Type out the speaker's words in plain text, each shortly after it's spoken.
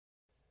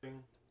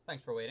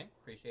Thanks for waiting.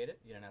 Appreciate it.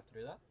 You didn't have to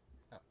do that.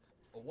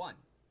 Oh. 1,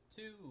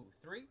 2,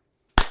 3.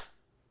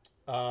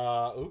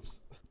 Oops.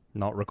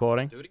 Not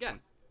recording? Do it again.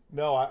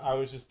 No, I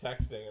was just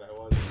texting and I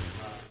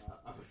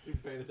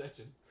wasn't paying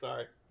attention.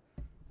 Sorry.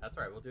 That's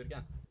all right. We'll do it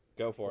again.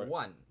 Go for it.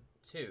 1,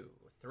 2,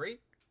 3.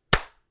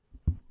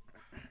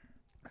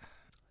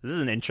 This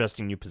is an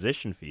interesting new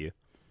position for you.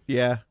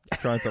 Yeah,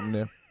 trying something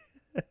new.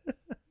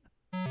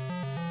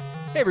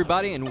 Hey,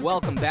 everybody, and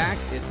welcome back.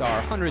 It's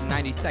our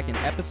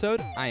 192nd episode.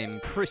 I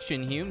am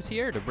Christian Humes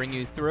here to bring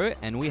you through it,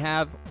 and we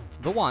have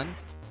the one,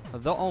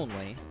 the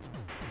only,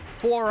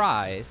 4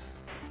 eyes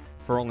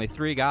for only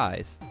 3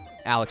 guys,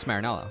 Alex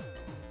Marinello.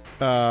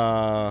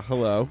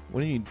 Hello.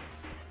 What do you mean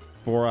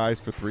 4 eyes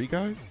for 3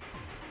 guys?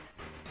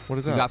 What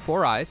is that? You got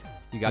 4 eyes.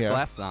 You got Yeah.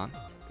 glasses on.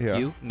 Yeah.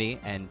 You, me,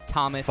 and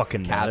Thomas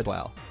Fucking nerd.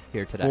 Caswell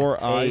here today.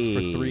 4 eyes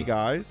Hey. for 3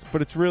 guys,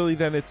 but it's really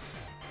then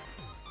it's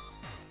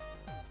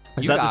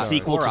Is You that the got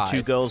sequel 4 to Two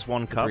eyes Girls,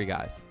 One for Cup? 3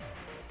 guys.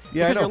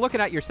 yeah. I Because know. you're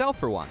looking at yourself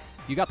for once.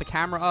 You got the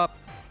camera up.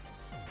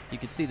 You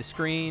can see the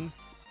screen,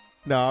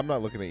 No, I'm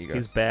not looking at you guys.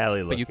 He's barely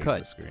But looking you could. at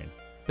the screen.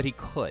 but he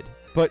could.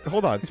 But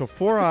hold on. So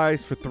 4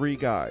 eyes for 3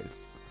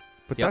 guys.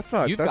 But Yep. that's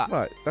not You've that's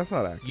got-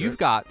 not accurate. You've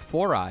got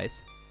 4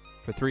 eyes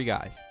for 3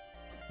 guys,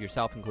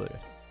 yourself included.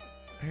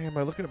 Hey, am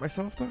I looking at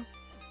myself though?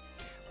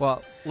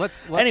 Well,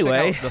 let's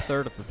Anyway. check out the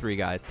third of the 3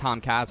 guys,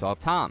 Tom Caswell.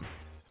 Tom,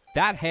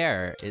 that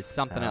hair is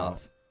something Ow.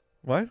 else.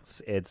 What?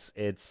 It's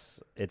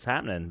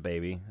happening,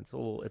 baby. It's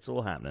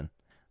all happening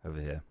over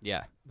here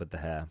Yeah. with the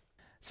hair.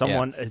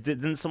 Someone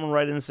didn't someone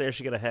write in and say I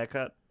should get a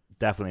haircut?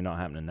 Definitely not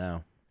happening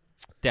now.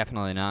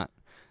 Definitely not.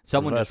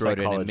 Someone Reverse just wrote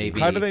in and psychology. maybe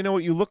How do they know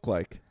what you look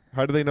like?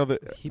 How do they know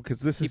that? He-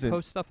 Because this he isn't.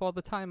 posts stuff all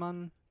the time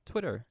on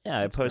Twitter.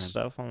 Yeah, I post Instagram.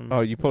 stuff on.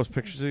 Oh, you post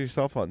pictures of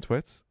yourself on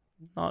Twits?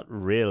 Not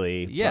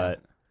really. Yeah.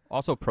 But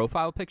Also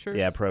profile pictures.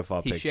 yeah,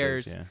 profile He pictures.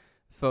 shares Yeah.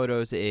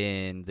 photos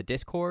in the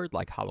Discord,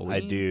 like Halloween. I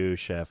do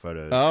share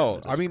photos. Oh,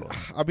 on the I mean,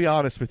 Discord. I'll be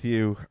honest with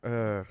you.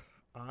 I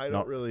don't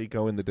Not- really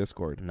go in the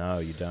Discord. No,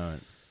 you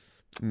don't.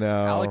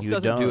 No. Alex You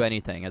doesn't do don't.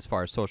 anything as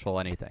far as social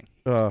anything.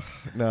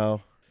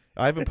 No.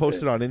 I haven't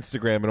posted on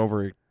Instagram in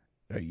over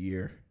a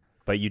year.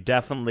 But you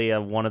definitely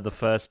are one of the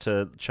first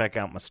to check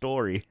out my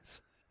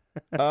stories.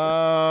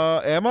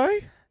 Am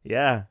I?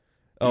 Yeah.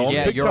 Oh, I'm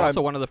yeah, big you're time.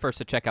 also one of the first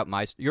to check out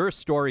my. You're a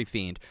story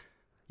fiend.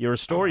 You're a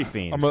story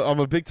fiend. I'm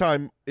a big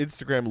time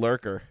Instagram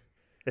lurker.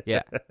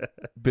 Yeah,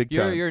 Big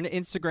time. you're an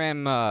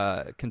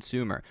Instagram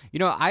consumer. You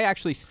know, I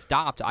actually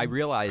stopped. I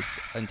realized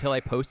until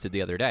I posted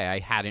the other day, I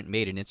hadn't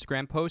made an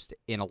Instagram post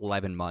in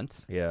 11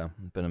 months Yeah,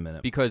 been a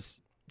minute. because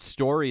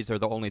stories are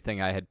the only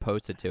thing I had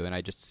posted to, and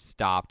I just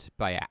stopped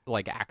by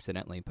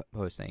accidentally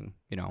posting,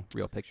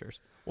 real pictures.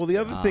 Well, the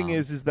other thing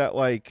is that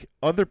like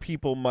other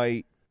people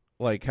might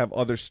like have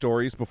other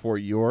stories before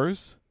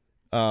yours,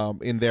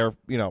 in their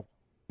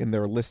in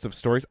their list of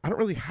stories. I don't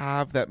really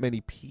have that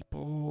many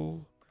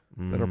people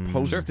that are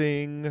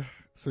posting,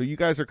 so you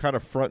guys are kind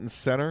of front and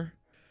center.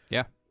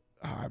 Yeah.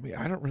 I mean,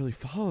 I don't really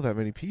follow that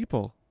many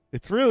people.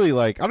 It's really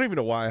like I don't even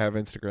know why I have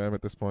Instagram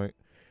at this point.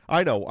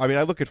 I know. I mean,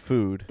 I look at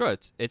food. Sure,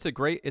 it's a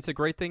great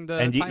thing to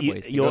And time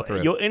waste to your go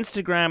through. your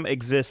Instagram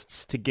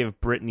exists to give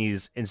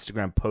Brittany's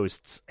Instagram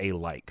posts a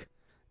like.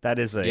 That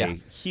is a Yeah.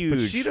 huge.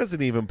 But she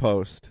doesn't even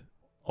post.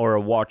 or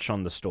a watch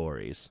on the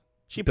stories.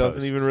 She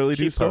Doesn't posts. even really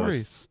She do posts.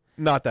 stories.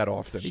 Not that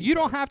often. You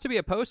don't have to be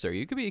a poster.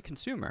 You could be a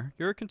consumer.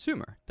 You're a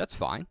consumer. That's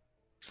fine.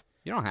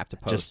 You don't have to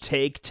post. Just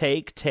take.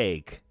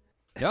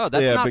 No,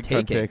 that's Yeah, not big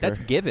time taking. taker. That's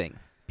giving.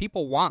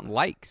 People want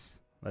likes.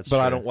 That's But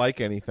I true. don't like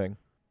anything.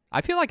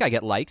 I feel like I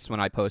get likes when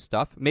I post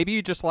stuff. Maybe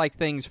you just like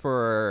things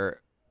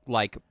for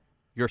like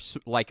I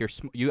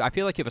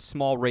feel like you have a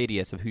small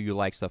radius of who you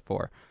like stuff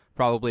for.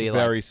 Probably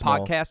Very like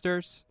small.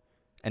 podcasters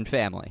and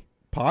family.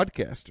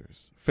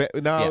 Podcasters. Yeah.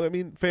 I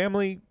mean,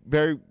 family,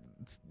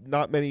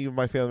 not many of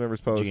my family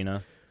members post.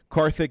 Gina.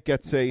 Karthik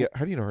gets a,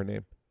 how do you know her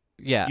name?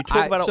 Yeah, You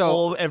talk about so, it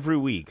all every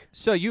week.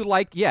 So you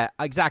like, yeah,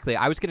 exactly.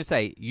 I was gonna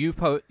say you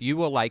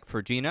will like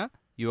for Gina,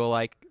 you will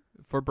like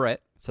for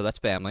Britt. So that's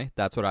family.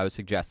 That's what I was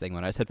suggesting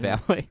when I said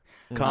family.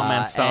 Carman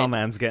and-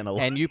 Starman's getting a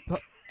like.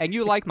 And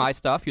you like my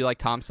stuff. You like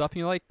Tom's stuff, and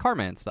you like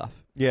Carman's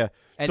stuff Yeah.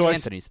 and so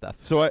Anthony's stuff.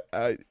 So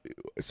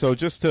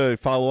just to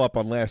follow up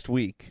on last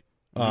week,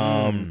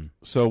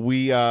 so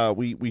we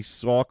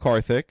saw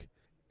Karthik,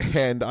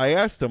 and I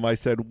asked him. I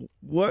said,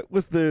 how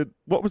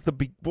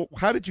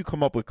did you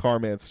come up with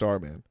Carman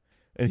Starman?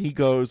 And he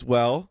goes,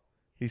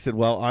 he said,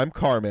 I'm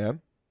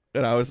Carman,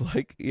 and I was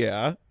like,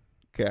 yeah,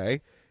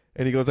 okay.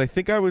 And he goes, I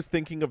think I was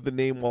thinking of the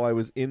name while I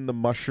was in the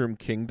Mushroom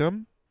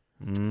Kingdom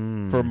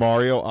for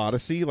Mario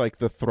Odyssey, like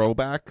the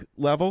throwback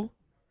level,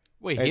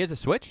 Wait, and- he has a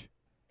Switch?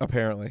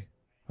 apparently.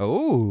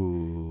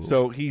 Oh,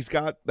 So he's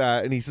got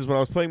that, and he says, when I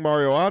was playing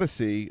Mario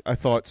Odyssey, I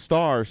thought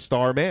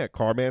Starman,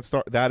 Carman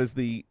Star. That is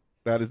the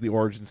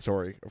origin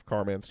story of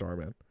Carman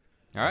Starman.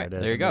 all right, There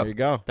it there you is. go. There you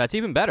go. That's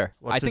even better.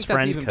 What's I his think that's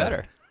friend even code?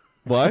 better.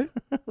 What?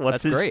 What's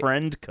That's his great.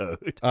 friend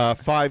code?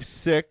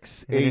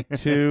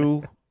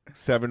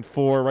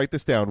 568274. Write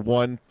this down.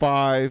 15.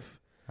 All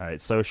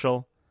right,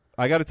 social.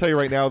 I got to tell you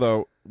right now,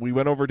 though, we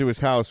went over to his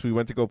house. We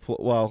went to go.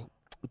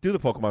 Do the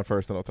Pokemon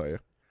first, then I'll tell you.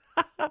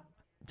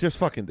 Just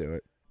fucking do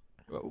it.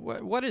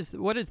 What is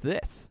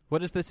this?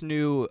 What is this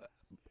new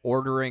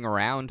ordering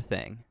around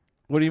thing?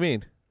 What do you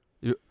mean?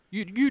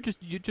 You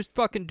just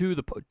fucking do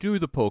the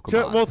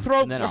Pokemon. Well,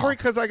 throw and then hurry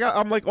because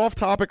I'm like off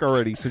topic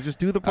already. So just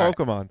do the All right.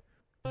 Pokemon.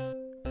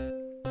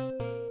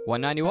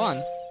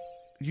 191.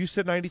 You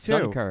said 92.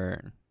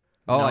 Sunkern.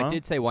 Oh, I No.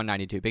 did say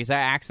 192 because I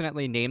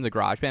accidentally named the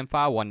GarageBand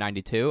file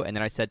 192, and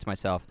then I said to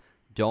myself,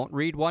 "Don't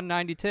read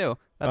 192."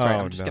 That's right. Oh,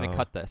 I'm just gonna no.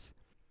 cut this.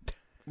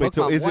 Wait,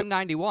 so Pokemon is it?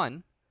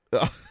 191.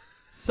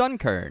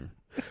 Sunkern.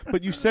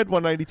 But you said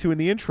 192 in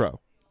the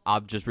intro. I'll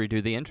just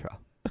redo the intro.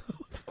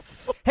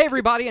 Hey,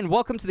 everybody, and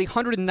welcome to the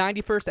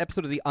 191st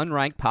episode of the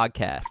Unranked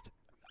Podcast.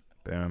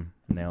 Boom.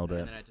 Nailed it.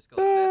 And then I just go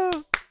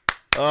like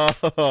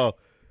this. Oh,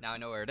 Now I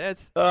know where it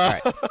is. All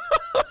right.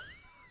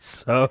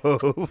 So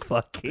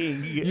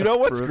fucking. you know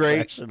what's great?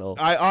 professional.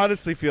 I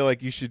honestly feel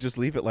like you should just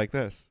leave it like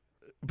this.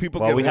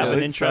 People Well, get we a have little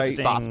an insight.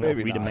 interesting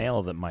Maybe read a not.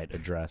 mail that might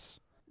address.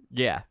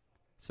 Yeah.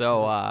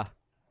 So,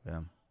 Yeah.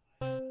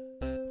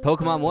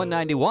 Pokemon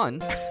 191,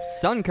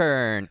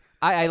 Sunkern.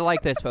 I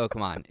like this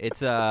Pokemon.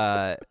 It's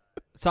a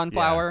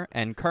sunflower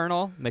and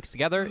kernel mixed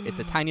together. It's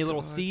a tiny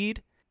little God.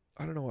 seed.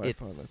 I don't know why I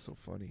found that It's- so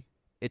funny.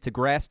 It's a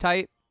grass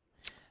type.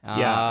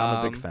 Yeah,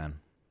 I'm a big Um, fan.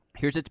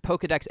 Here's its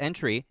Pokedex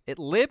entry. It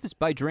lives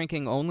by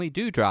drinking only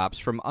dewdrops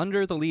from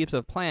under the leaves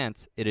of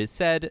plants. It is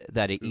said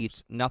that it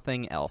eats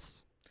nothing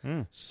else.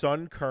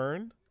 Sun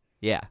Kern?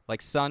 Yeah,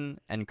 like sun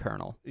and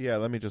kernel. Yeah,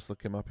 let me just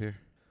look him up here.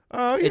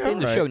 Oh, yeah, It's in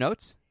the right. show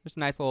notes. There's a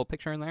nice little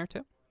picture in there,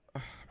 too. Oh,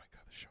 my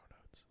God, the show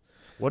notes.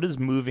 What is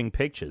Moving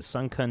Pictures?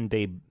 Sunkern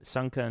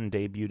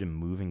debuted in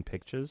Moving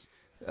Pictures.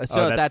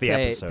 So that's the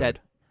episode.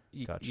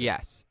 Gotcha.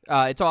 Yes.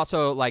 It's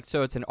also like,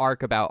 so it's an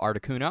arc about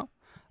Articuno.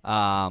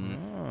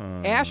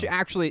 Ash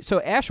actually, so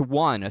Ash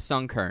won a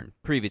Sunkern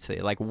previously,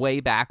 like way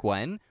back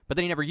when, but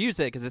then he never used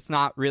it because it's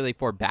not really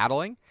for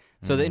battling.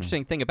 So the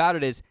interesting thing about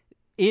it is,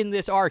 in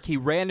this arc, he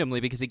randomly,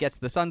 because he gets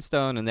the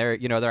Sunstone and they're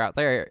out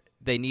there,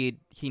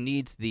 he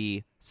needs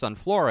the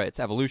Sunflora, its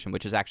evolution,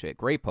 which is actually a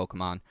great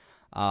Pokemon.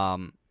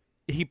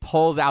 He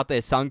pulls out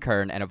this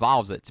Sunkern and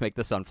evolves it to make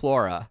the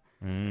Sunflora.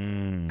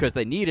 Because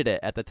they needed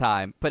it at the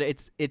time. But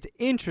it's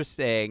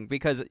interesting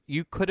because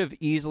you could have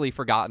easily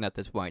forgotten at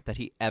this point that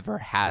he ever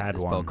had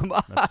this one.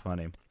 Pokemon. That's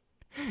funny.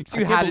 'Cause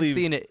you I can't hadn't believe-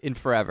 seen it in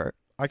forever.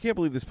 I can't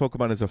believe this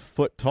Pokemon is a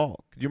foot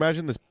tall. Could you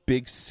imagine this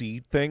big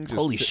seed thing? Just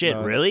Holy sitting shit!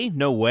 on- Really?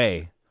 No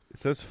way. It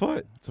says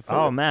foot. It's a foot.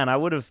 Oh man, I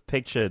would have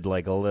pictured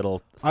like a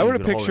little. I would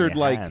have thing you could hold in pictured, your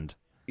like- hand.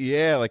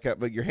 Yeah,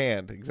 like your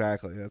hand.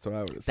 Exactly. That's what I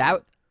would have said.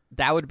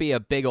 That would be a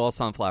big old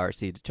sunflower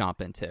seed to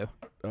chomp into.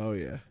 Oh,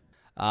 yeah.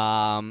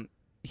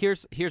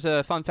 Here's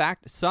a fun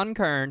fact.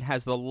 Sunkern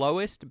has the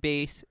lowest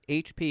base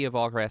HP of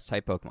all grass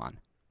type Pokemon.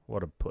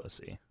 What a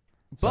pussy.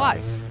 But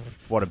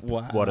What a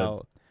Wow. what a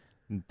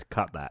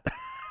cut that.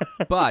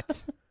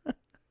 But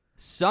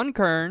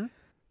Sunkern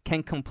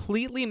can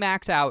completely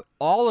max out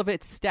all of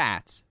its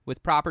stats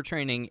with proper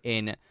training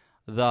in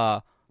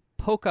the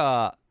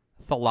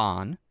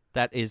Pokathlon.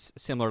 That is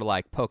similar to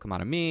like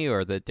Pokemon Me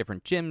or the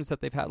different gyms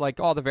that they've had, like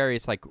all the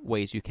various like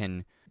ways you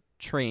can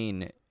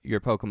train your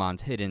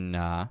Pokemon's hidden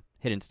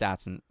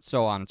stats and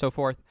so on and so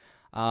forth.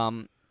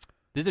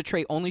 This is a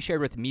trait only shared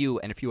with Mew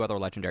and a few other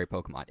legendary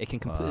Pokemon. It can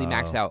completely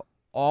max out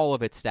all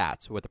of its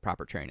stats with the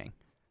proper training.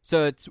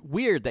 So it's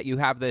weird that you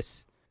have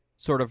this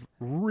sort of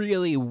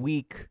really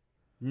weak,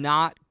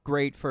 not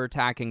great for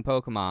attacking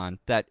Pokemon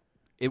that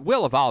it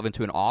will evolve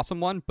into an awesome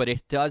one, but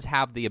it does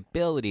have the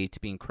ability to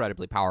be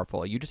incredibly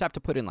powerful. You just have to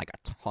put in like a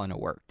ton of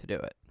work to do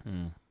it.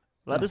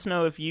 Let us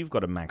know if you've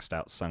got a maxed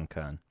out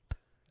Sunkern.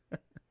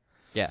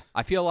 Yeah,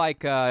 I feel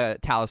like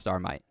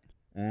Talistar might.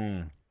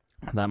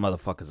 That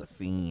motherfucker's a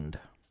fiend.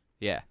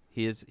 Yeah,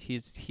 he's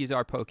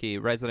our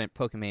resident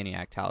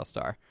Pokemaniac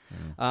Talistar.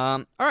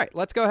 All right,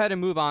 let's go ahead and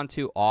move on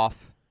to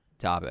off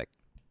topic.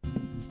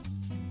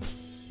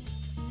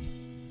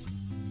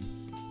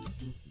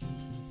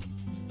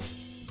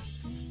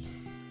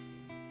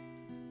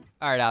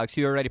 All right, Alex,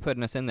 you already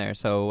putting us in there,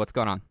 so what's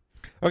going on?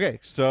 Okay,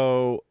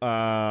 so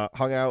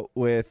hung out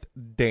with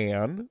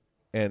Dan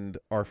and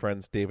our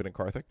friends David and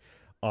Karthik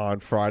on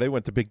Friday.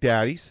 Went to Big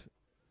Daddy's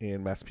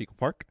in Massapequa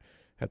Park.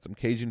 Had some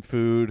Cajun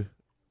food.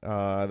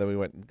 Then we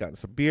went and got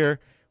some beer.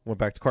 Went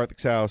back to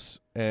Karthik's house,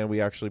 and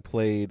we actually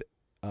played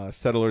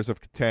Settlers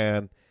of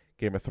Catan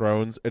Game of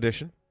Thrones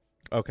edition.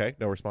 Okay,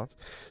 no response.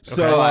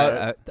 So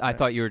I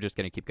thought you were just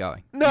going to keep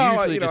going. No, you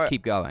usually you know, just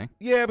keep going.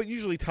 yeah, but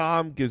usually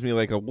Tom gives me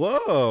like a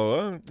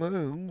whoa.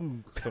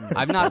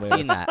 I've not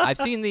seen that. I've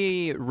seen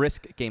the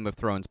Risk Game of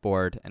Thrones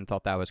board and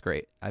thought that was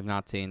great. I've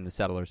not seen the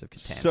Settlers of Catan.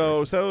 So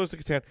version. Settlers of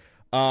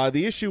Catan.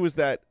 The issue was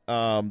that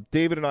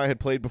David and I had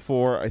played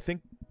before. I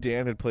think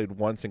Dan had played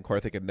once and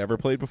Karthik had never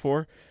played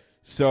before.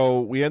 So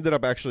we ended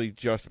up actually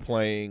just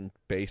playing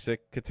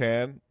basic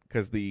Catan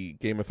because the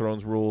Game of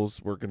Thrones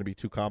rules were going to be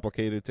too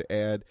complicated to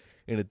add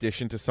in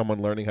addition to someone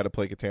learning how to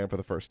play Catan for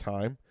the first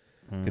time.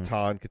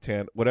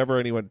 Catan, whatever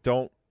anyone,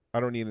 I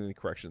don't need any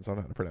corrections on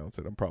how to pronounce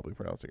it. I'm probably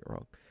pronouncing it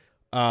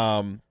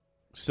wrong.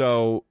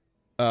 So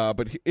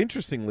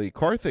Interestingly,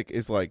 Karthik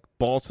is like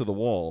balls to the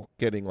wall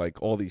getting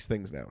like all these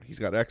things now. He's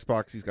got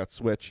Xbox, he's got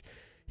Switch.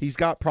 He's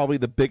got probably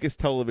the biggest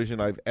television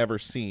I've ever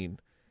seen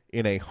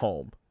in a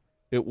home.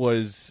 It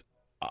was,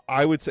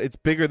 I would say, it's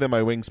bigger than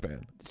my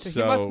wingspan.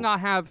 So he must not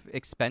have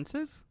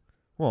expenses?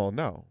 Well,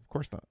 no, of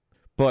course not.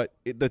 But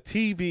the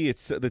TV,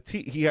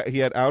 he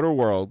had Outer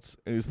Worlds,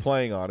 and he was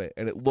playing on it,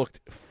 and it looked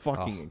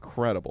fucking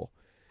incredible.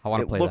 I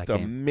want to play that game. It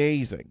looked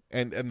amazing,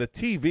 and the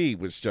TV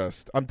was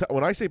just.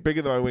 When I say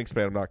bigger than my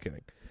wingspan, I'm not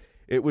kidding.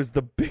 It was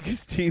the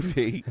biggest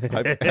TV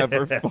I've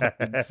ever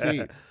fucking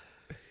seen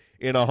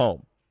in a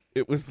home.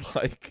 It was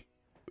like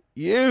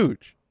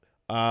huge.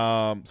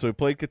 So we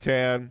played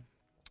Catan.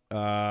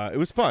 It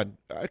was fun.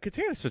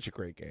 Catan is such a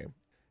great game.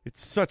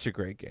 It's such a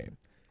great game.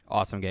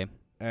 Awesome game.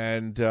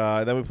 And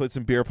then we played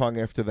some beer pong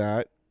after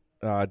that.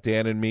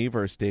 Dan and me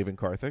versus Dave and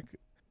Karthik.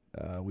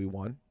 We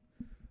won.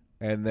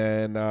 And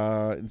then,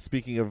 and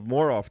speaking of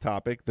more off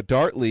topic, the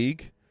Dart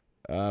League,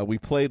 we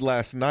played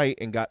last night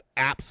and got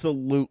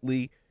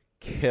absolutely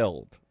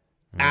killed.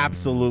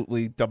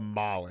 Absolutely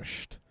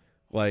demolished.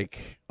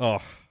 Like,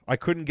 I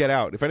couldn't get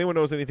out. If anyone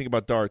knows anything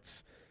about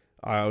darts,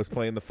 I was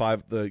playing the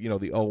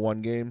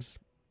 0-1 games,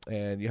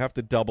 and you have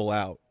to double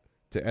out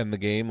to end the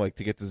game. Like,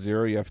 to get to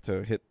 0, you have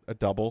to hit a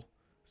double.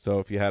 So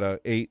if you had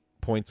 8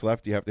 points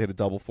left, you have to hit a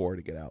double 4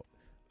 to get out.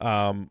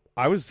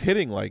 I was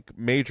hitting like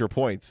major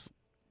points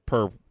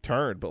per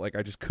turn, but like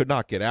I just could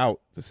not get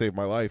out to save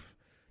my life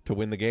to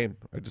win the game.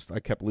 I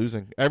kept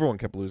losing. Everyone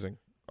kept losing.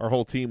 Our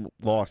whole team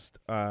lost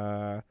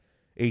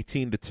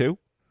 18-2.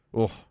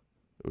 Oh,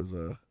 it was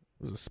a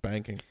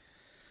spanking.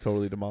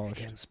 Totally demolished.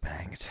 Getting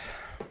spanked.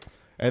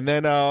 And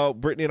then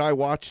Brittany and I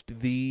watched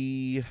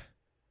the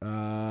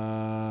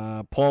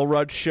Paul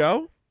Rudd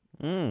show.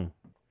 It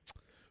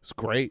was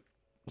great.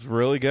 It was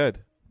really good.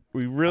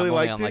 We really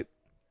liked it. Like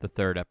the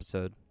 3rd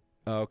episode.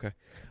 Oh, okay.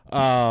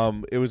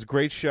 It was a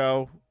great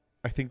show.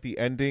 I think the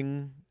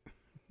ending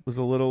was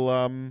a little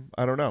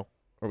I don't know.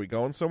 Are we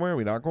going somewhere? Are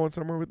we not going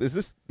somewhere? Is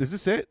this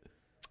it?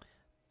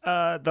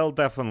 They'll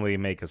definitely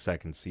make a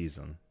second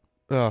season.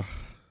 Ugh.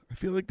 I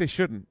feel like they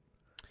shouldn't.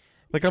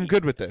 Like, I'm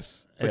good with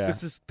this. Like, Yeah.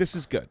 this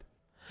is good.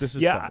 This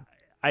is Yeah, fun.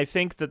 I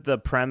think that the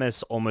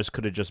premise almost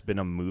could have just been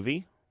a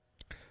movie.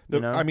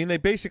 I mean, they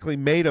basically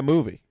made a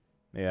movie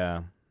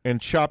Yeah. and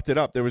chopped it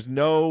up. There was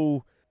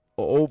no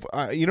over.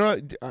 I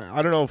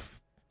don't know if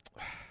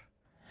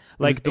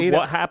Like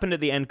what happened at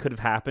the end could have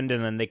happened,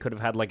 and then they could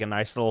have had like a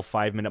nice little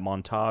 5-minute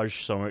montage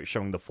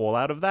showing the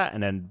fallout of that,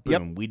 and then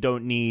boom, we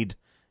don't need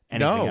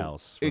anything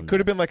else. It could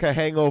have been like a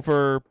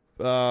Hangover.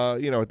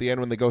 At the end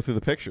when they go through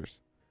the pictures.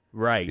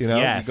 Right. You know,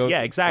 yes.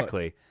 Yeah.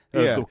 Exactly.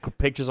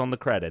 Pictures on the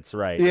credits.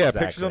 Right. Yeah.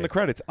 Exactly. Pictures on the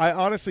credits. I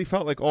honestly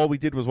felt like all we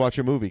did was watch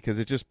a movie because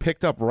it just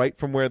picked up right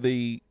from where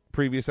the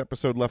previous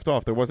episode left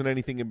off. There wasn't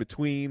anything in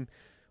between.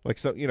 Like,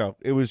 so,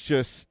 it was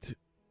just,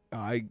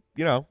 I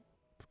thought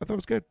it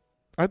was good.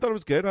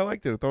 I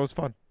liked it. I thought it was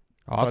fun.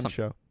 Awesome. Fun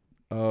show.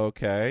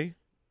 Okay.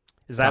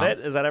 Is that it?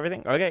 Is that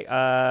everything? Okay.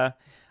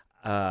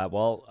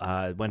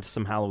 Went to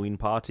some Halloween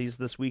parties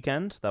this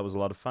weekend. That was a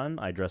lot of fun.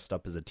 I dressed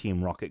up as a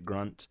Team Rocket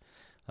grunt,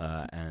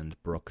 and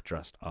Brooke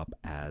dressed up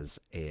as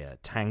a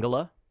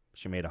Tangela.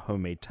 She made a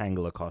homemade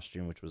Tangela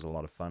costume, which was a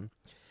lot of fun.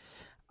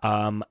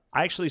 I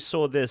actually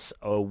saw this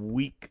a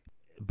week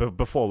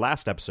before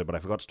last episode, but I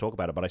forgot to talk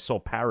about it. But I saw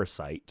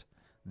Parasite.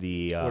 What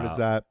is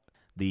that?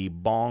 The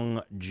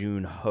Bong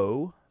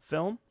Joon-ho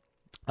film.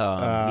 He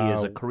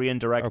is a Korean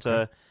director.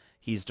 Okay.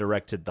 He's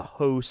directed The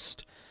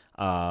Host.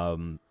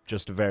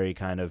 Just a very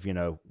kind of,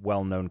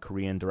 well-known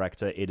Korean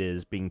director. It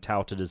is being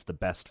touted as the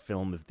best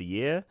film of the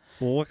year.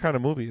 Well, what kind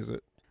of movie is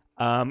it?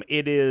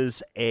 It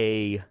is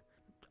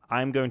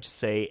I'm going to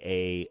say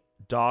a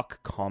dark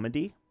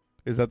comedy.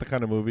 Is that the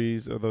kind of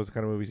movies, or those the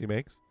kind of movies he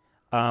makes?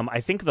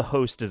 I think The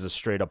Host is a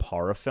straight-up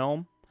horror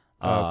film.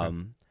 Okay.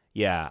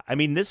 Yeah. I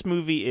mean, this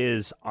movie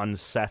is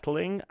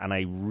unsettling, and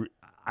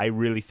I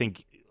really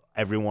think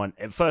everyone...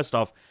 First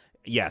off,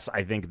 yes,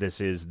 I think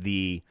this is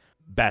the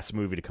best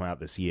movie to come out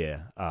this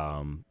year.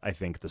 I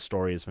think the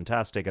story is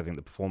fantastic. I think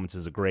the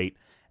performances are great,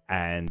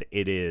 and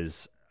it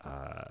is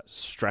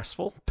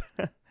stressful.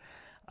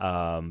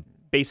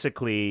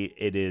 Basically,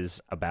 it is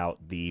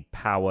about the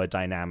power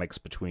dynamics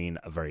between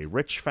a very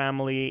rich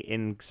family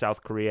in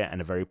South Korea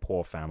and a very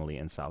poor family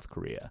in South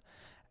Korea,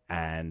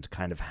 and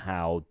kind of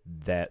how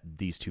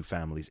these two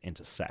families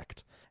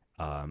intersect.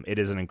 It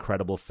is an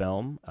incredible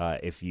film.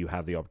 If you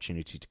have the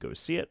opportunity to go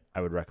see it, I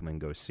would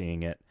recommend go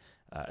seeing it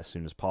as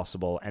soon as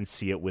possible, and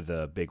see it with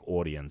a big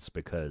audience,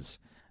 because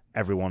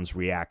everyone's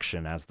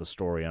reaction as the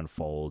story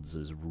unfolds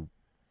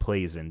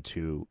plays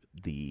into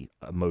the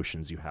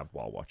emotions you have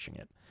while watching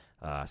it.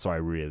 So I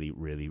really,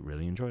 really,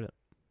 really enjoyed it.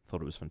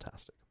 Thought it was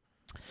fantastic.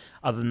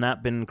 Other than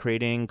that, been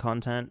creating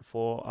content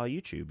for our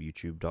YouTube,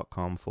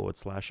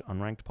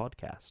 youtube.com/unranked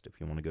podcast.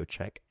 If you want to go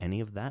check any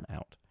of that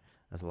out,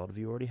 as a lot of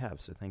you already have.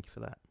 So thank you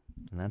for that.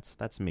 And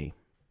that's me.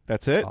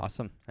 That's it?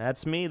 Awesome.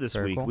 That's me this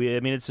Very week. cool.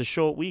 It's a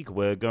short week.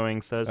 We're going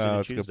Thursday to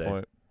That's a Tuesday. good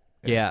point.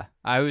 Yeah.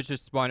 I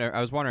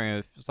was wondering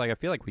if it's like, I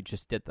feel like we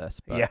just did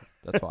this, but Yeah.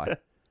 that's why.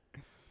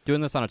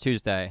 Doing this on a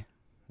Tuesday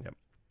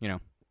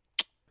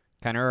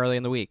kind of early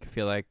in the week. I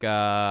feel like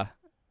we're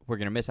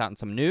going to miss out on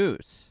some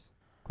news,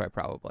 quite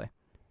probably.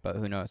 But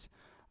who knows?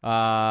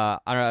 I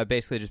don't know. I've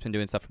basically just been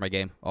doing stuff for my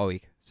game all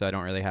week, so I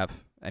don't really have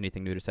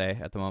anything new to say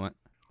at the moment.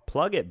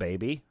 Plug it,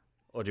 baby.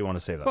 Or do you want to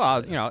say that?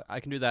 Well, I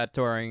can do that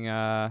during,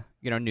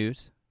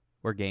 news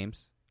or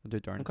games. I'll do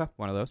it during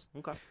one of those.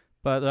 Okay.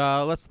 But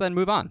let's then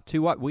move on to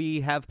what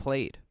we have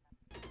played.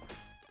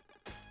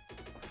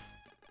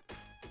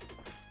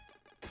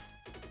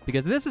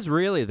 Because this is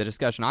really the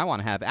discussion I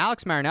want to have.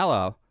 Alex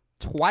Marinello,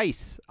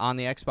 twice on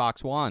the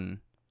Xbox One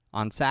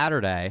on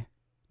Saturday.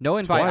 No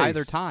invite Twice?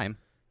 either time.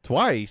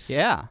 Twice?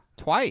 Yeah,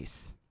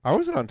 twice. I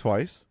wasn't on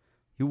twice.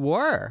 You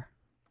were.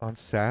 On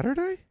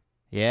Saturday?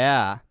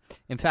 Yeah.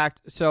 In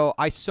fact, so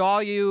I saw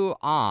you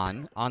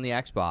on the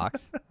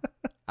Xbox.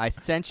 I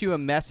sent you a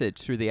message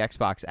through the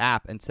Xbox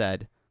app and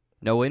said,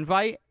 no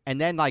invite. And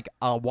then like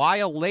a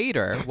while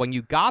later, when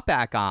you got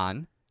back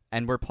on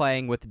and we're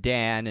playing with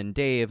Dan and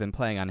Dave and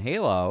playing on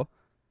Halo,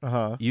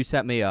 you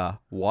sent me a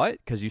what?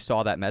 Because you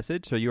saw that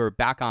message. So you were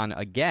back on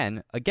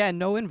again. Again,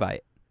 no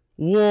invite.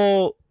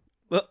 Well,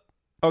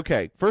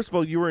 okay. First of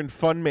all, you were in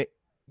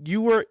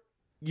you were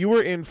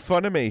in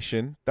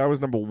Funimation. That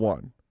was number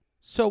one.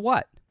 So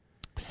what?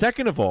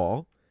 Second of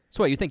all,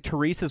 so what? You think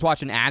Teresa's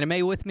watching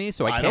anime with me,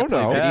 so I can't don't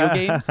play know. video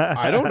games?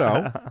 I don't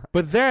know.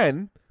 But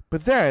then,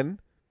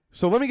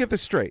 so let me get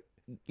this straight.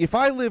 If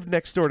I lived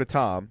next door to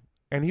Tom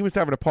and he was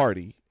having a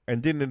party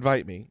and didn't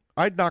invite me,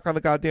 I'd knock on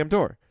the goddamn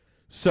door.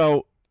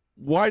 So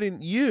why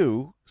didn't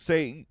you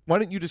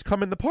just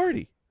come in the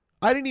party?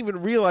 I didn't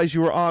even realize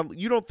you were on.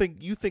 You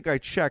think I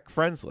check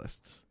friends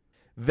lists.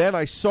 Then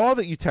I saw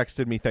that you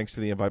texted me thanks for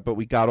the invite, but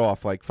we got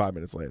off like 5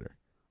 minutes later.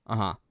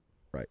 Uh-huh.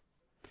 Right.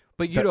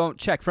 But you don't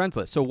check friends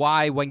lists. So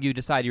why, when you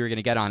decide you were going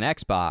to get on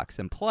Xbox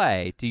and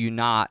play, do you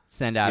not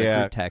send out a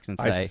group text and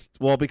say,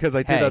 well, because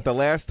I did hey. that the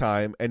last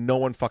time and no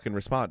one fucking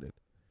responded.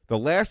 The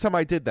last time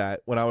I did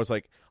that, when I was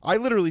like, I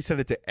literally sent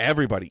it to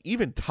everybody.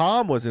 Even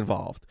Tom was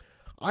involved.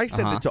 I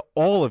sent it to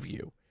all of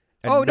you.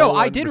 Oh, no,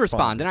 I did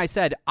respond. And I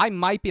said, I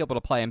might be able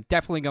to play. I'm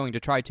definitely going to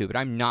try to, but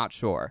I'm not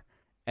sure.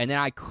 And then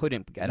I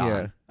couldn't get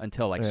on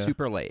until like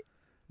super late,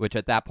 which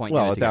at that point,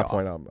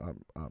 I'm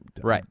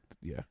right.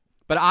 Yeah.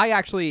 But I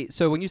actually,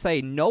 so when you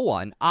say no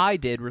one, I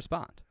did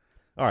respond.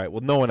 All right.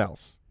 Well, no one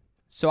else.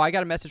 So I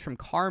got a message from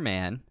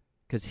Carman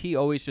because he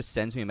always just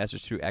sends me a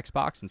message through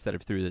Xbox instead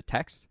of through the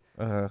text.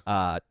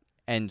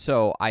 And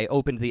so I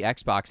opened the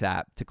Xbox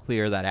app to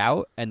clear that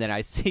out, and then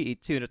I see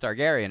Tuna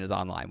Targaryen is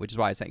online, which is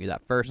why I sent you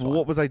that first one.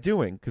 What was I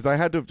doing? Because I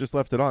had to have just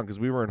left it on because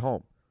we were at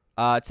home.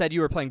 It said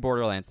you were playing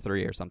Borderlands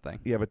 3 or something.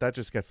 Yeah, but that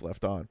just gets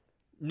left on.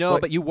 No,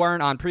 but you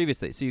weren't on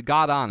previously, so you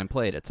got on and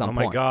played at some point.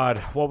 Oh, my God.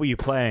 What were you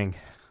playing?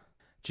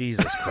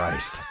 Jesus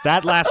Christ.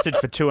 That lasted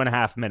for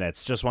 2.5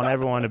 minutes. Just want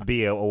everyone to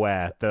be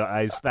aware.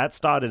 That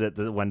started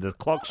when the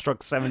clock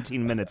struck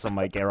 17 minutes on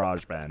my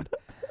GarageBand.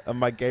 On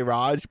my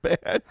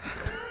GarageBand?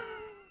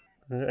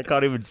 I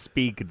can't even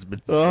speak. It's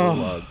been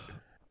so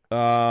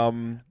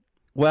long.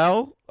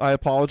 Well, I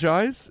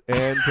apologize,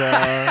 and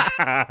the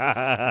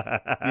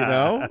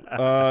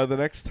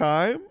next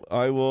time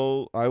I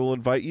will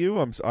invite you.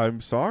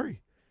 I'm sorry.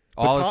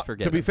 All is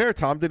forgiven. To be fair,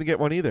 Tom didn't get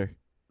one either,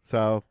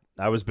 so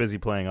I was busy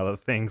playing other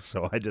things,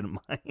 so I didn't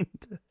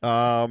mind.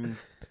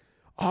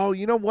 Oh,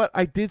 you know what?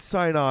 I did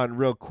sign on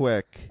real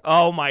quick.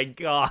 Oh my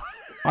God,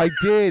 I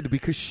did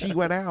because she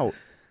went out.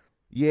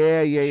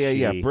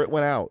 Yeah. Britt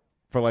went out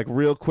for like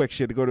real quick.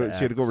 She had to go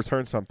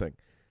return something.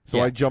 So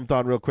I jumped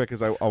on real quick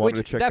because I wanted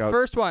to check out. That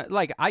first one,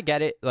 like, I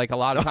get it. Like, a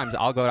lot of times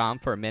I'll go on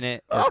for a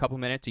minute or a couple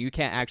minutes, so you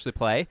can't actually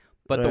play.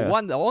 But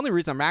the only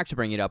reason I'm actually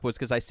bringing it up was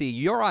because I see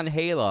you're on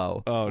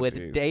Halo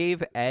with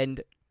Dave and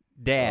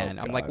Dan.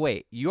 I'm like,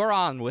 wait, you're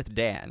on with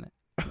Dan.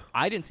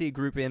 I didn't see a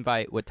group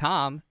invite with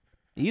Tom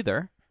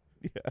either.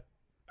 Yeah.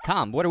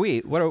 Tom, what are we?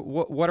 What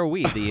are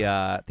we?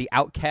 The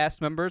Outcast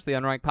members, the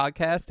Unranked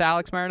Podcast,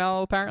 Alex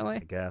Marinello, apparently? I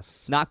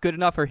guess. Not good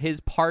enough for his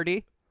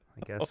party?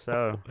 I guess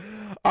so.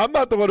 I'm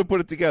not the one who put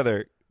it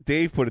together.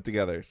 Dave put it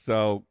together,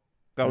 so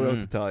I don't know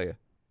what to tell you.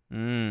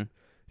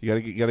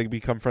 You gotta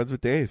become friends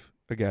with Dave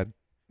again.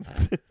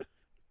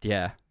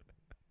 Yeah,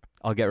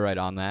 I'll get right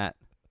on that.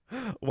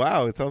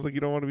 Wow, it sounds like you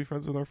don't want to be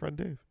friends with our friend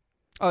Dave.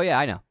 Oh yeah,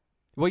 I know.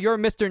 Well, you're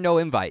Mr. No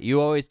Invite.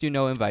 You always do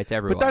no invites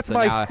everyone. But that's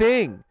my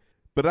thing.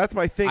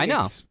 I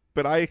know.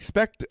 But I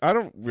expect. I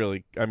don't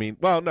really. I mean,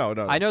 well, no.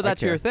 I know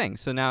that's your thing.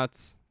 So now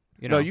it's.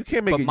 No, you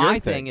can't make it your thing. But my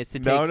thing is to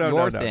take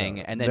your thing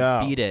and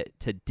then beat it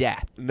to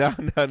death. No.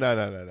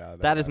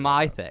 That is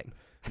my thing.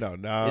 No.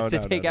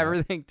 It's to take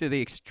everything to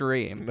the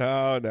extreme.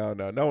 No.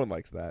 No one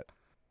likes that.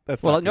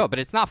 That's but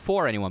it's not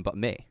for anyone but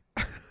me.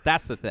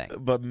 That's the thing.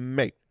 But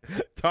me.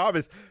 Tom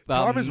is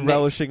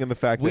relishing in the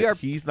fact that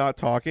he's not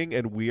talking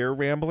and we're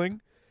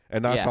rambling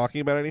and not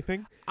talking about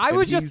anything. I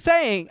was just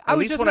saying.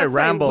 We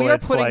are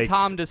putting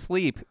Tom to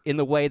sleep in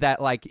the way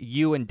that like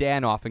you and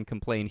Dan often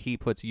complain he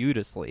puts you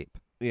to sleep.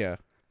 Yeah.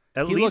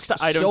 At least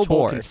I don't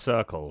talk in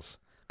circles.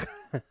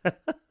 Well,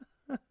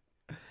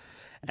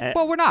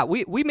 we're not.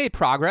 We made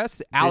progress.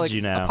 Alex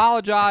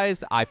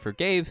apologized. I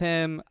forgave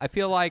him. I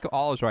feel like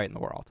all is right in the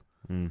world.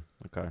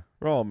 Okay.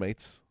 We're all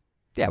mates.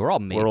 Yeah, we're all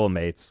mates. We're all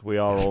mates. We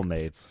are all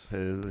mates.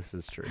 This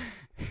is true.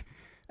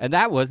 And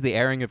that was the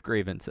airing of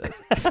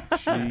grievances.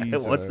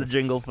 Jesus. What's the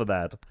jingle for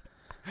that?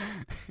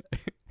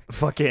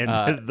 Fucking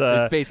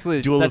it's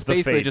basically Duel that's of the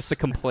basically Fates. just the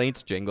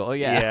complaints jingle.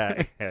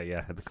 Yeah.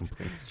 Yeah. The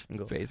complaints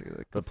jingle.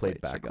 Basically, But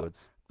played complaints jingle.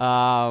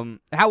 backwards.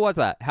 How was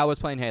that? How was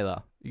playing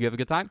Halo? You have a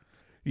good time?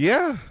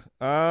 Yeah.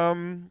 I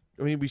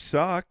mean, we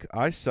suck.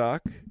 I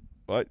suck.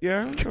 But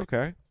yeah, it's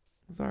okay.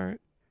 It's all right.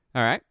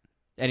 All right.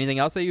 Anything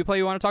else that you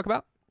want to talk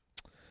about?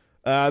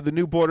 The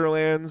new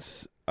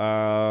Borderlands,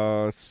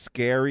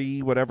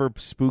 scary, whatever,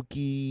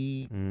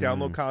 spooky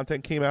download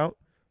content came out,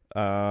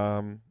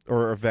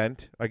 or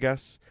event, I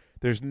guess.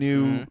 There's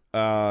new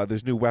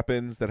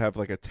weapons that have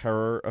like a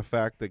terror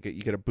effect that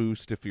you get a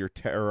boost if you're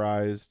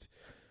terrorized.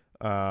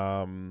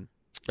 That's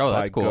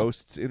by cool.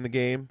 ghosts in the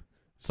game.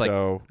 It's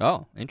so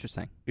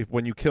interesting.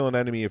 when you kill an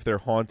enemy, if they're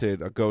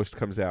haunted, a ghost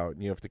comes out,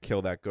 and you have to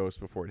kill that ghost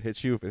before it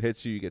hits you. If it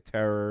hits you, you get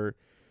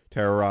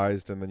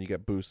terrorized, and then you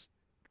get boost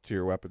to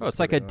your weapons. Oh, it's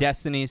like a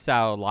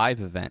Destiny-style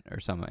live event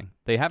or something.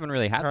 They haven't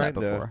really had that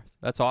before.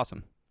 That's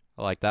awesome.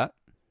 I like that.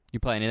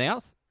 You play anything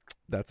else?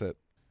 That's it.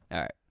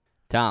 All right.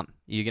 Tom,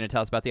 you going to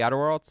tell us about the Outer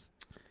Worlds?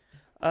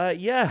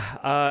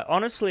 Yeah.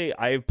 Honestly,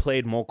 I've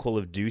played more Call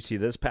of Duty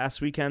this past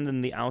weekend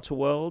than the Outer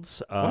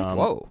Worlds.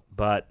 Whoa.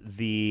 But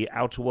the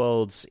Outer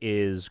Worlds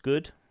is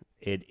good.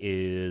 It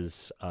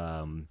is...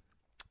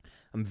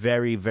 I'm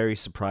very, very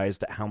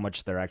surprised at how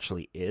much there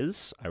actually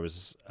is. I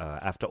was,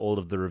 after all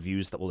of the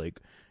reviews that were like,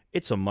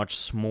 it's a much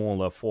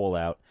smaller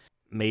Fallout,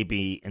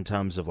 maybe in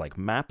terms of like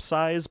map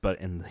size, but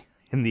in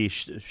the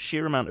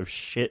sheer amount of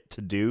shit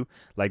to do,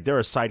 like there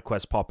are side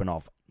quests popping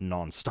off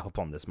nonstop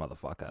on this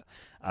motherfucker.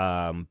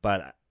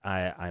 But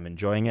I'm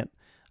enjoying it,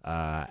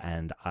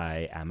 and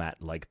I am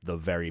at like the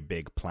very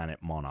big planet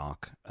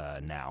Monarch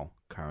now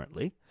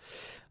currently.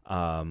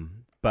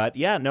 But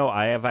yeah, no,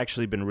 I have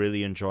actually been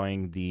really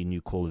enjoying the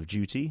new Call of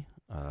Duty,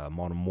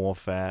 Modern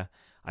Warfare.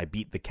 I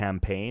beat the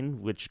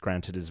campaign, which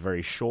granted is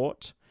very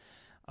short.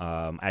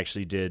 I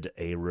actually did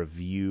a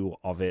review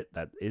of it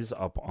that is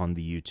up on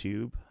the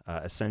YouTube.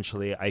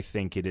 Essentially, I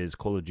think it is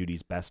Call of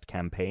Duty's best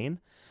campaign.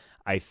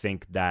 I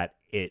think that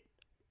it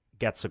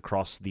gets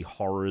across the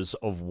horrors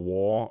of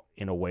war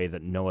in a way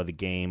that no other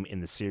game in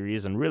the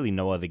series, and really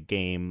no other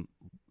game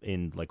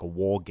in like a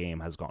war game,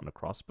 has gotten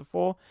across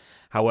before.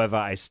 However,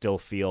 I still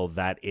feel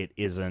that it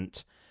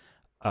isn't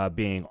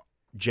being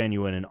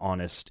genuine and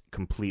honest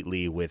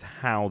completely with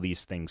how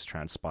these things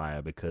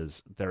transpire,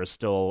 because there are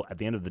still, at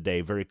the end of the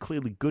day, very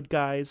clearly good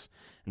guys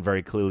and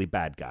very clearly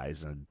bad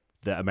guys, and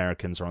the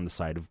Americans are on the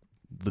side of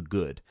the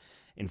good.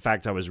 In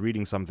fact, I was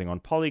reading something on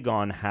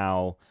Polygon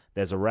how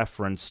there's a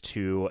reference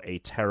to a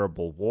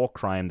terrible war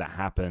crime that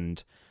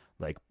happened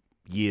like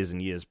years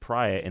and years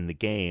prior in the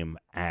game,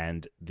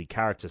 and the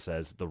character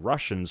says the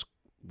Russians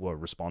were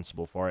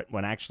responsible for it,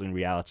 when actually in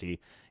reality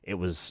it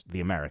was the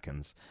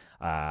Americans.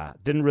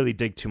 Didn't really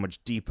dig too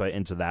much deeper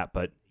into that,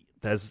 but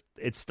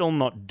it's still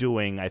not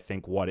doing, I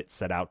think, what it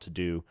set out to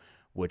do,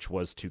 which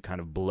was to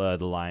kind of blur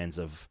the lines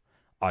of,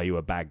 are you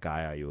a bad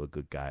guy, are you a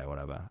good guy, or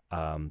whatever.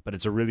 But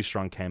it's a really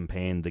strong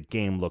campaign. The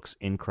game looks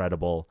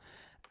incredible,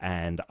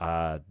 and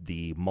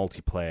the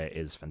multiplayer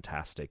is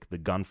fantastic. The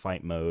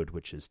gunfight mode,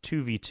 which is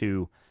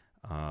 2v2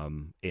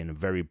 in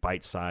very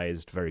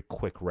bite-sized, very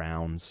quick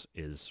rounds,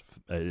 is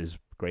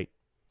great.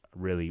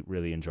 Really,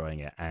 really enjoying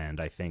it, and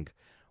I think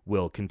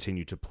will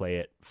continue to play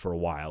it for a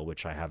while,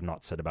 which I have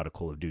not said about a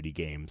Call of Duty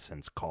game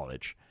since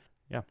college.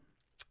 Yeah.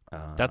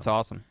 That's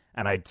awesome.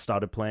 And I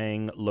started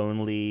playing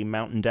Lonely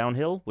Mountain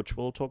Downhill, which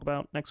we'll talk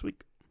about next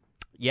week.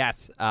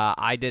 Yes,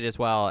 I did as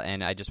well,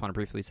 and I just want to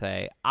briefly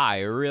say I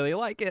really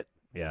like it.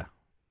 Yeah.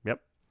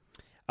 Yep.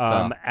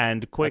 So,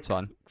 and quick that's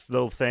fun.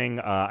 little thing,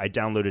 I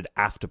downloaded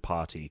After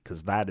Party,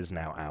 because that is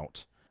now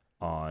out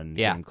on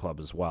Game Club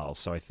as well,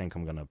 so I think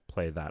I'm going to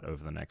play that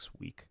over the next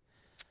week.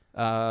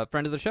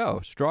 Friend of the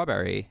show,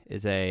 Strawberry,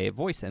 is a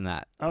voice in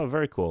that. Oh,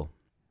 very cool.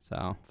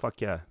 So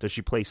Fuck yeah. Does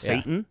she play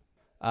Satan?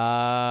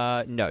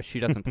 No, she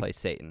doesn't play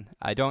Satan.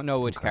 I don't know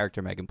which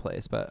character Megan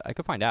plays, but I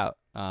could find out.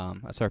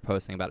 I started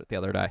posting about it the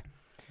other day.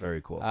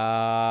 Very cool.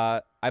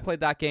 I played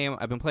that game.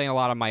 I've been playing a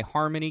lot of my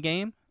Harmony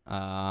game.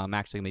 I'm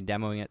actually going to be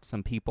demoing it to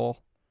some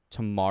people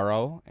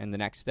tomorrow and the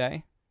next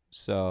day,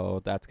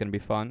 so that's going to be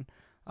fun.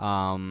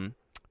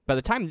 By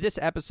the time this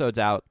episode's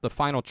out, the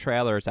final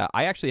trailer is out.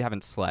 I actually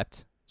haven't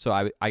slept, so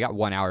I got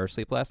 1 hour of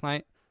sleep last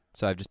night,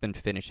 so I've just been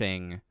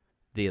finishing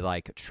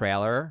the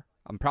trailer.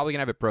 I'm probably going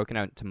to have it broken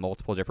out into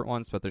multiple different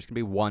ones, but there's going to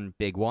be one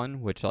big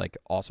one, which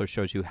also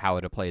shows you how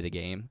to play the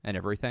game and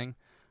everything,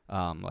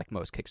 like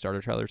most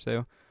Kickstarter trailers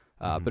do.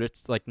 But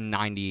it's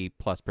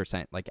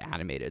 90+%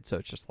 animated, so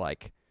it's just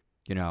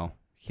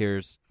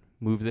here's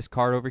move this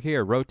card over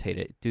here, rotate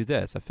it, do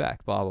this,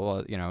 effect, blah,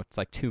 blah, blah. It's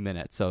 2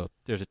 minutes, so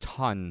there's a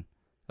ton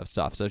of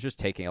stuff, so it's just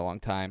taking a long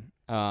time.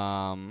 But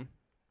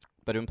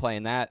I've been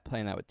playing that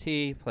with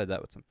T, played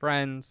that with some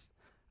friends.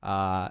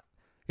 I've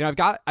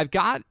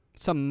got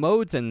some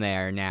modes in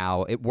there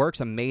now. It works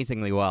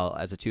amazingly well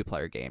as a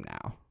 2-player game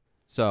now.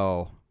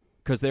 So,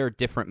 because there are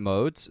different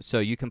modes. So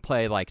you can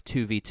play like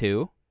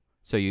 2v2.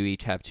 So you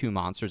each have 2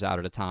 monsters out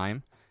at a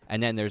time.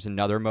 And then there's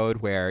another mode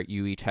where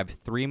you each have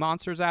 3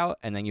 monsters out,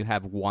 and then you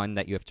have one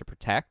that you have to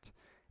protect.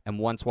 And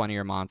once one of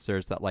your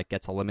monsters that like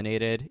gets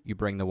eliminated, you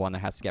bring the one that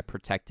has to get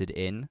protected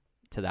in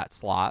to that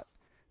slot.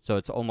 So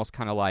it's almost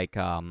kind of like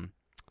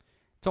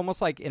it's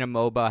almost like in a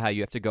MOBA how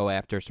you have to go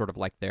after sort of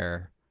like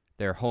their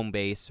home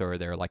base or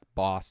their like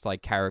boss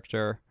like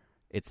character.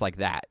 It's like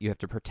that. You have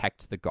to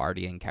protect the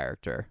guardian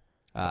character.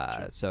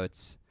 Gotcha. So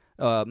it's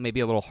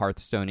maybe a little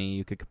Hearthstone-y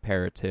you could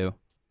compare it to.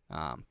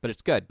 But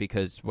it's good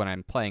because when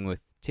I'm playing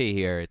with T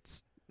here,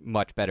 it's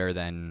much better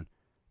than,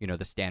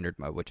 the standard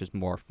mode, which is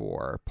more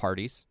for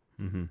parties.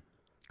 Mm-hmm.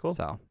 Cool.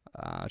 So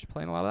just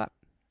playing a lot of that.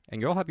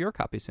 And you'll have your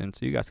copy soon,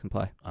 so you guys can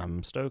play.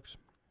 I'm stoked.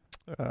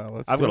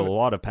 Let's I've do got a it.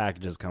 lot of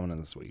packages coming in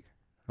this week.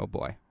 Oh,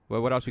 boy.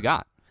 Well, what else you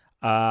got?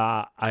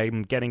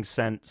 I'm getting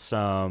sent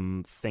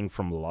something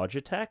from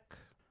Logitech.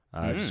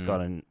 I just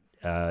got an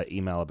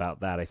email about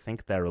that. I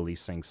think they're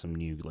releasing some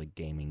new like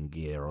gaming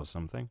gear or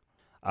something.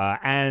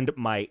 And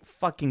my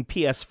fucking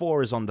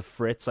PS4 is on the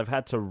fritz. I've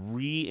had to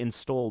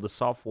reinstall the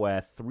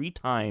software 3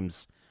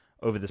 times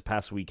over this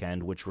past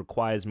weekend, which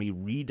requires me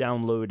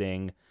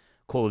re-downloading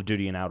Call of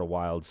Duty and Outer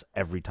Wilds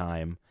every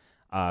time.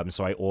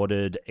 So I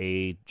ordered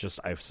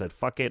I've said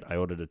fuck it. I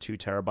ordered a 2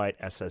 terabyte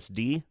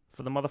SSD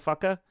for the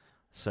motherfucker.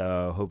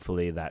 So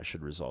hopefully that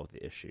should resolve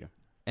the issue.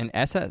 And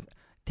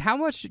how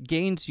much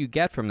gains do you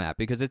get from that?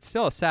 Because it's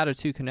still a SATA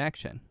 2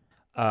 connection.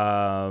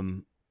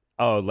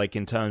 Like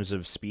in terms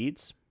of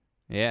speeds?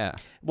 Yeah.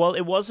 Well,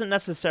 it wasn't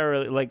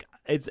necessarily like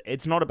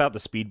it's not about the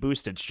speed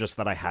boost. It's just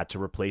that I had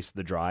to replace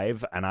the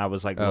drive, and I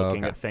was like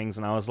looking at things,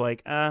 and I was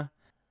like,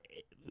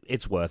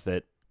 it's worth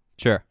it.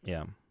 Sure.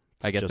 Yeah.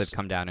 I guess Just- they've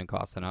come down in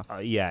cost enough.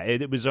 Yeah.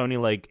 It was only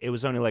like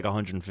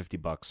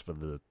 $150 for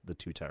the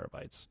 2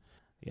 terabytes.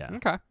 Yeah.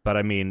 Okay. But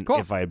I mean, Cool.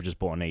 if I just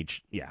bought an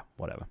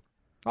whatever.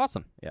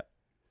 Awesome. Yep.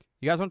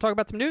 You guys want to talk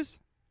about some news?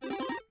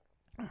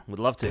 Would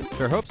love to.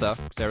 Sure hope so,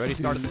 because I already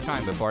started the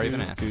chime before I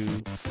even asked.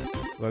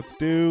 Let's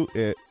do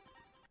it.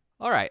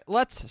 All right,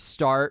 let's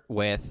start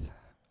with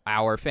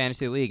our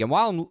fantasy league. And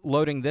while I'm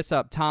loading this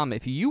up, Tom,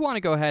 if you want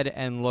to go ahead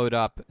and load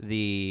up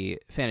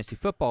the fantasy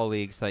football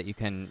league so that you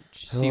can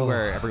see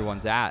where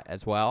everyone's at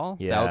as well,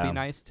 that would be Yeah.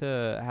 nice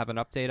to have an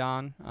update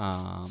on.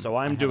 So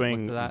I I'm haven't doing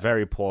looked at that.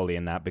 very poorly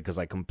in that because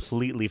I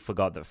completely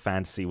forgot that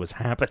fantasy was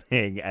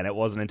happening, and it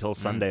wasn't until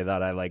Sunday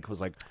that I was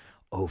like,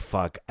 oh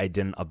fuck, I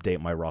didn't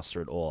update my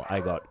roster at all. I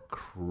got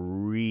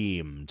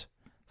creamed,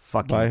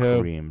 fucking By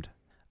who? creamed.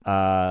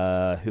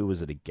 Who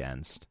was it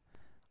against?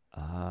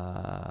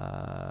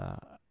 I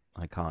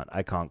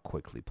can't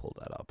quickly pull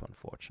that up,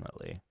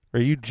 unfortunately.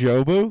 Are you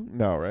Jobu?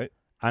 No, right?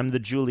 I'm the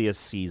Julius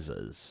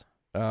Caesars.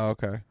 Oh,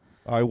 okay.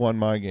 I won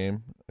my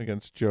game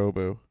against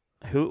Jobu.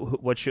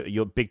 What's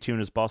your Big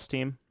Tuna's boss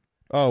team?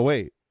 Oh,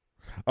 wait.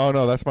 Oh,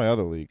 no, that's my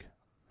other league.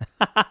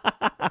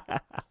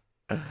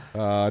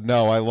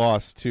 No, I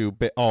lost to...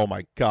 oh,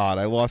 my God.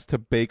 I lost to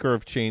Baker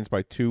of Chains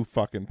by 2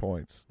 fucking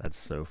points. That's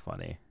so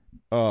funny.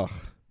 Ugh.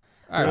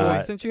 All right, well,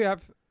 Uh, since you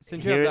have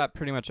here- that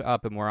pretty much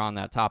up and we're on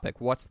that topic,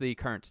 what's the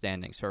current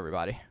standings for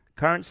everybody?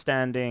 Current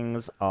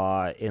standings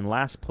are in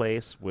last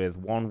place with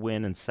 1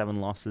 win and 7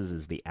 losses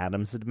is the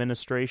Adams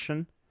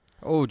administration.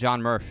 Oh,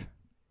 John Murph.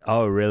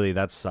 Oh, really?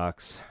 That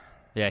sucks.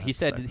 Yeah, he That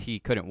said sucks. he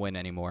couldn't win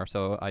anymore,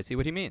 so I see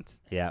what he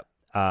means. Yeah.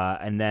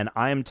 And then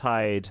I am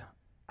tied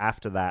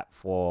after that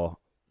for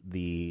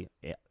in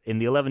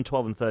the 11,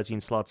 12, and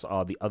 13 slots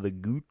are the other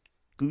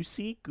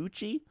Gucci.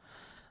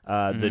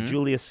 The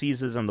Julius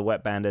Caesars and the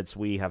Wet Bandits,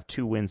 we have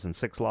 2 wins and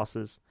 6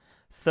 losses.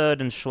 Third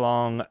and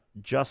Schlong,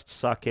 Just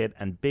Suck It,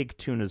 and Big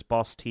Tuna's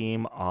boss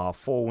team are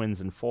 4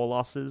 wins and 4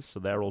 losses, so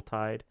they're all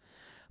tied.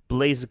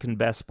 Blaziken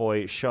Best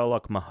Boy,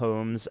 Sherlock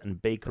Mahomes,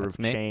 and Baker That's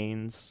of me.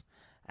 Chains,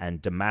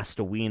 and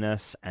Demaster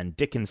Weenus, and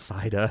Dick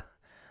Insider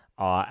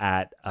are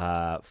at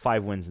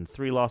 5 wins and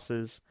 3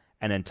 losses.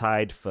 And then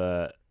tied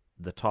for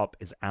the top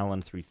is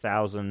Allen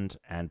 3000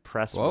 and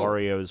Press Whoa.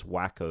 Warriors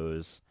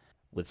Wackos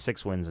with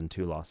 6 wins and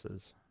 2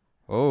 losses.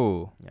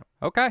 Oh. Yep.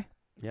 Okay.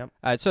 Yep.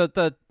 So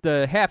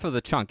the half of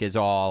the chunk is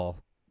all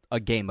a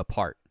game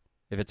apart.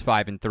 If it's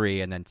 5 and 3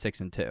 and then 6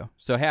 and 2,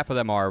 so half of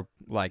them are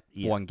like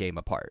Yeah. one game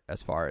apart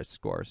as far as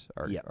scores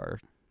are Yep. are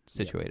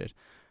situated.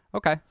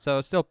 Okay,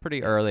 so still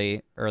pretty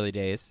early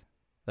days.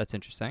 That's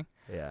interesting.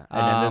 Yeah.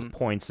 And then there's Um,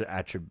 points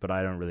attribute, but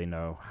I don't really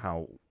know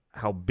how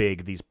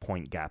big these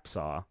point gaps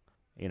are.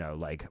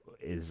 Like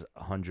is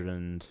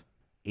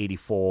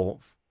 184.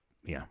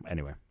 Yeah.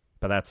 Anyway,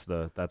 but that's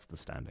the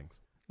standings.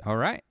 All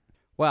right.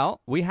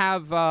 Well, we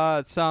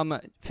have some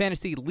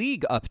fantasy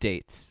league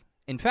updates.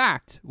 In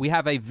fact, we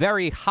have a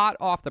very hot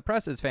off the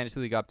presses fantasy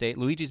league update.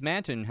 Luigi's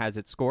Mansion has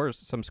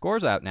some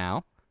scores out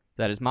now.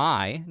 That is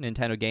my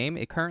Nintendo game.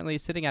 It currently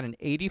is sitting at an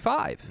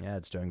 85, Yeah,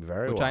 it's doing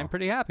very which well. I'm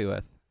pretty happy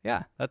with.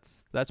 Yeah,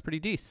 that's pretty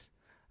decent.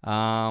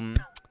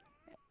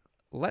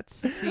 Let's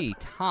see,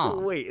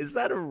 Tom. Wait, is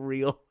that a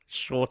real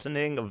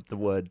shortening of the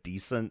word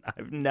decent?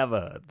 I've never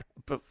heard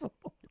that before.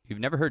 You've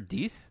never heard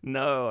Deece?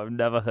 No, I've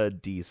never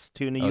heard Deece.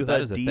 Tuna, Oh, you that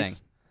heard is a Deece? thing.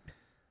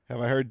 Have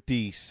I heard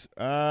Dees?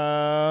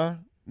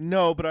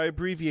 No, but I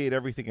abbreviate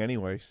everything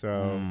anyway,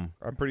 so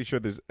I'm pretty sure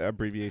there's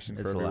abbreviation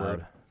for It's every allowed.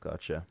 word.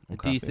 Gotcha.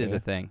 Dees is Yeah. a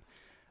thing.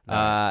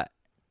 Right.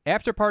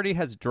 After Party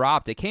has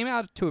dropped. It came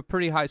out to a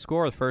pretty high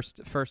score the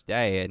first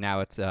day, and now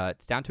it's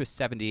down to a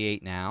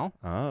 78 now.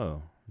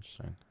 Oh,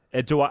 interesting.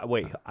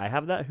 I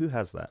have that? Who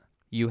has that?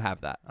 You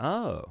have that.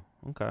 Oh,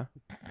 okay.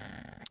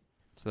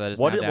 So that is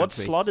now down What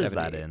to a slot is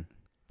that 78. in?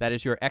 That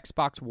is your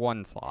Xbox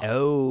One slot.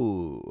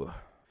 Oh.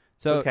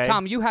 So, okay.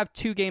 Tom, you have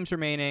 2 games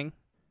remaining,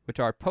 which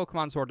are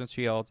Pokemon Sword and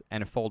Shield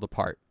and a Fold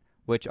Apart,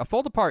 which a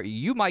Fold Apart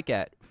you might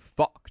get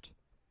fucked.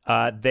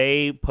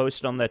 They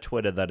posted on their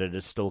Twitter that it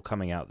is still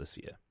coming out this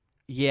year.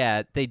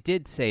 Yeah, they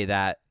did say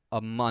that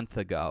a month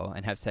ago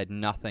and have said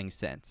nothing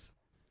since.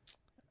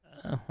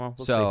 Well,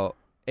 we'll So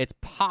it's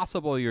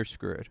possible you're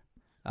screwed.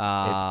 It's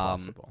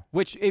possible.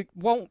 Which it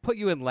won't put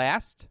you in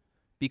last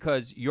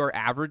because your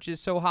average is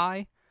so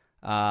high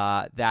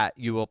that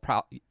you will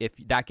if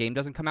that game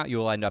doesn't come out, you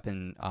will end up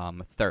in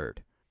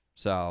third.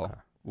 So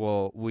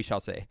we shall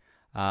see.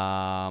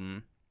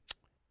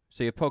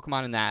 So you have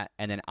Pokemon in that,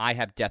 and then I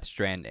have Death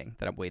Stranding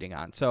that I'm waiting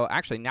on. So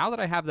actually, now that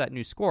I have that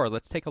new score,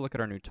 let's take a look at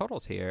our new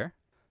totals here.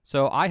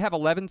 So I have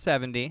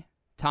 1170.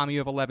 Tom, you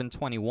have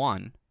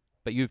 1121,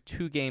 but you have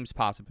 2 games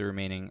possibly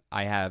remaining.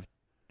 I have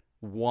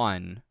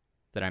 1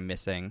 that I'm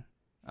missing.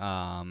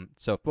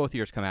 So if both of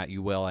yours come out,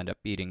 you will end up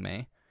beating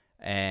me.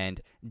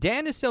 And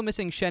Dan is still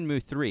missing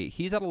Shenmue 3.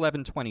 He's at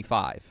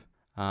 1125,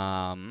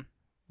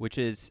 which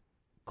is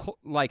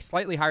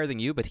slightly higher than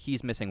you, but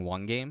he's missing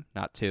 1 game,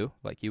 not 2,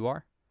 like you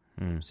are.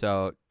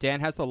 So Dan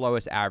has the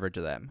lowest average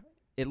of them.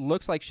 It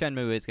looks like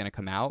Shenmue is going to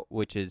come out,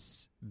 which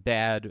is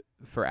bad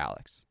for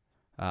Alex.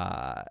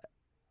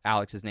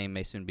 Alex's name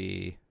may soon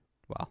be,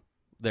 well,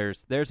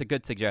 there's a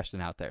good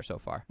suggestion out there so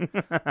far.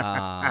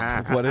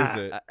 What is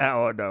it?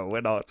 Oh, no,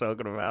 we're not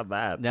talking about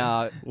that.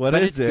 No, What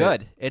but is it's it?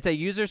 good. It's a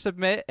user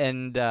submit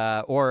and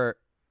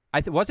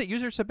was it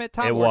user submit,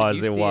 Tom? It or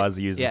did you was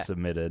see user Yeah.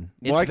 submitted.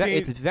 Why can't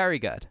It's very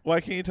good.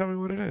 Why can't you tell me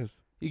what it is?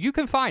 You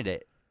can find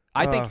it.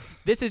 I think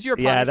this is your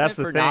Yeah, punishment that's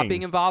the for not thing.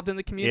 being involved in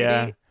the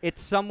community. Yeah.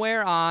 It's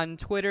somewhere on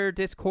Twitter,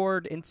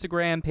 Discord,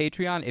 Instagram,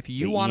 Patreon. If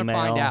you The want to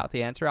find email. out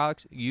the answer,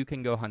 Alex, you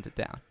can go hunt it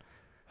down.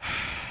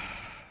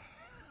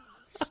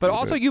 But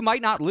also, you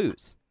might not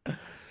lose.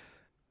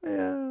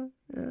 Yeah.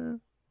 It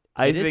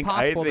I is think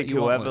possible that you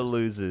won't whoever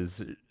lose.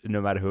 loses,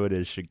 no matter who it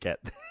is, should get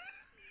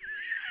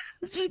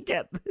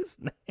this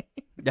name.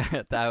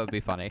 That would be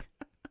funny.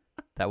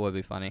 That would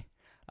be funny.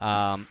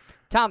 Tom,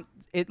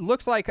 it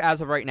looks like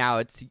as of right now,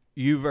 it's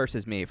you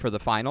versus me for the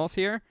finals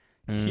here.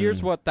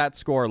 Here's what that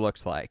score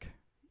looks like.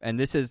 And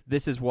this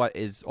is what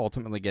is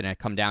ultimately going to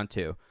come down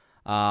to.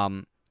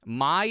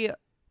 My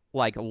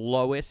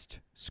lowest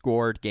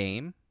scored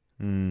game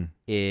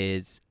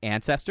is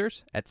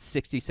Ancestors at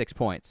 66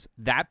 points.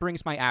 That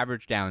brings my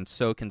average down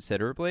so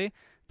considerably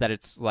that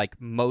it's like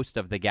most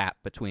of the gap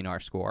between our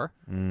score.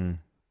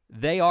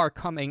 They are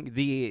coming.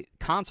 The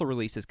console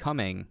release is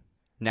coming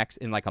next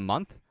in like a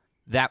month.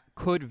 That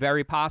could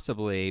very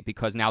possibly,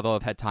 because now they'll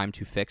have had time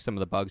to fix some of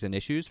the bugs and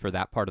issues for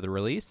that part of the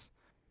release,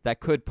 that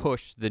could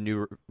push the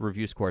new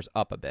review scores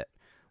up a bit,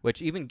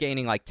 which even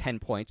gaining like 10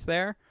 points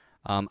there.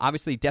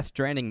 Obviously, Death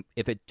Stranding,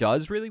 if it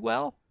does really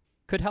well,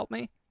 could help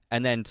me.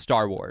 And then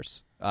Star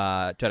Wars,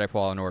 Jedi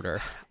Fallen Order.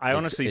 I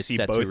honestly is see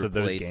set to both of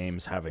those replace-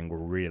 games having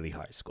really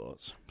high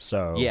scores.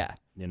 So, Yeah.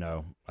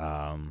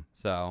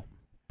 So,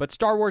 But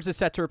Star Wars is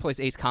set to replace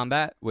Ace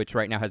Combat, which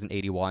right now has an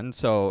 81.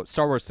 So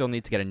Star Wars still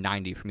needs to get a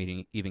 90 for me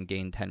to even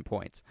gain 10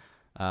 points.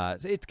 So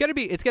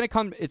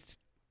it's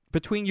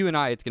between you and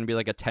I, it's going to be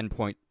like a 10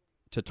 point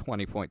to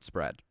 20 point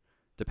spread,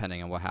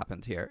 depending on what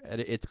happens here.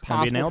 It's gonna be a possible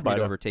for me to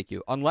nail-biter. overtake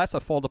you, unless a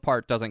Fold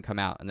Apart doesn't come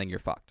out, and then you're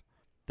fucked.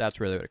 That's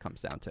really what it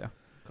comes down to.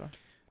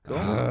 cool.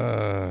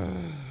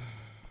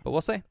 But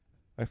we'll see.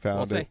 I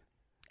found We'll it.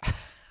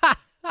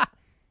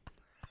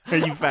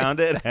 see. You found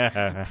it?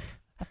 Yeah.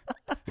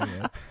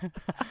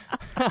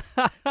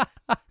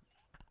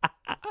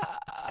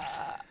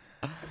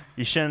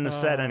 You shouldn't have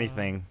said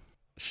anything.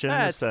 Shouldn't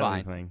have That's said fine.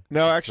 anything.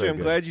 No, It's actually, so I'm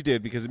good. glad you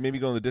did, because it made me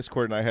go in the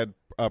Discord and I had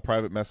a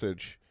private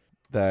message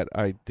that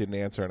I didn't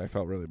answer and I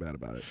felt really bad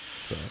about it.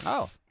 So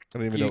Oh, I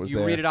didn't even know it was you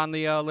there. read it on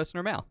the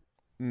listener mail.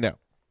 No.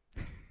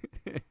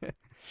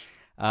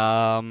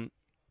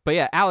 But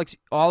yeah, Alex,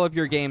 all of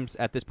your games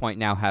at this point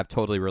now have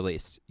totally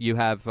released. You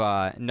have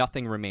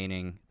nothing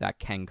remaining that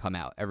can come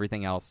out.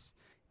 Everything else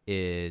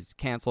is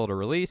canceled or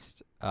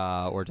released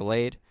or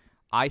delayed.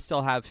 I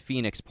still have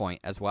Phoenix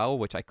Point as well,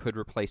 which I could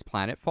replace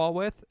Planetfall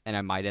with, and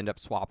I might end up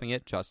swapping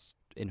it just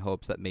in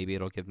hopes that maybe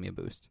it'll give me a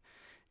boost.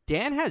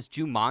 Dan has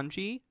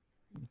Jumanji.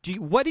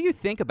 What do you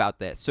think about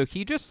this? So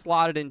he just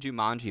slotted in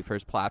Jumanji for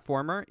his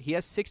platformer. He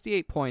has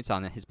 68 points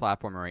on his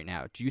platformer right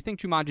now. Do you think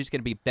Jumanji's going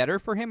to be better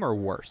for him or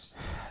worse?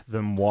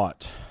 Then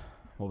what?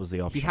 What was the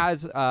option? He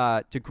has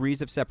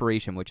Degrees of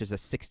Separation, which is a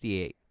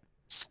 68.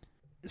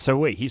 So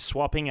wait, he's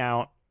swapping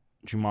out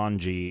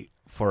Jumanji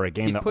for a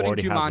game He's that putting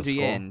already has a Jumanji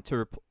score? in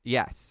to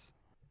yes.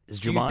 Is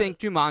Do you think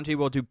Jumanji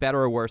will do better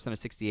or worse than a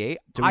 68?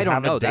 Do we I don't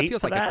have a know. That date feels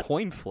for like that? a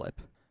coin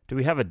flip. Do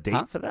we have a date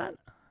Huh? for that?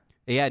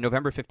 Yeah,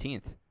 November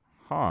 15th.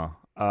 Huh.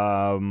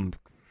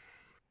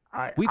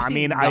 We've I seen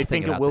mean, I nothing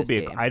think it about will this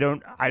be. game. I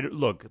don't.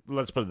 Look.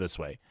 Let's put it this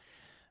way.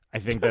 I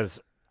think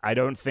I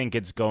don't think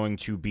it's going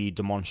to be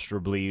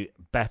demonstrably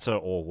better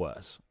or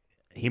worse.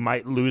 He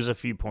might lose a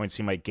few points.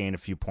 He might gain a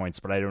few points,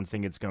 but I don't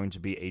think it's going to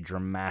be a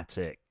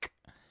dramatic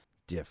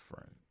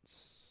difference.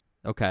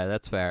 Okay,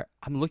 that's fair.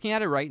 I'm looking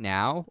at it right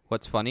now.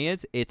 What's funny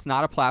is it's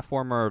not a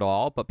platformer at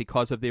all, but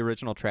because of the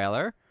original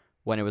trailer,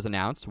 when it was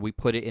announced, we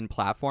put it in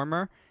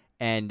platformer,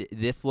 and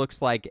this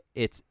looks like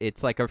it's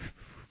like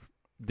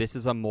this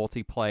is a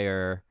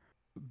multiplayer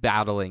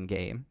battling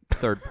game,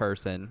 third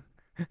person.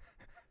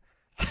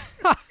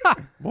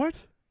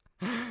 What?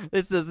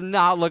 This does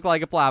not look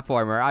like a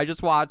platformer. I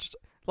just watched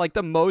like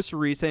the most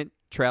recent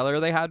trailer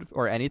they had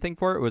or anything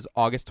for it was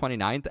August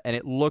 29th, and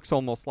it looks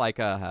almost like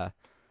a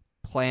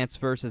Plants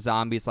vs.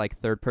 Zombies like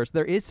third person.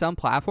 There is some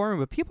platforming,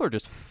 but people are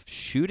just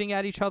shooting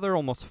at each other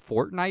almost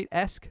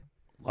Fortnite-esque.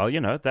 Well,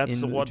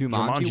 that's In what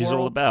Jumanji Jumanji's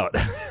all world? about.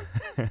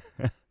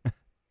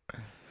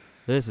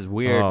 This is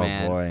weird, oh,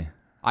 man. Boy.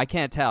 I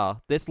can't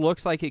tell. This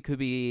looks like it could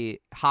be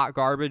hot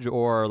garbage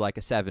or like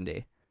a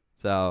 70.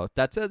 So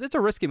that's a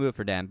risky move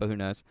for Dan, but who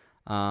knows?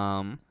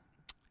 And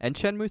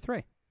Shenmue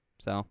 3.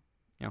 So,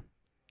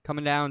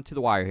 coming down to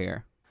the wire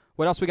here.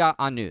 What else we got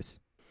on news?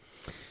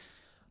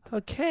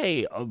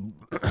 Okay.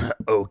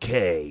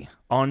 Okay.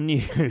 On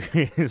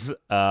news.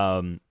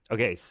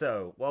 Okay.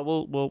 So,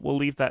 we'll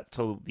leave that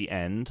till the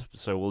end.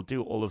 So we'll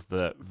do all of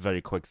the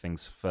very quick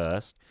things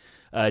first.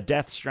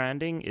 Death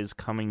Stranding is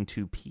coming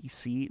to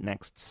PC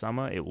next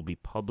summer. It will be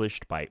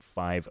published by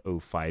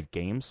 505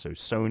 Games, so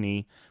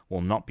Sony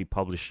will not be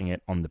publishing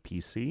it on the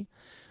PC.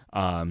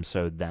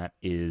 So that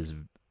is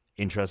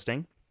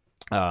interesting.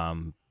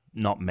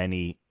 Not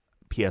many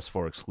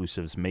PS4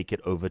 exclusives make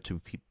it over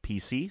to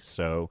PC,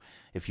 so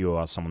if you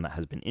are someone that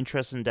has been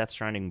interested in Death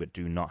Stranding but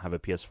do not have a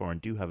PS4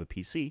 and do have a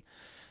PC,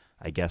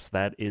 I guess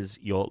that is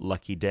your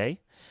lucky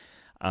day.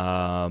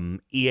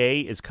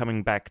 EA is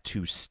coming back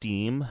to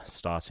Steam,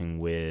 starting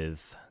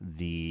with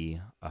the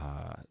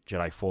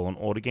Jedi Fallen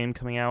Order game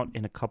coming out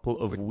in a couple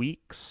of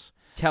weeks.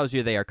 Tells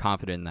you they are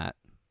confident in that.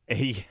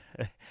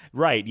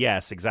 Right,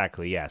 yes,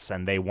 exactly, yes.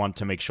 And they want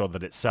to make sure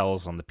that it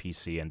sells on the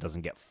PC and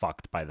doesn't get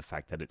fucked by the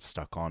fact that it's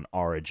stuck on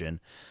Origin.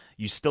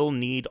 You still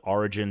need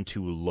Origin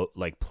to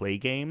play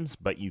games,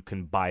 but you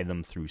can buy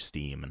them through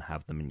Steam and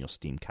have them in your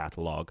Steam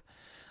catalog.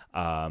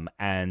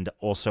 And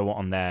also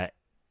on their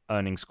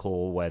earnings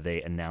call where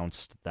they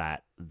announced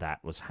that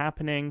was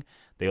happening,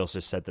 they also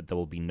said that there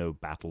will be no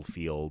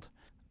Battlefield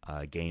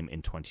game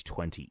in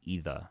 2020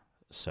 either.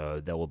 So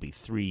there will be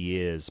 3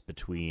 years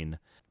between,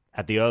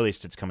 at the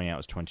earliest it's coming out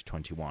as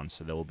 2021,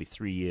 so there will be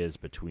 3 years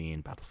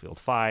between Battlefield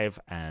 5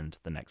 and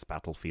the next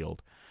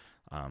Battlefield.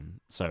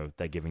 So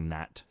they're giving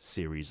that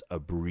series a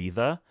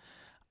breather.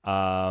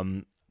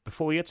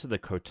 Before we get to the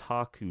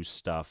Kotaku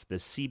stuff, the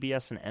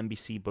CBS and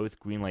NBC both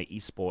greenlight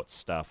esports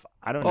stuff.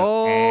 I don't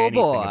know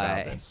anything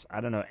about this.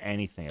 I don't know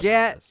anything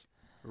about this.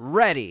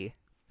 Ready.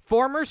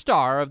 Former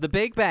star of The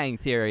Big Bang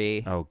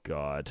Theory. Oh,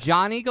 God.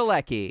 Johnny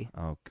Galecki.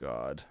 Oh,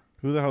 God.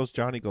 Who the hell's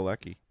Johnny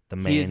Galecki? The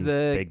main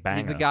Big Banger.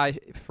 He's the guy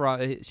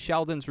from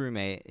Sheldon's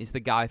roommate. He's the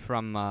guy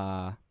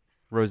from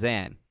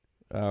Roseanne.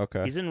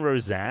 Okay. He's in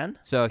Roseanne?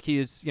 So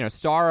he's,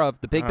 star of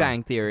The Big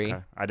Bang Theory.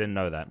 Okay. I didn't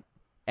know that.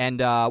 And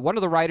one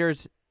of the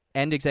writers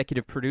and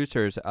executive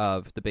producers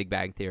of The Big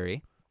Bang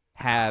Theory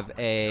have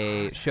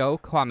a show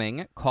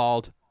coming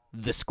called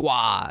The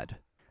Squad.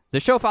 The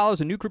show follows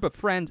a new group of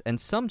friends and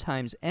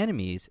sometimes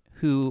enemies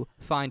who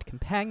find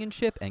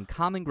companionship and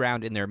common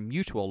ground in their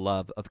mutual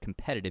love of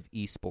competitive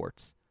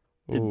esports.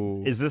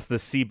 Ooh. Is this the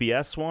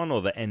CBS one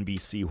or the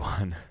NBC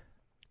one?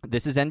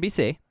 This is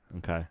NBC.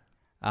 Okay.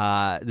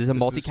 This is a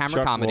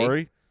multi-camera Chuck comedy.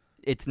 Lorre?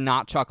 It's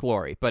not Chuck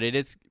Lorre, but it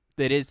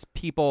is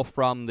people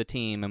from the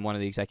team and one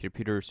of the executive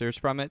producers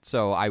from it,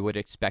 so I would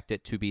expect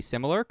it to be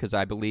similar because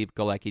I believe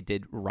Galecki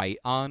did write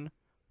on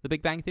The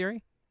Big Bang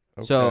Theory.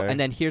 Okay. So, and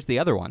then here's the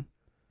other one.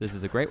 This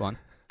is a great one.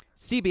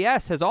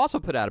 CBS has also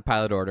put out a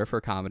pilot order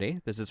for comedy.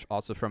 This is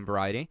also from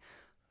Variety.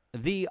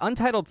 The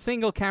untitled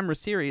single-camera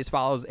series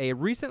follows a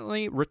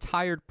recently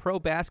retired pro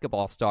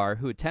basketball star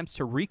who attempts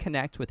to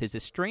reconnect with his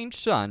estranged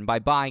son by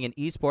buying an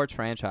esports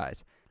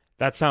franchise.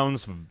 That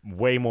sounds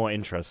way more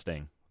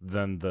interesting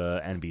than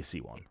the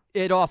NBC one.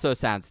 It also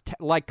sounds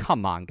like,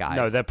 come on, guys.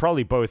 No, they're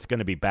probably both going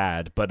to be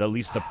bad, but at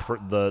least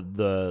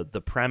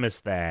the premise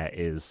there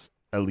is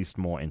at least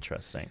more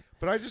interesting.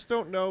 But I just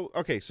don't know.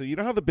 Okay, so you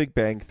know how the Big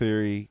Bang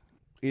Theory,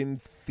 in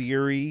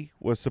theory,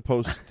 was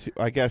supposed to,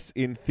 I guess,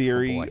 in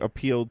theory,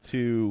 appealed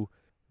to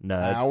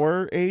Nerds.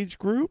 our age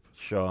group?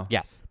 Sure.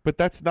 Yes. But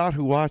that's not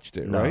who watched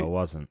it, No, right? it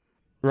wasn't.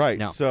 Right.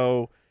 No.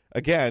 So,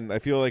 again, I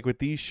feel like with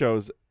these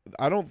shows,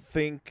 I don't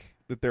think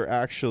that they're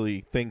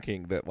actually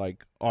thinking that,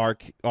 like,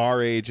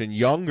 our age and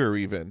younger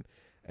even,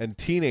 and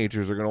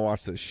teenagers are going to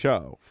watch this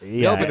show.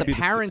 No, but it'd be the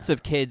the parents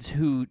of kids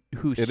who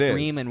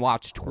stream is. and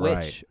watch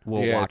Twitch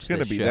will Yeah, watch it's gonna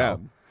this be show.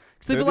 them.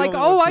 Because they'll They're be the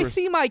like, only "Oh, ones I who are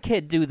see my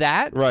kid do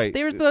that. Right.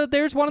 There's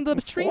one of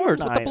the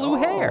streamers with the blue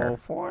hair."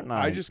 Fortnite.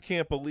 I just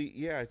can't believe.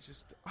 Yeah, it's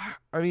just.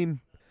 I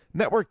mean,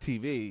 network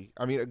TV.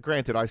 I mean,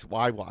 granted, I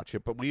watch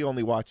it, but we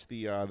only watch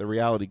the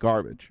reality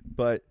garbage.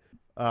 But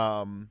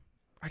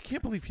I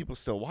can't believe people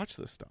still watch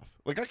this stuff.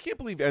 Like, I can't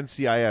believe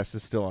NCIS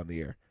is still on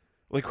the air.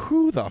 Like,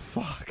 who the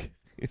fuck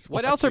is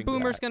What else are watching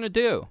boomers that? going to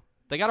do?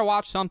 They got to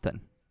watch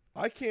something.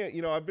 I can't.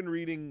 I've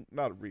been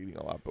not reading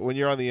a lot, but when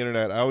you're on the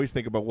internet, I always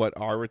think about what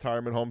our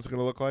retirement homes are going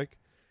to look like.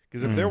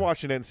 Because if they're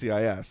watching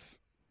NCIS,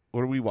 what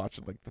are we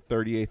watching? Like the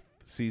 38th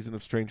season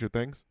of Stranger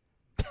Things?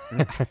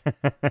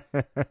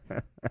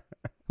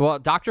 Well,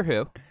 Doctor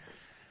Who,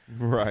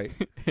 Right.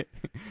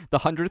 the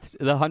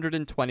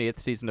 120th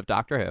season of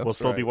Doctor Who. We'll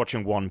still be right.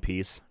 watching One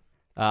Piece.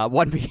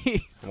 One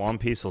Piece. One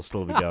Piece will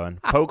still be going.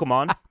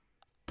 Pokemon.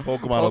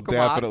 Pokemon will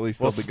definitely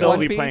still We'll be still going.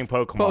 be One playing Piece,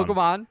 Pokemon.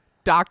 Pokemon,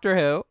 Doctor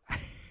Who.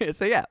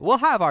 So yeah, we'll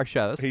have our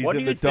shows. He's What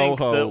in do you the think?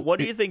 Doho. What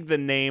do you think the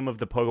name of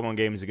the Pokemon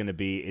games are going to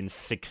be in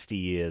 60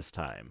 years'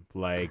 time?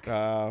 Like,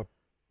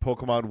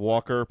 Pokemon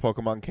Walker,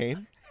 Pokemon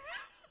Cane?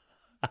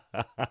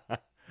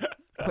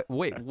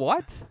 Wait,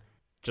 what?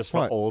 just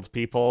for what? old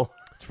people.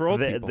 It's for old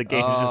people. The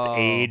game's just Oh.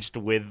 aged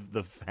with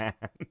the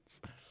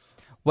fans.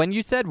 When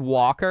you said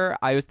Walker,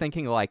 I was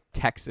thinking like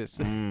Texas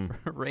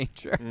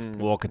Ranger.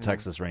 Walker,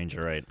 Texas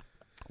Ranger, right?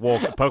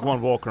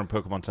 Pokemon Walker and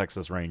Pokemon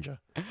Texas Ranger.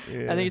 Yeah.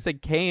 And then you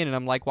said Cain, and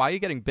I'm like, why are you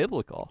getting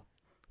biblical?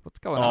 What's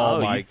going Oh,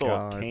 on? my you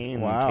thought God.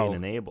 Cain, Wow. Cain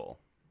and Abel.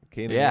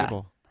 Cain and Yeah.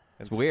 Abel.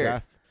 And It's weird.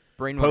 Seth.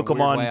 Brain went a weird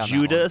way on Pokemon that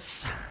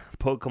Judas,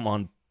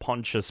 Pokemon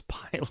Pontius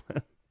Pilate.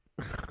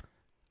 one.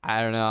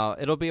 I don't know.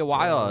 It'll be a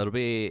while. Yeah. It'll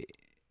be.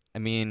 I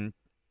mean,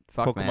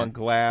 fuck, Pokemon man.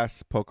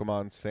 Glass,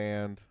 Pokemon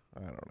Sand.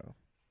 I don't know.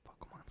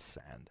 Pokemon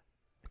Sand.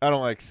 I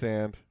don't like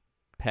sand.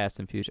 Past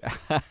and future.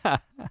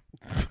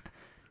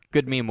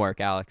 Good meme work,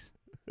 Alex.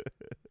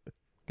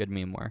 Good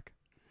meme work.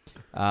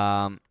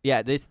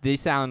 Yeah,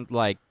 these sound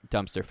like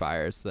dumpster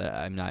fires that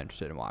I'm not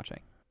interested in watching.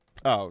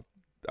 Oh,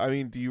 I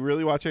mean, do you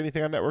really watch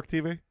anything on network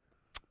TV?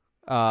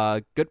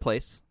 Good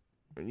Place,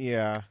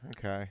 Yeah,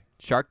 okay.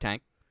 Shark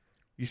Tank.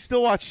 You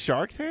still watch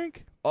Shark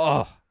Tank?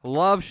 Oh,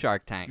 love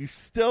Shark Tank. You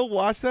still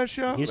watch that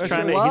show? He's That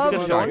trying show to. is He's love going on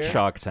to Shark go air? on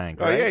Shark Tank,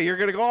 Oh right? yeah, you're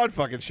gonna go on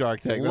fucking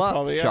Shark Tank. That's Love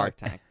all they Shark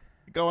are. Tank.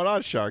 Going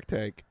on Shark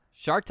Tank.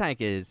 Shark Tank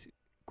is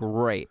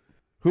great.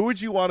 Who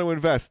would you want to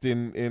invest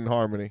in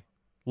Harmony?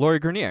 Lori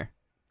Grenier,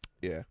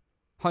 Yeah.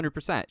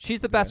 100%. She's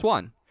the best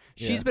one.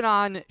 She's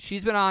Yeah.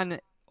 been on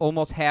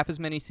almost half as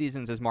many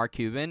seasons as Mark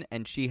Cuban,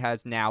 and she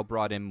has now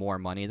brought in more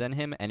money than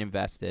him and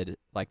invested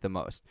like the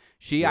most.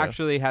 She Yeah.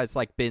 actually has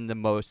like been the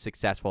most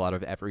successful out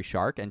of every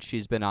shark, and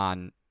she's been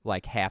on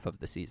like half of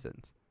the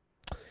seasons.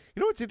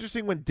 You know what's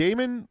interesting? When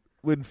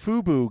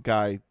Fubu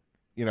guy,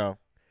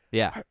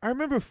 Yeah. I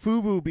remember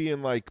Fubu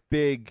being like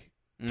big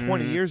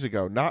 20 Mhm. year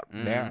ago, not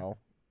Mhm. now.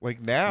 Like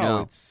now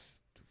No. it's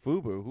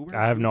Fubu. Who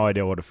I have Fubu? no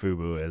idea what a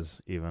Fubu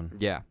is, even.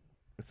 Yeah.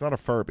 It's not a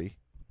Furby.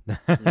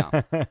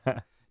 No.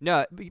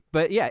 No,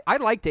 but yeah, I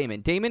like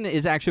Damon. Damon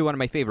is actually one of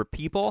my favorite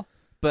people.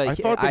 But I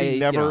thought that he you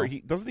never. know,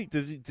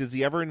 Does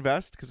he ever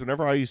invest? Because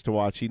whenever I used to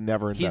watch, he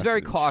never invested. he's very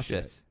in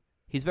cautious. shit.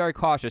 He's very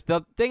cautious.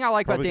 The thing I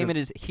like Probably about Damon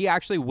 'cause- is he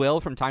actually will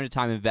from time to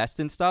time invest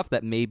in stuff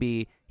that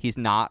maybe he's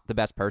not the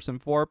best person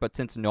for, but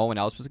since no one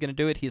else was going to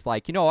do it, he's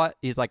like, you know what?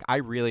 He's like, I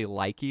really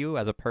like you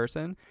as a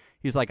person.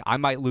 He's like, I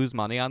might lose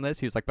money on this.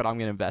 He's like, but I'm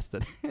going to invest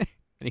in it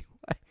anyway.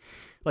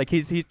 Like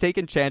he's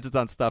taking chances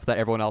on stuff that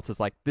everyone else is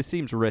like, this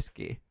seems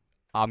risky.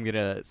 I'm going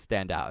to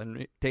stand out.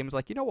 And Damon's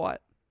like, you know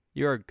what?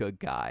 You're a good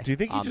guy. Do you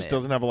think he I'm just in.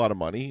 doesn't have a lot of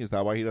money? Is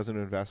that why he doesn't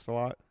invest a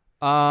lot?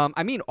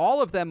 I mean,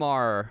 all of them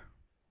are,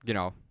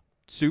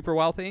 super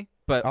wealthy,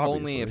 but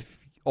Obviously.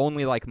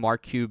 only like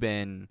Mark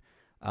Cuban,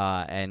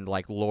 and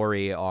like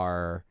Lori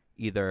are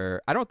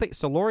either. I don't think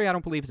so. Lori, I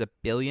don't believe is a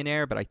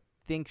billionaire, but I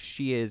think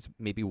she is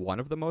maybe one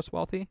of the most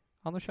wealthy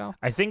on the show.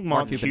 I think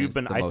Mark Mark Cuban is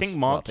Cuban. the I most think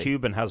Mark wealthy.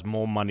 Cuban has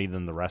more money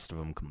than the rest of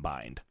them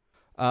combined.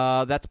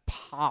 That's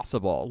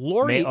possible.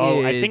 Lori is.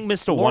 I think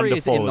Mr. Lori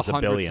Wonderful in is the a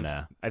hundreds of-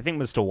 billionaire. I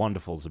think Mr.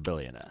 Wonderful's a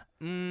billionaire.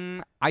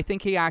 I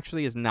think he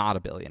actually is not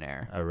a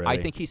billionaire. Oh, really?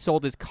 I think he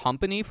sold his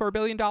company for $1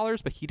 billion,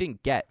 but he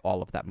didn't get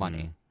all of that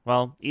money.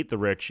 Well, eat the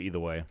rich either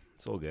way.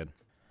 It's all good.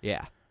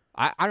 Yeah.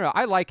 I don't know.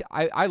 I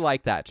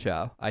like that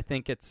show. I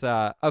think it's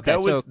okay. There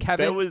So was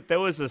Kevin, there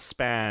was a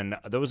span.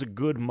 There was a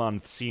good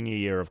month senior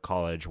year of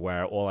college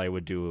where all I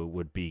would do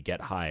would be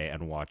get high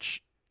and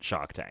watch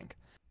Shark Tank.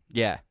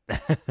 yeah.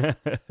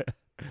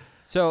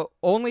 So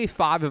only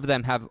 5 of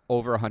them have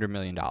over $100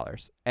 million,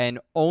 and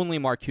only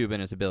Mark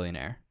Cuban is a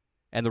billionaire,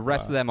 and the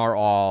rest of them are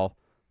all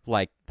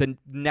like the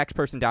next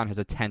person down has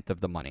a tenth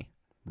of the money.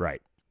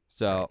 Right.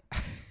 So,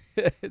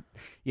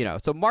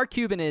 so Mark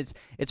Cuban is.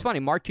 It's funny.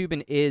 Mark Cuban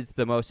is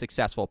the most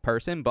successful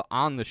person, but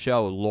on the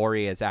show,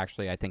 Lori is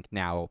actually, I think,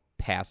 now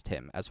past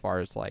him as far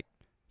as like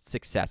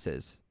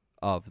successes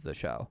of the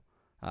show.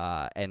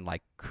 And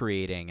like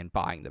creating and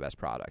buying the best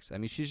products. I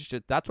mean,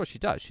 that's what she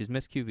does. She's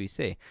Miss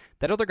QVC.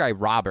 That other guy,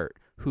 Robert,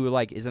 who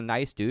like is a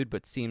nice dude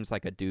but seems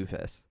like a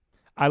doofus.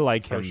 I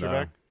like him though.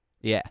 Herschelbeck?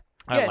 Yeah,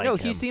 I yeah. like No,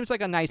 him. he seems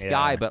like a nice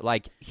guy, Yeah. but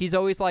like he's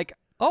always like,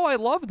 "Oh, I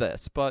love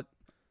this, but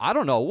I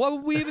don't know what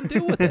would we even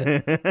do with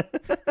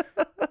it."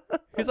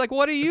 He's like,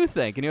 "What do you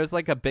think?" And he was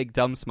like a big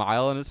dumb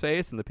smile on his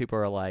face, and the people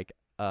are like,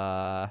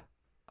 I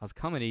was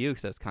coming to you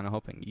because I was kind of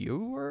hoping you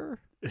were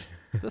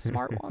the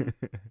smart one.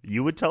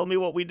 You would tell me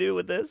what we do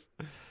with this?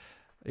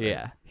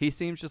 Yeah, he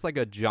seems just like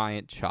a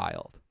giant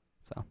child.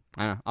 So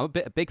I don't know.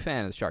 I'm a big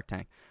fan of the Shark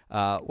Tank.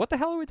 What the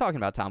hell are we talking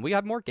about, Tom? We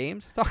have more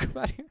games to talk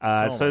about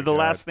here. So the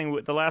last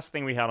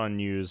thing we had on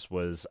news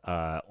was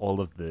all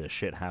of the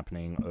shit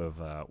happening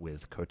over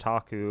with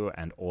Kotaku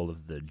and all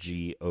of the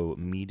GO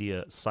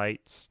Media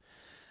sites.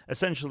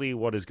 Essentially,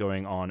 what is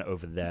going on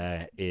over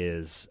there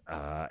is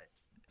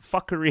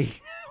fuckery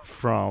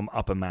from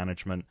upper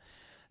management.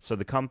 So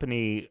the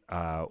company,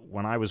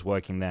 when I was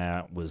working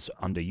there, was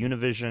under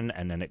Univision,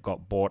 and then it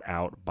got bought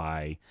out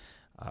by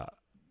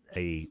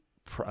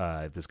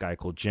this guy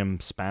called Jim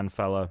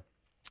Spanfeller.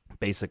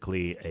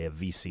 Basically, a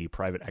VC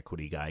private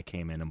equity guy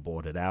came in and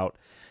bought it out.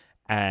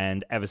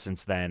 And ever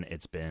since then,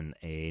 it's been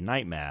a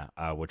nightmare,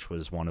 which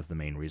was one of the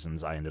main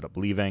reasons I ended up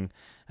leaving.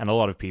 And a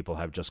lot of people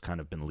have just kind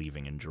of been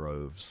leaving in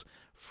droves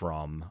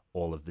from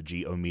all of the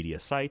GO Media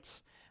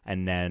sites.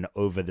 And then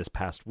over this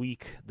past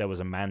week, there was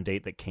a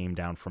mandate that came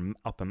down from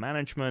upper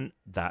management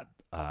that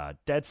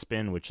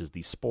Deadspin, which is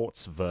the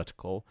sports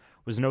vertical,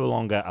 was no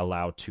longer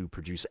allowed to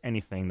produce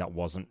anything that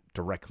wasn't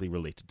directly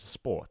related to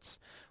sports,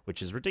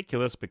 which is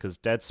ridiculous because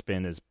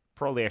Deadspin is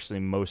probably actually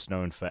most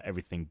known for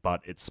everything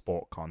but its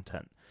sport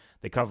content.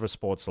 They cover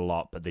sports a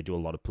lot, but they do a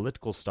lot of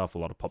political stuff, a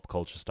lot of pop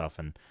culture stuff,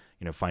 and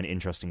find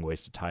interesting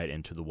ways to tie it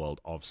into the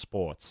world of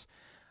sports.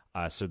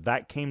 So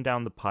that came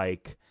down the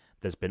pike.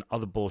 There's been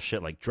other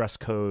bullshit like dress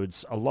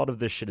codes. A lot of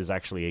this shit is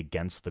actually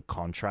against the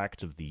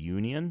contract of the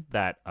union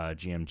that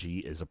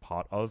GMG is a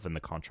part of and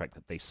the contract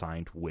that they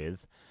signed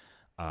with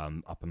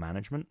upper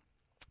management.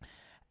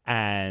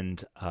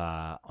 And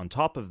on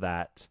top of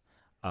that,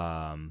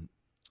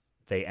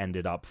 they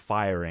ended up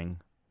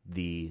firing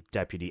the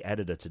deputy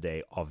editor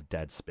today of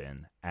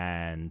Deadspin.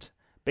 And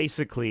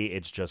basically,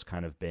 it's just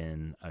kind of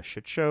been a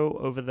shit show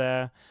over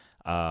there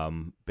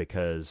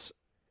because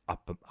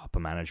upper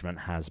management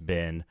has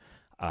been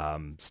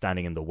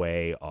standing in the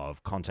way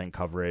of content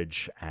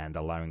coverage and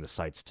allowing the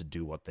sites to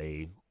do what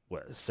they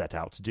were set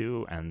out to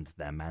do and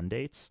their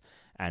mandates.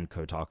 And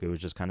Kotaku has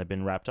just kind of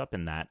been wrapped up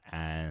in that.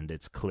 And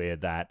it's clear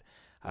that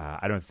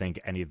I don't think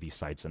any of these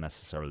sites are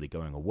necessarily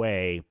going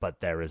away, but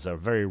there is a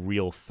very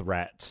real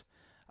threat.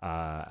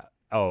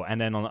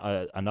 And then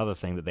another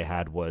thing that they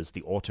had was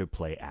the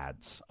autoplay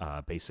ads.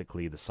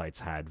 Basically, the sites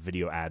had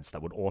video ads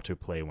that would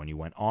autoplay when you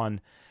went on.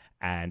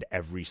 And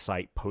every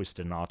site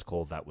posted an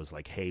article that was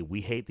like, hey,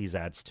 we hate these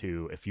ads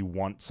too. If you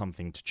want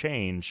something to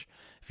change,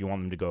 if you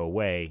want them to go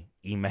away,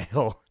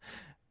 email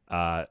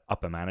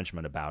upper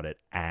management about it.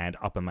 And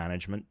upper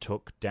management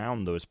took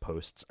down those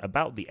posts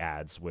about the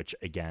ads, which,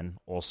 again,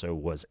 also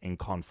was in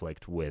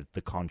conflict with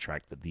the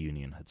contract that the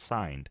union had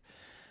signed.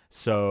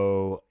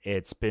 So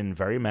it's been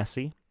very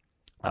messy,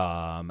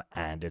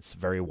 and it's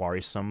very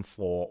worrisome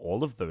for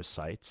all of those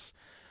sites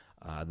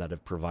that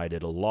have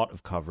provided a lot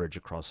of coverage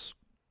across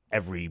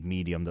every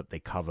medium that they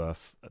cover,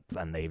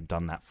 and they've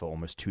done that for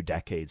almost 2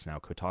 decades now.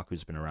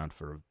 Kotaku's been around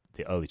for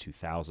the early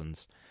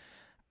 2000s,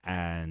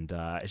 and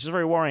it's just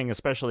very worrying,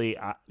 especially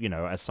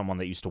as someone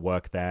that used to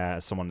work there,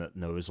 as someone that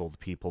knows all the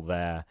people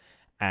there,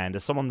 and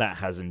as someone that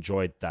has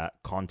enjoyed that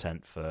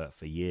content for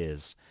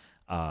years.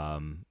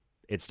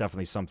 It's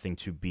definitely something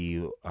to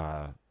be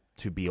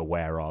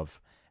aware of.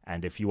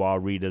 And if you are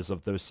readers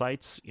of those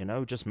sites,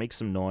 just make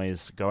some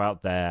noise, go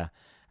out there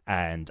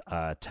and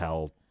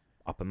tell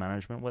upper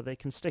management where they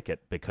can stick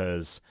it,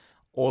 because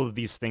all of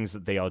these things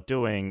that they are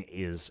doing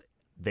is,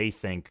 they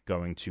think,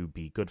 going to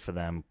be good for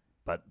them,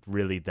 but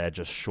really they're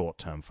just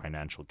short-term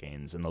financial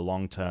gains. In the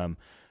long term,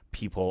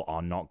 people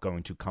are not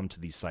going to come to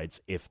these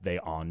sites if they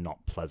are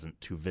not pleasant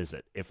to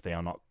visit, if they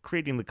are not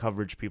creating the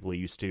coverage people are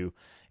used to,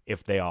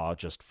 if they are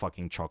just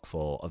fucking chock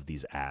full of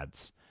these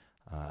ads.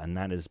 And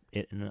that is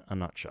it in a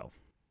nutshell.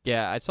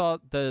 Yeah, I saw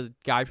the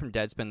guy from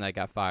Deadspin that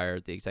got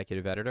fired, the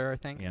executive editor, I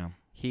think. Yeah.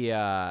 He,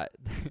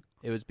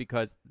 it was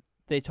because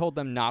they told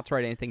them not to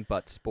write anything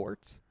but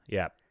sports.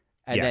 Yeah.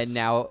 And then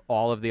now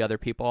all of the other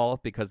people,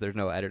 because there's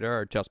no editor,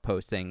 are just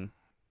posting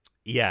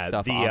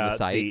stuff on the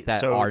site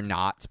that are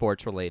not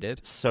sports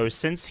related. So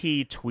since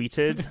he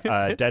tweeted,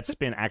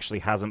 Deadspin actually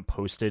hasn't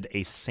posted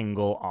a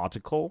single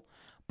article,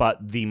 but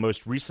the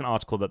most recent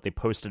article that they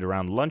posted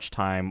around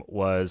lunchtime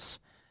was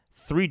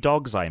 3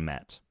 dogs I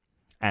met.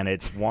 And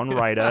it's one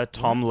writer,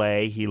 Tom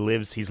Lay.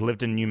 He's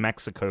lived in New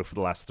Mexico for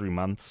the last 3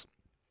 months.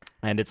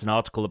 And it's an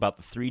article about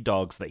the 3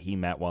 dogs that he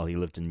met while he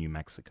lived in New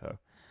Mexico.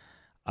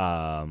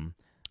 I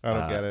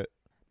don't get it.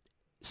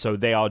 So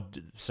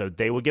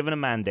they were given a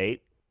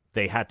mandate.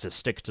 They had to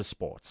stick to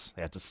sports.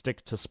 They had to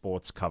stick to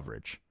sports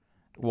coverage.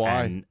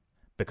 Why? And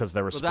because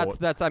they're a sport.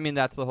 That's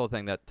the whole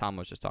thing that Tom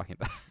was just talking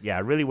about. Yeah, I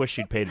really wish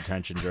you'd paid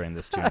attention during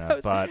this tuna.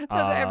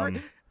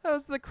 that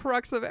was the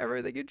crux of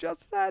everything you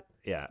just said.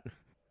 Yeah.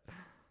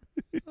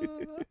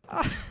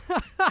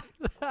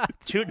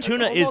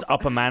 Tuna is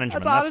upper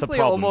management. That's the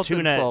problem.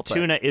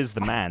 Tuna is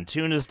the man.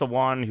 Tuna's the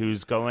one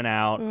who's going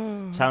out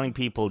telling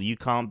people you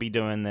can't be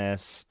doing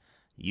this.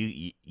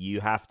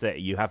 You have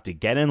to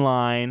get in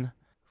line.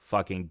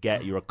 Fucking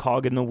you're a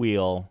cog in the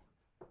wheel.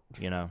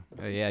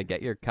 Yeah,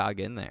 get your cog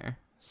in there.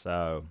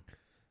 So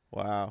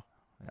Wow.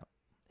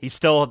 he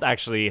still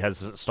actually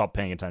has stopped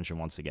paying attention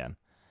once again.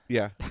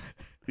 Yeah.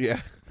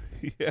 Yeah.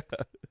 Yeah.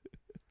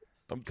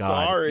 I'm God.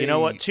 sorry. You know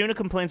what? Tuna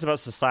complains about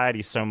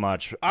society so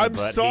much, I'm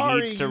but sorry.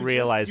 he needs to You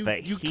realize just-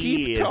 that you he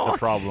keep is the talking.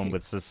 problem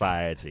with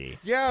society.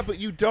 Yeah, but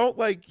you don't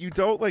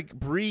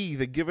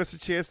breathe and give us a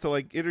chance to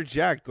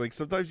interject. Like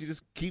sometimes you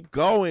just keep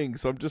going.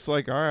 So I'm just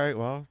like, all right,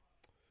 well.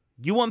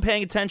 You weren't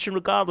paying attention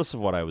regardless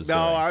of what I was No,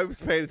 doing. I was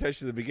paying attention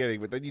to the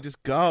beginning, but then you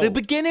just go. The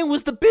beginning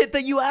was the bit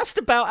that you asked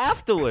about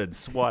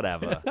afterwards.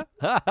 Whatever.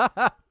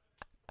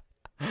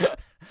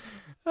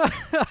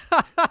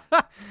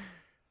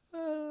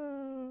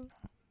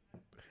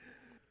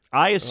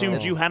 I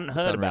assumed you hadn't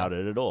heard about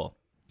it at all.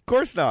 Of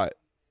course not.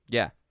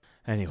 Yeah.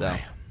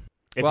 Anyway.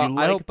 If Well, you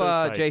I like hope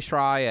those Jay sites-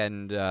 Schreier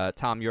and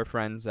Tom, your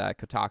friends at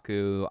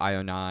Kotaku,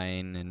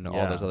 IO9, and all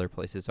Yeah. those other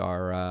places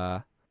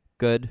are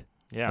good.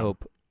 Yeah.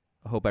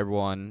 I hope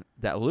everyone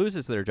that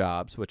loses their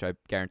jobs, which I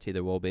guarantee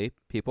there will be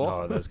people.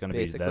 Oh, there's gonna be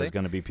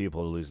basically.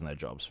 people losing their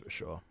jobs for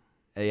sure.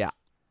 Yeah.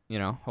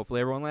 Hopefully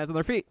everyone lands on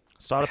their feet.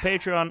 Start a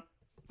Patreon.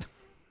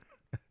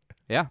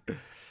 Yeah.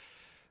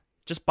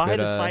 Just buy Good,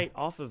 the site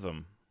off of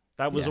them.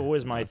 That was yeah,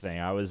 always my yes.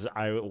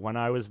 thing. When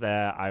I was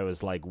there, I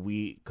was like, when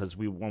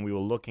we were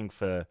looking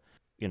for,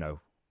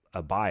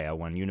 a buyer,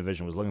 when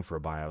Univision was looking for a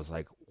buyer, I was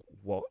like,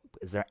 well,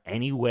 is there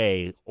any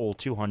way all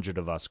 200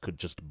 of us could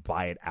just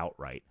buy it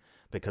outright?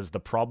 Because the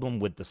problem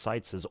with the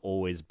sites has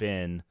always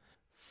been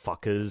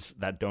fuckers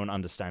that don't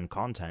understand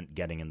content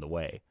getting in the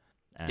way.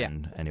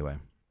 And anyway,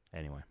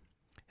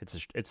 it's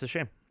a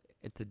shame.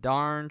 It's a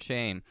darn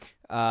shame.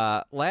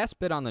 Last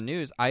bit on the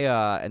news,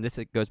 and this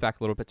goes back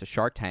a little bit to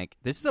Shark Tank.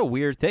 This is a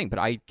weird thing, but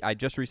I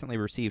just recently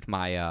received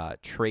my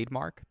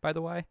trademark, by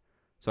the way.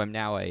 So I'm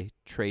now a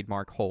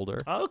trademark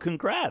holder. Oh,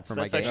 congrats! For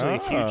my That's actually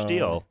a huge game.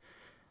 deal.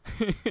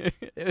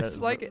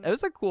 It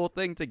was a cool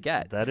thing to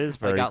get. That is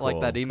very I got cool.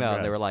 that email,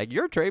 and they were Congrats. like,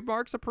 "Your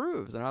trademark's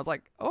approved," and I was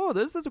like, "Oh,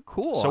 this is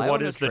cool." So I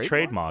what own a is the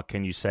trademark?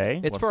 Can you say?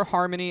 It's What's- for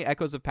Harmony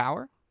Echoes of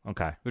Power,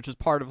 Okay. which is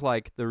part of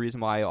the reason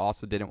why I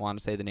also didn't want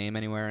to say the name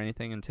anywhere or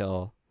anything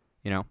until,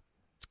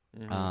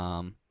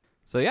 Mm-hmm.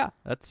 So yeah,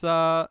 that's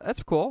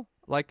cool.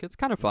 It's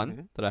kind of fun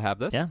Mhm. that I have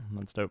this. Yeah,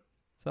 that's dope.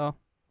 So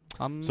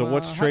I'm So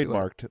what's happy with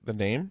trademarked? The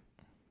name?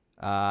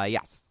 it.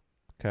 Yes.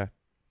 Okay.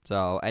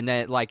 So, and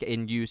then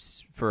in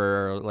use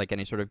for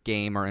any sort of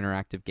game or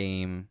interactive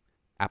game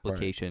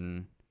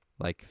application,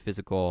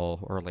 physical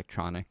or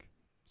electronic.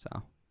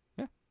 So,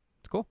 yeah,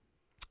 it's cool.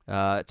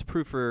 It's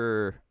approved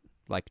for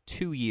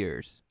 2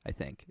 years, I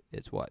think,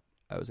 is what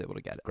I was able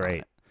to get.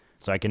 Great.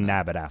 So I can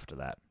nab it after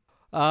that.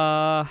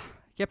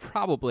 Yeah,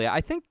 probably.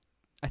 I think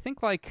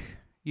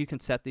you can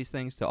set these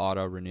things to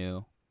auto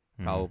renew.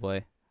 Mhm.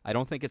 Probably. I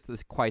don't think it's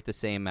quite the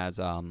same as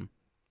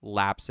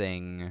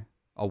lapsing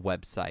a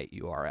website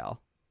URL.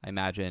 I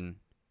imagine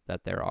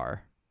that there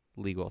are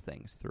legal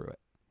things through it.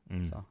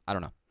 Mm. So I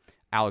don't know.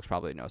 Alex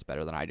probably knows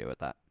better than I do with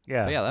that.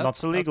 Yeah, But yeah,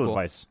 lots of that's legal cool.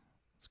 advice.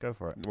 Let's go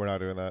for it. We're not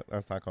doing that.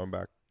 That's not coming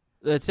back.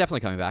 It's definitely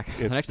coming back. The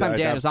It's- next time Dan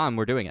that's- is on,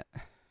 we're doing it.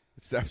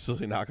 It's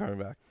absolutely not coming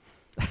back.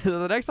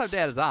 The next time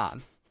Dan is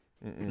on,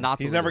 Mm-mm. Not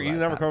to He's never legalize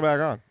that. coming back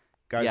on.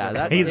 Guys, yeah, never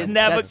that coming He's back.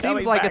 never that seems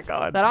coming like back it's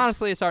on. that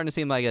honestly is starting to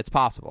seem like it's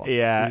possible.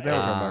 Yeah, He's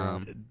never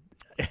coming back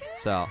on.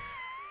 So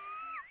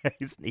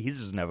he's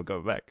just never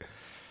going back.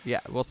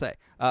 yeah, we'll say.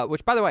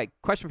 Which, by the way,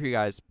 question for you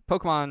guys: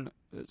 Pokemon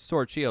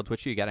Sword Shield,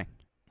 which are you getting?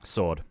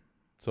 Sword.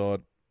 So All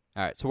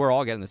right, so we're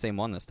all getting the same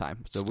one this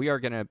time. So we are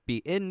going to be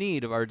in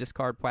need of our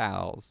discard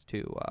pals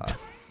to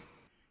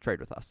trade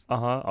with us.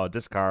 Oh,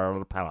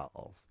 discard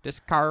pals.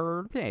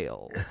 Discard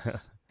pals.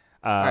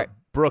 right.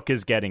 Brooke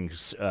is getting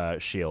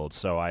shield,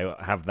 so I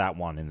have that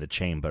one in the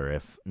chamber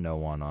if no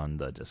one on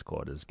the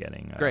Discord is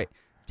getting. Great.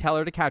 Tell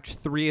her to catch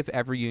 3 of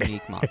every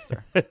unique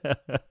monster.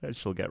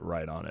 She'll get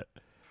right on it.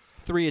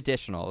 3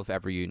 additional of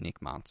every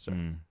unique monster.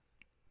 Mm.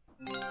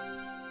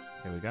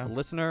 Here we go.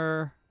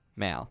 Listener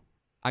mail.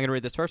 I'm going to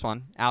read this first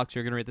one. Alex,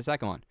 you're going to read the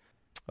second one.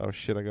 Oh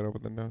shit! I got to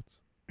open the notes.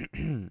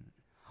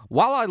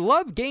 While I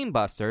love Game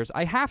Busters,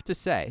 I have to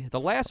say, the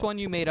last one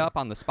you made up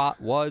on the spot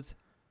was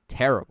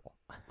terrible.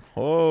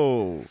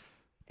 Oh.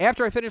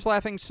 After I finished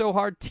laughing so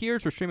hard,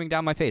 tears were streaming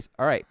down my face.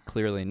 All right,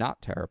 clearly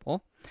not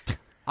terrible.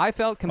 I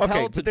felt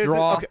compelled to but there's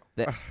draw okay.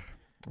 this.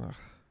 Ugh.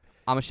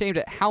 I'm ashamed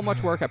at how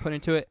much work I put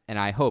into it, and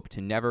I hope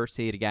to never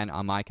see it again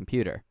on my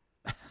computer.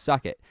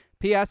 Suck it.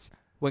 P.S.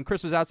 When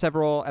Chris was out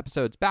several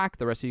episodes back,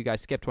 the rest of you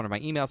guys skipped one of my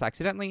emails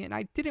accidentally, and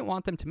I didn't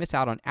want them to miss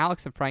out on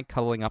Alex and Frank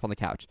cuddling up on the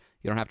couch.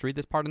 You don't have to read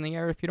this part in the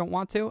air if you don't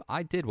want to.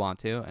 I did want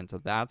to, and so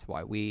that's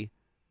why we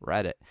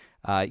read it.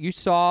 You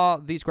saw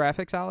these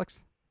graphics,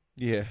 Alex?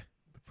 Yeah.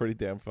 Pretty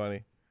damn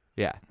funny.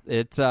 Yeah.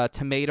 It's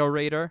Tomato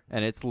Raider,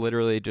 and it's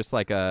literally just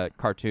like a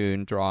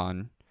cartoon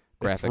drawn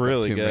graphic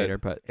really of Tomb good. Raider,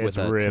 but It's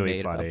with a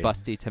really tomato, funny. a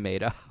busty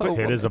tomato.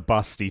 It is a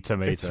busty It's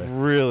tomato.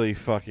 really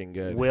fucking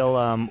good.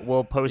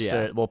 We'll post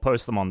Yeah. it. We'll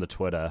post them on the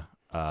Twitter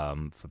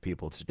for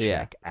people to Yeah.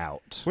 check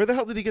out. Where the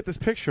hell did he get this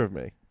picture of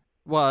me?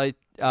 Well,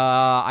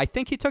 I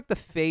think he took the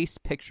face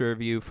picture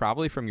of you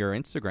probably from your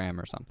Instagram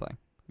or something.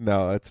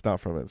 No, it's not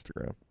from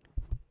Instagram.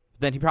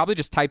 Then he probably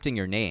just typed in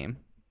your name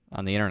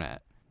on the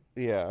internet,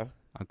 Yeah. on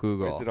Or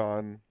Google. is it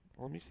on?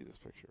 Let me see this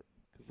picture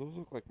because those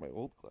look like my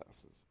old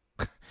glasses.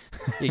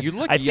 Yeah, you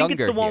look I younger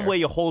think it's the one here. where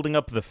you're holding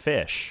up the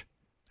fish.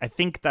 I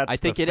think that's I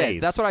think the it is.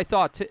 face. That's what I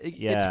thought. It's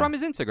Yeah. from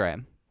his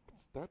Instagram.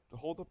 That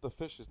hold up the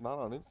fish is not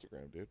on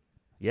Instagram, dude.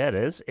 Yeah, it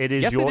is. It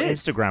is Yes, your it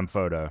is. Instagram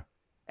photo.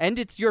 And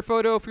it's your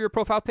photo for your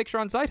profile picture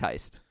on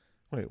Zeitgeist.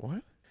 Wait,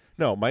 what?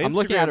 No, my I'm Instagram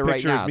looking at it right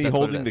picture now. is me That's what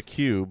it holding the is.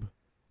 cube.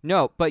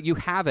 No, but you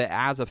have it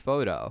as a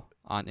photo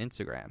on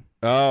Instagram.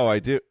 Oh, I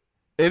do.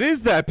 It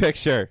is that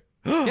picture.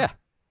 Yeah.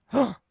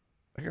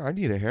 I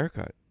need a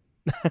haircut.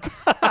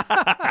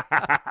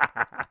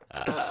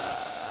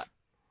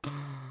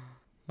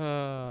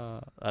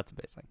 That's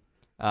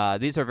amazing.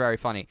 These are very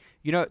funny.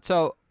 You know,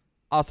 so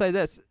I'll say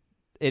this.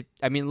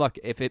 I mean, look,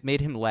 if it made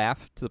him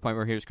laugh to the point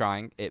where he was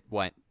crying, it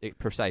went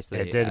precisely.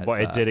 It did. as,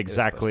 It did was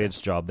exactly supposed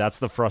its job. That's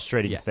the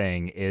frustrating Yeah.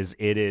 thing. Is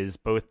it is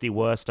both the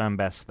worst and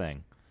best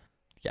thing.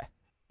 to. Yeah.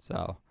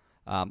 So,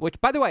 which,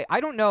 by the way, I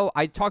don't know.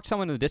 I talked to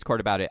someone in the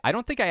Discord about it. I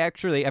don't think I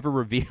actually ever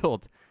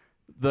revealed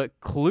the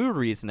clue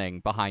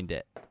reasoning behind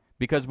it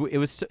because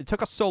it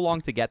took us so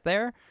long to get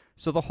there.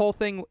 So the whole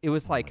thing, it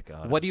was like,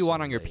 God, what it do you was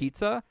want so on your late.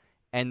 pizza?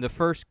 And the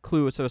first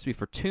clue was supposed to be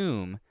for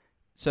Tomb.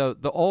 So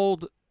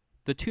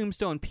the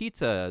Tombstone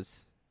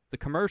pizzas, the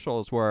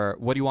commercials were,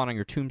 what do you want on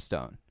your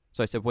tombstone?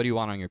 So I said, what do you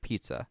want on your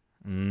pizza?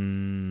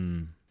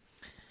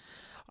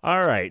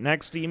 All right,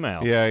 next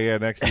email. Yeah,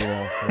 next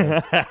email.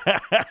 Yeah.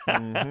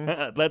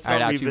 Let's All right,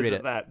 not actually read revisit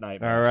it. that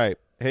night. All right.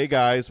 Hey,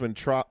 guys, when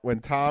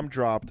Tom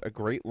dropped a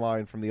great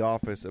line from The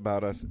Office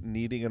about us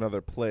needing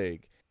another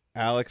plague,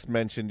 Alex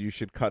mentioned you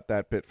should cut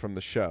that bit from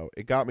the show.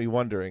 It got me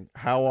wondering,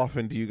 how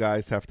often do you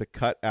guys have to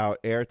cut out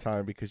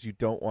airtime because you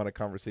don't want a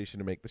conversation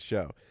to make the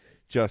show?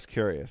 Just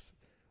curious.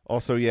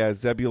 Also, yeah,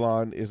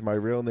 Zebulon is my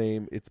real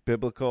name. It's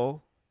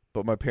biblical,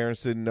 but my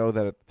parents didn't know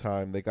that at the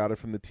time. They got it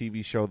from the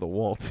TV show The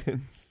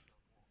Waltons.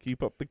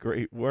 Keep up the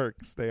great work.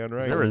 Stay on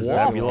right. Is there a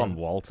Zebulon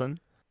Walton?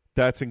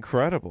 That's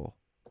incredible.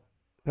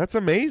 That's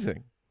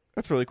amazing.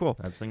 That's really cool.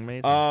 That's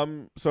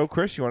amazing. So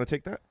Chris, you want to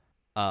take that?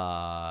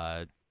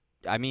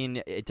 I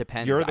mean, it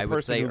depends. You're the I would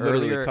person say who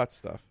literally earlier, cuts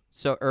stuff.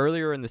 So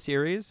earlier in the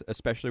series,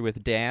 especially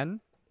with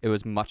Dan, it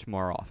was much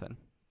more often.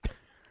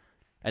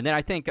 And then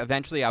I think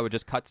eventually I would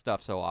just cut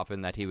stuff so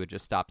often that he would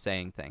just stop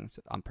saying things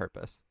on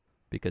purpose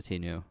because he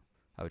knew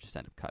I would just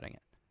end up cutting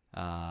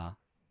it.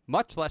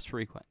 Much less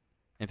frequent.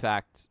 In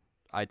fact,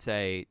 I'd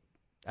say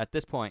at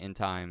this point in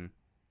time,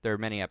 there are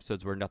many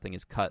episodes where nothing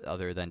is cut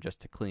other than just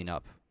to clean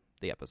up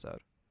the episode.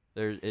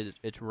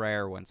 It's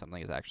rare when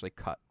something is actually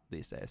cut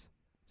these days.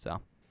 So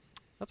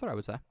that's what I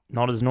would say.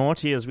 Not as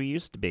naughty as we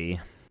used to be.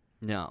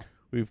 No.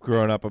 We've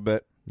grown up a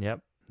bit.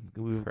 Yep.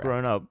 We've Correct.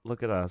 grown up.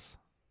 Look at us.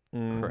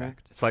 Mhm.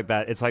 Correct. It's like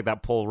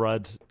that Paul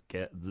Rudd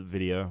the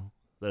video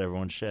that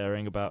everyone's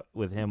sharing about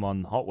with him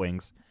on Hot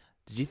Wings.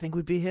 Did you think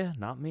we'd be here?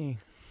 Not me.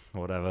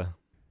 Whatever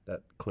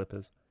that clip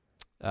is.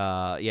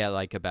 Yeah,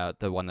 like about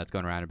the one that's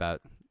going around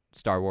about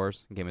Star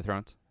Wars and Game of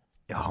Thrones.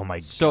 Oh my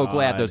god. So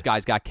glad those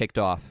guys got kicked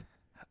off.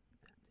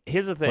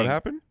 Here's the thing. What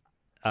happened?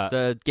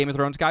 The Game of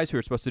Thrones guys who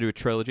were supposed to do a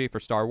trilogy for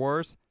Star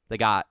Wars, they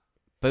got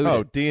booted.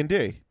 Oh,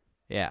 D&D.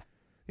 Yeah.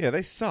 Yeah,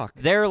 they suck.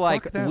 They're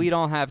like, them. we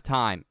don't have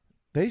time.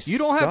 You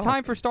don't have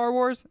time for Star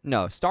Wars?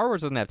 No, Star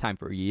Wars doesn't have time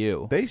for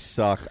you. They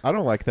suck. I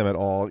don't like them at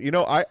all. You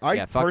know, I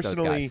Yeah, fuck those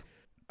personally,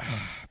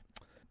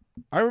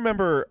 I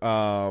remember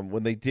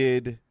when they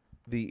did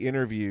the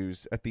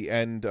interviews at the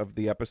end of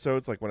the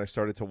episodes, like when I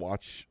started to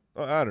watch,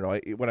 I don't know,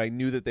 when I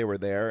knew that they were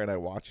there and I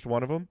watched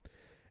one of them.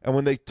 And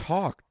when they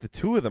talked, the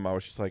two of them, I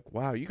was just like,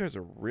 wow, you guys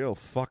are real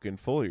fucking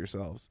full of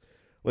yourselves.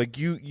 Like,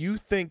 you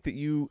think that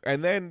you...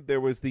 And then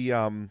there was the...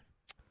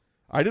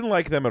 I didn't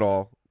like them at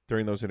all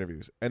during those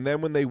interviews. And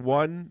then when they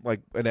won,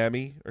 like, an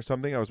Emmy or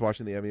something, I was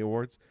watching the Emmy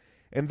Awards,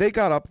 and they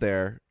got up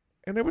there,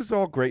 and it was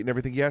all great and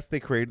everything. Yes, they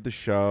created the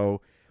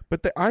show,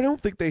 but I don't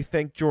think they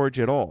thanked George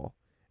at all.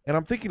 And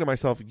I'm thinking to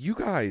myself, you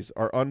guys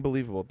are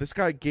unbelievable. This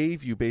guy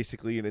gave you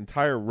basically an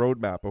entire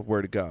roadmap of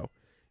where to go.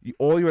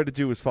 All you had to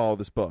do was follow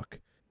this book,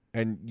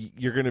 and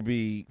you're going to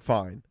be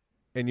fine.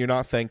 And you're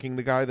not thanking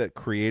the guy that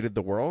created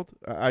the world?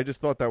 I just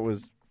thought that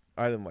was...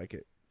 I didn't like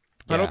it.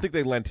 Yeah. I don't think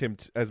they lent him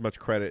as much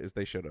credit as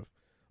they should have.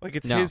 Like,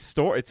 it's No. his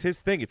story. It's his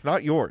thing. It's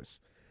not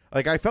yours.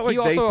 Like, I felt like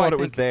He they also, thought I it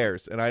was think-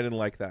 theirs, and I didn't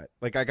like that.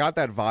 Like, I got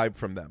that vibe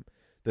from them,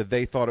 that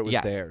they thought it was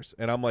Yes. theirs.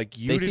 And I'm like,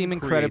 you They didn't seem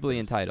create incredibly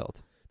this.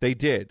 entitled. They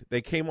did.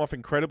 They came off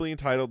incredibly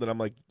entitled, and I'm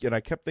like, and I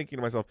kept thinking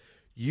to myself,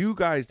 you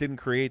guys didn't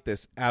create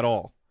this at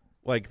all.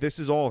 Like, this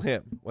is all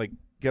him. Like,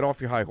 get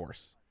off your high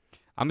horse.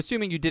 I'm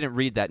assuming you didn't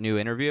read that new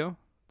interview,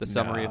 the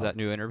summary of No. that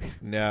new interview.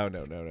 No.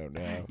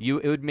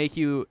 It would make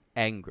you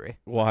angry.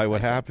 Why?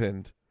 What I think.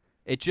 happened?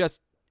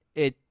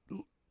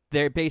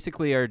 They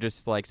basically are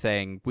just like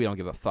saying we don't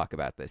give a fuck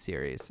about this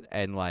series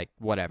and like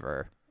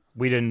whatever.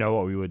 We didn't know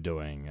what we were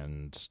doing,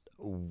 and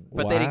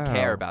But they didn't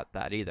care Wow. about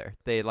that either.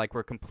 They like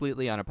were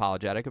completely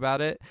unapologetic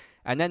about it.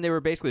 And then they were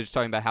basically just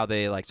talking about how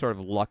they like sort of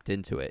lucked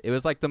into it. It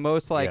was like the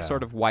most like Yeah.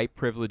 sort of white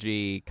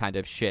privilege-y kind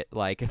of shit.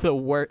 Like the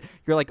word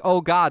you're like,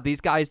 oh God,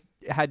 these guys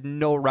had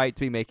no right to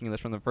be making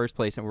this from the first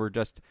place and were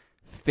just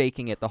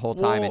faking it the whole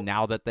time. Well, And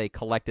now that they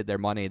collected their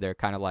money, they're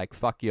kind of like,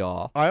 fuck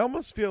y'all. I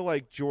almost feel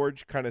like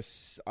George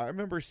I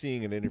remember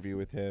seeing an interview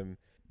with him.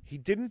 He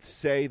didn't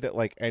say that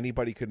like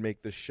anybody could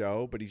make the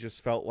show, but he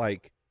just felt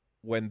like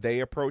when they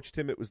approached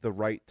him, it was the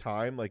right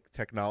time. Like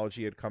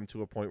technology had come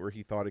to a point where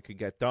he thought it could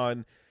get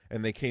done,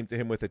 and they came to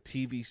him with a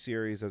TV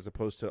series as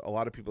opposed to a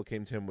lot of people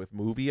came to him with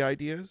movie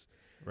ideas.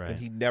 Right. And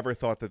he never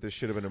thought that this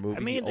should have been a movie. I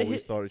mean, he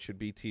always thought it should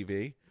be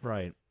TV.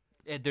 Right.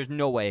 There's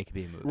no way it could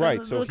be a movie.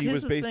 Right. So Look, he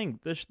here's was the thing.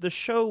 The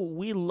show,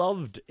 we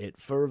loved it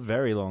for a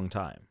very long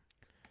time.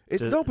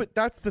 No, but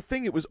that's the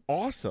thing. It was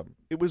awesome.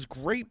 It was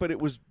great, but it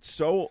was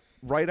so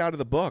right out of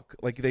the book.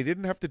 Like they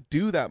didn't have to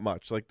do that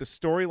much. Like the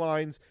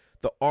storylines,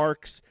 the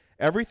arcs,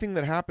 everything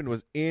that happened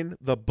was in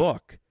the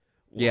book.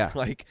 Yeah.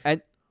 Like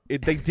And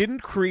they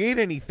didn't create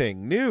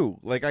anything new.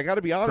 Like I got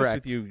to be honest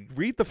Correct. with you.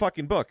 Read the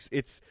fucking books.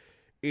 It's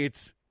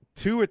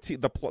to a T.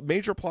 The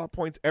major plot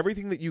points,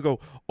 everything that you go,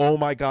 oh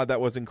my god,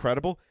 that was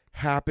incredible,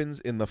 happens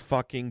in the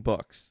fucking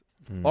books.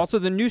 also,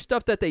 the new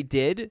stuff that they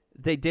did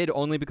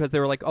only because they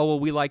were like, oh, well,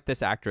 we like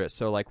this actress,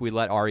 so like we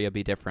let Arya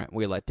be different,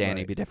 we let Dany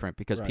Right. be different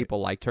because Right. people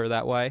liked her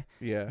that way.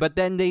 Yeah. But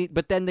then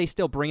they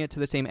still bring it to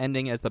the same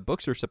ending as the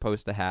books are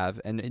supposed to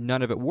have, and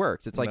none of it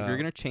works. It's like if No. you're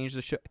gonna change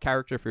the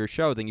character for your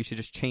show, then you should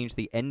just change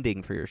the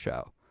ending for your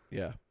show.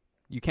 Yeah.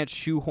 You can't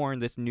shoehorn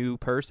this new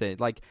person.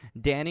 Like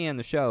Dany in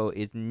the show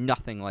is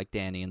nothing like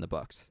Dany in the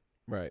books.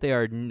 Right. They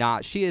are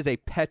not. She is a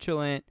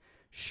petulant,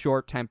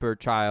 short-tempered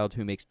child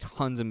who makes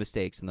tons of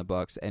mistakes in the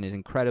books and is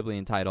incredibly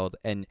entitled.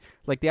 And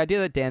like the idea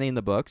that Dany in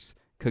the books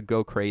could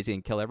go crazy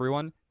and kill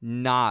everyone,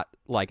 not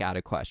like out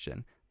of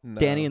question. No.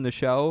 Danny in the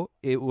show,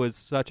 it was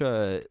such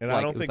a And like,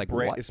 I don't it was think like,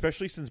 Bran, what?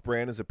 especially since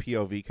Bran is a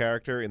POV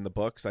character in the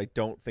books, I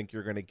don't think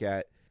you're going to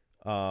get,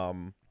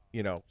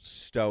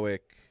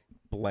 stoic,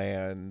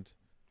 bland,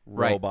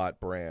 Right. robot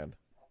Bran.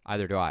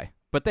 Either do I.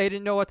 But they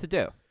didn't know what to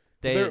do.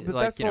 But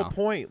like, that's the whole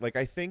point. Like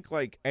I think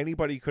like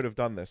anybody could have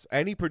done this.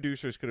 Any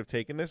producers could have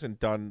taken this and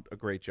done a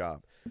great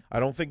job. I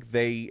don't think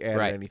they added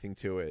Right. anything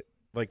to it.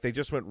 Like they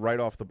just went right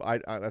off the.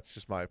 That's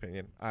just my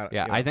opinion.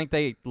 I think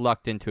they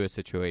lucked into a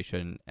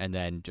situation and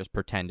then just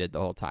pretended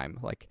the whole time.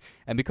 Like,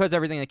 and because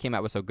everything that came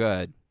out was so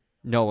good,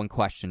 no one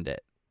questioned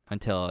it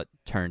until it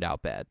turned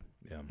out bad.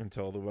 Yeah.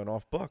 until they went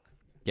off book.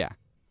 Yeah.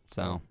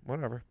 So,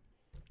 Whatever.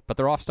 but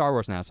they're off Star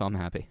Wars now, so I'm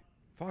happy.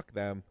 Fuck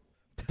them.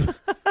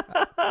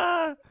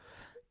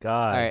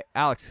 God. All right,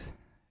 Alex,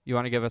 you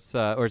want to give us,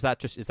 or is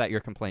that your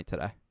complaint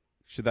today?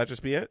 Should that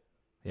just be it?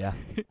 Yeah.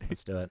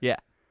 Let's do it. Yeah.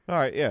 All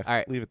right. Yeah. All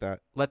right. Leave it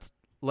that.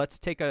 Let's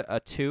take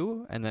a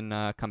 2 and then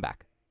come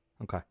back.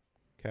 Okay.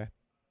 Okay.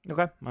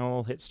 Okay. I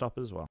will hit stop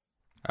as well.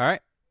 All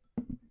right.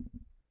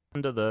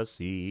 Under the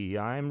sea,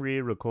 I'm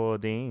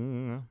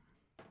re-recording.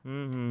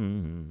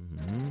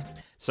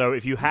 So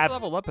if you Whose have,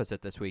 level up is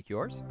it this week?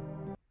 Yours?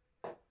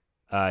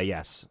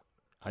 yes,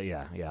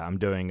 yeah, I'm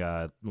doing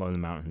Lonely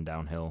Mountain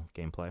downhill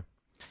gameplay.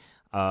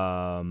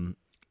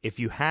 If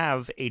you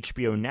have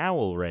HBO Now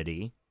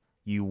already,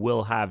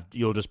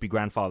 you'll just be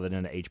grandfathered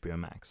into HBO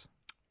Max,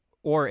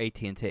 Or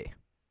AT&T?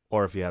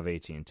 or if you have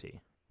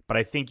AT&T. But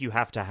I think you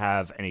have to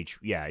have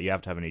you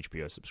have to have an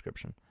HBO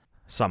subscription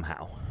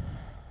somehow.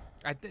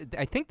 I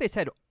think they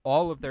said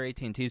all of their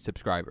AT&T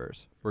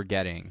subscribers were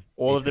getting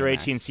All of their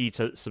HBO Max.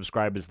 AT&T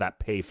subscribers that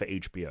pay for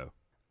HBO.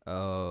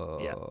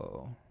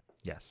 Oh.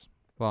 Yes.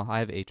 Well, I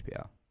have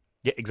HBO.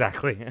 Yeah,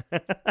 exactly.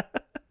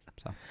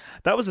 So.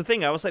 That was the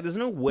thing. I was like, there's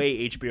no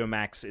way HBO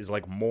Max is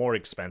like more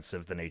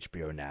expensive than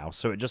HBO Now,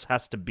 so it just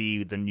has to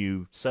be the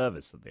new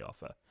service that they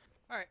offer.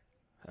 All right.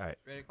 All right.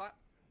 Ready to clap?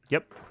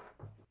 Yep.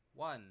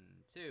 1,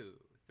 2,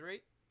 3.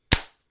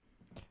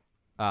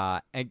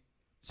 And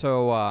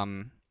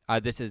so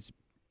this is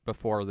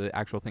before the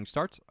actual thing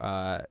starts.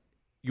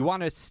 You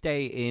want to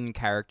stay in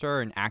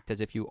character and act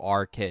as if you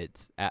are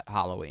kids at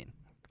Halloween.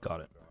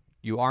 Got it.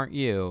 You aren't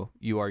you.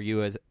 You are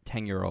you as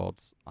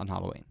 10-year-olds on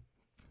Halloween.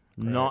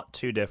 Not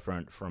too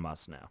different from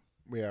us now.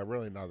 Yeah.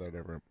 Really not that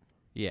different.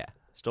 Yeah.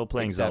 Still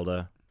playing Except-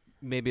 Zelda.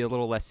 Maybe a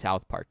little less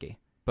South Parky.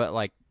 But,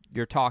 like,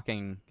 you're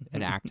talking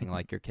and acting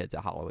like you're kids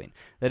at Halloween.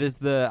 That is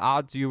the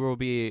odds you will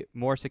be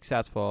more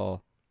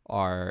successful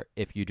are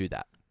if you do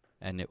that.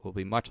 And it will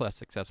be much less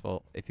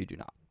successful if you do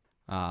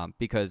not.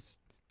 Because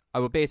I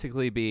will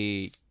basically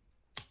be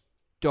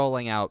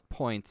doling out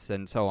points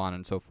and so on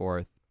and so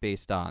forth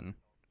based on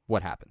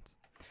what happens.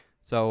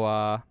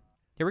 So,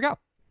 here we go.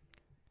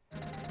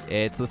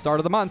 It's the start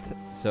of the month,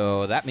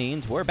 so that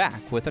means we're back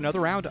with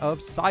another round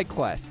of side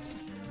quests.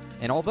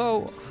 And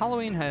although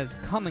Halloween has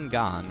come and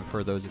gone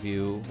for those of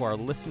you who are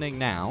listening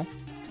now,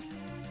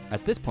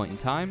 at this point in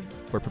time,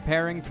 we're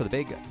preparing for the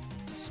big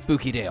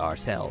spooky day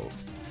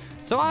ourselves.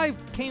 So I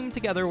came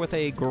together with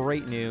a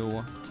great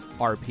new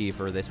RP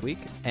for this week,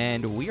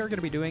 and we are going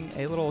to be doing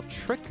a little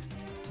trick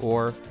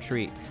or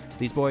treat.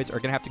 These boys are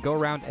going to have to go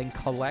around and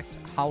collect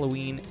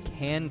Halloween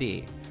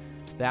candy.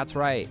 That's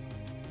right.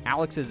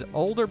 Alex's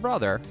older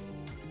brother,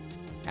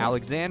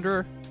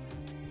 Alexander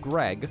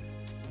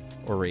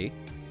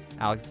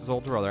Alex's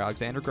older brother,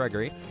 Alexander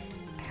Gregory,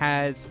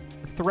 has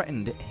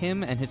threatened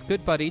him and his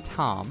good buddy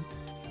Tom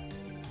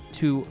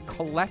to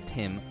collect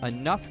him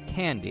enough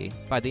candy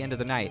by the end of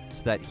the night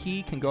so that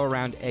he can go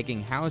around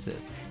egging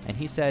houses. And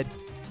he said,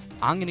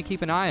 I'm going to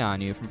keep an eye on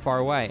you from far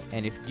away,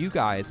 and if you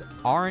guys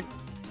aren't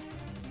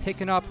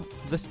picking up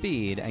the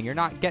speed and you're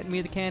not getting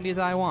me the candies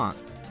I want,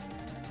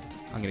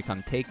 I'm going to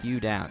come take you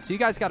down. So you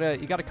guys got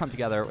to come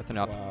together with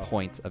enough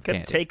points of Gonna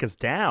candy. take us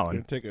down.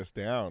 Gonna take us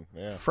down.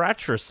 Yeah.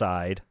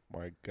 Fratricide.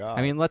 My God.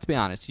 I mean, let's be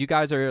honest. You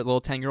guys are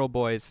little 10-year-old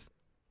boys.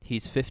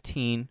 He's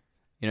 15.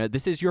 You know,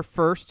 this is your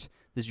first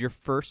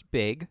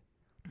big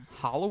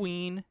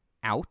Halloween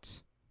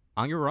out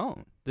on your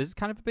own. This is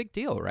kind of a big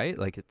deal, right?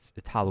 Like, it's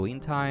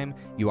Halloween time.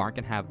 You aren't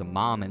going to have the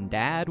mom and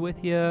dad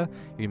with you. You're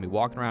going to be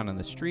walking around on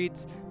the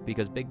streets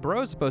because Big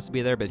Bro's supposed to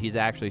be there, but he's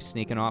actually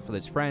sneaking off with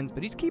his friends.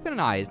 But he's keeping an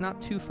eye. He's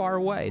not too far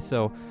away.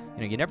 So,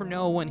 you know, you never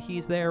know when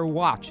he's there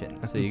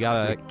watching. So you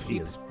got to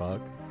keep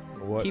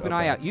an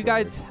eye out. You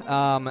guys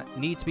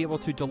need to be able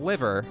to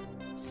deliver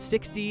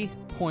 60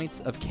 points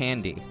of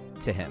candy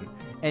to him.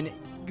 And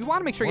you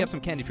want to make sure you have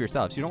some candy for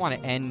yourselves. You don't want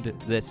to end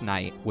this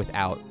night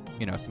without,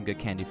 you know, some good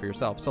candy for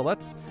yourself. So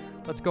let's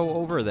go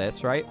over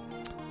this, right?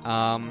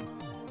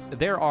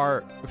 There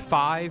are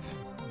 5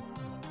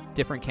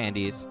 different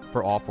candies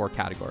for all 4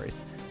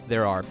 categories.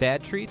 There are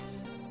bad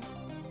treats,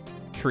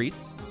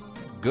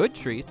 good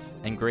treats,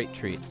 and great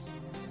treats.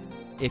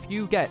 If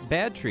you get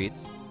bad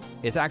treats,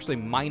 it's actually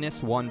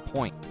minus 1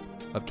 point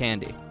of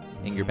candy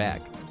in your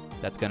bag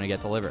that's going to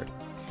get delivered.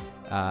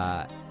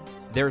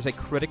 There's a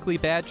critically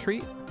bad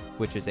treat,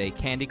 which is a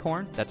candy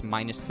corn. That's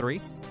minus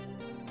 3.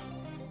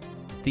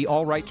 The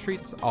all right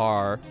treats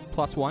are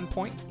plus 1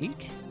 point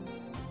each.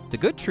 The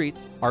good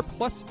treats are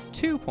plus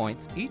 2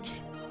 points each.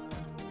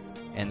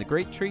 And the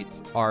great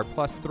treats are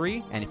plus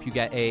 3. And if you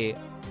get a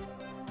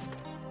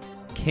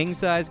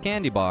king-size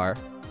candy bar,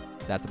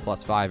 that's a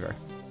plus 5-er.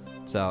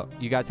 So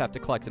you guys have to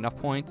collect enough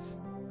points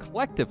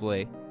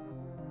collectively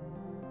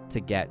to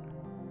get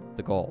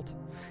the gold.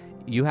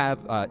 You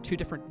have 2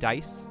 different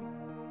dice.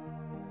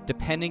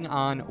 Depending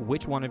on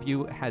which one of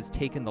you has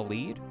taken the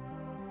lead,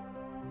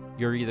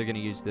 you're either going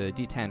to use the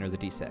D10 or the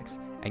D6,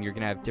 and you're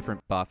going to have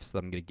different buffs that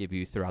I'm going to give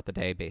you throughout the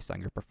day based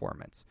on your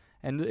performance.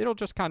 And it'll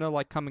just kind of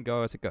like come and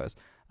go as it goes.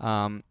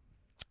 But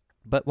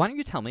why don't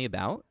you tell me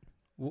about,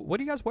 what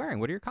are you guys wearing?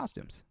 What are your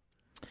costumes?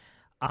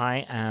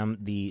 I am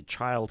the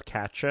child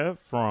catcher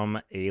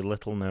from a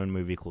little-known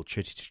movie called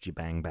Chitty Chitty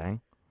Bang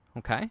Bang.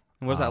 Okay.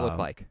 And what does that look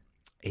like?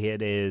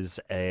 It is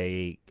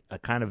a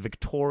kind of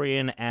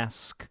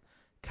Victorian-esque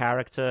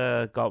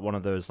character. Got one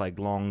of those like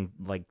long,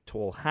 like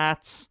tall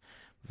hats,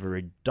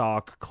 very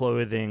dark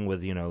clothing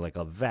with, you know, like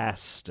a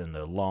vest and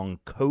a long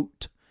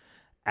coat,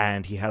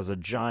 and he has a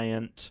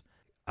giant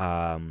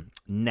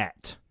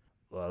net,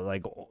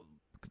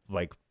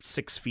 like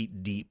 6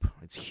 feet deep.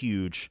 It's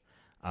huge.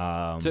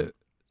 So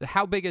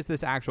how big is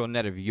this actual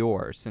net of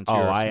yours? Since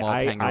you're a small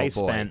 10-year-old boy. I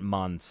spent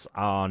months.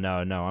 Oh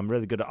no, I'm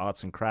really good at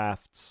arts and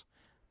crafts.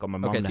 Got my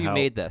mom to help. Okay, so you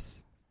made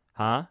this,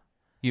 huh?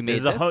 You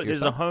made this?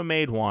 There's a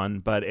homemade one,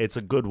 but it's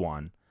a good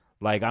one.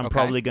 Like, I'm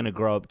probably going to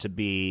grow up to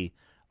be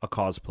a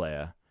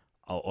cosplayer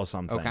or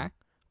something. Okay.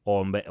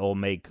 Or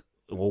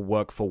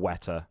work for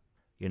Weta,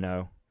 you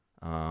know?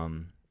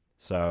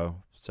 So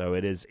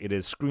it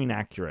is screen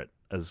accurate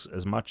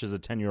as much as a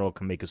 10-year-old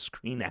can make a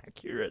screen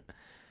accurate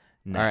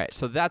net. All right,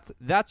 so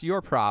that's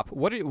your prop.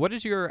 What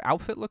does your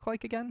outfit look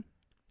like again?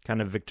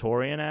 Kind of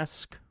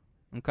Victorian-esque.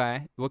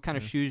 Okay. What kind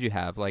of shoes you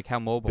have? Like, how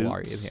mobile are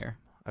you Boots. here?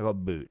 I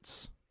got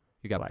boots.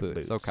 You got Black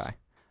boots. boots. Okay.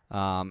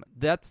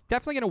 That's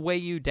definitely going to weigh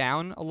you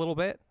down a little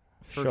bit,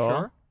 for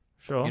sure.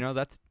 Sure. You know,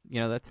 that's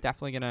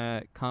definitely going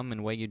to come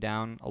and weigh you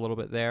down a little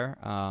bit there.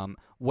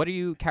 What are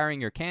you carrying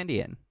your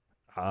candy in?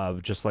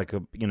 Just like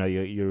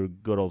your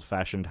good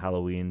old-fashioned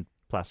Halloween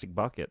plastic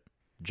bucket,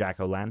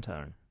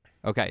 jack-o'-lantern.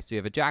 Okay, so you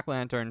have a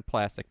jack-o'-lantern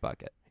plastic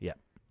bucket. Yeah,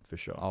 for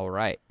sure. All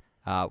right.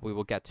 We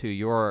will get to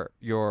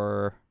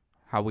your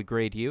how we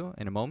grade you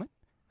in a moment.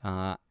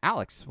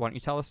 Alex, why don't you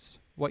tell us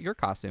what your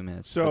costume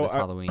is for this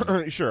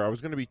Halloween? Sure. I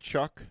was going to be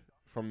Chuck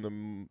from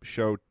the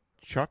show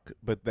Chuck,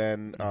 but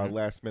then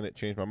last minute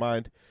changed my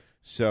mind.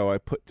 So I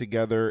put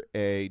together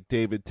a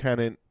David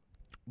Tennant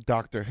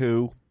Doctor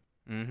Who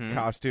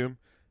costume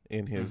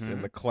in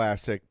the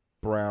classic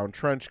brown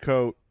trench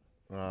coat,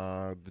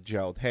 the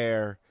gelled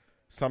hair,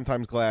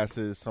 sometimes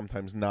glasses,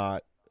 sometimes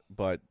not.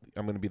 But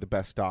I'm going to be the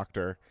best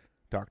Doctor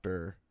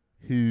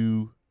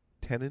Who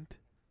Tennant,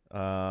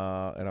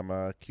 and I'm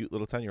a cute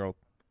little 10-year-old.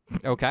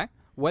 Okay.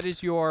 What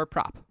is your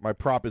prop? My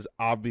prop is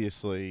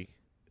obviously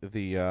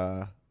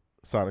the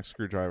sonic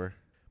screwdriver.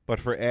 But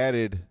for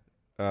added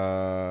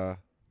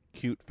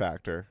cute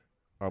factor,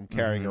 I'm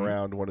carrying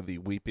around one of the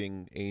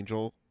weeping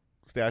angel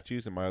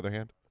statues in my other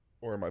hand.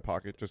 Or in my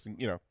pocket, just,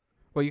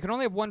 Well, you can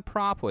only have one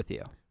prop with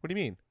you. What do you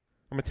mean?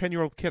 I'm a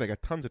 10-year-old kid. I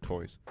got tons of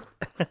toys.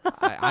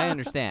 I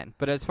understand.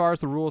 But as far as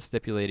the rules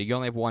stipulated, you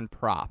only have one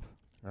prop.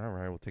 All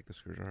right, we'll take the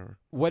screwdriver.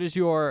 What is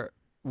your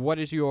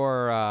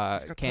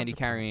candy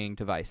carrying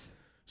device?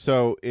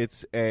 So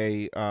it's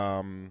a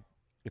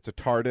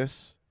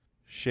TARDIS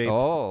shaped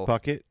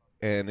bucket,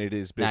 and it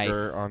is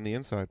bigger on the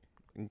inside.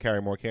 and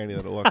carry more candy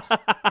than it looks.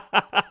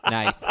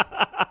 Nice.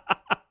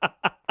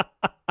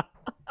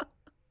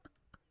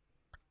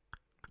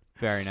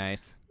 Very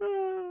nice.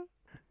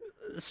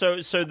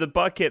 So the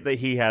bucket that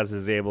he has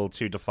is able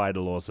to defy the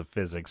laws of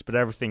physics, but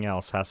everything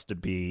else has to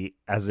be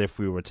as if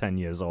we were 10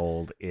 years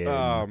old. It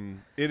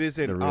is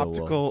the an real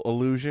optical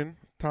illusion,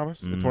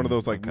 Thomas. It's one of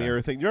those like okay.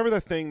 mirror things. You remember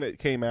that thing that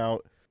came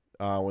out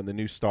when the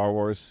new Star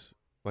Wars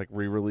like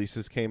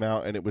re-releases came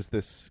out, and it was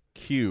this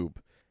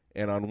cube,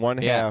 and on one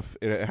half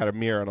it had a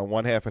mirror, and on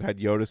one half it had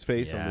Yoda's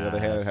face, and on the other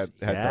half it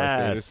had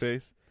Darth Vader's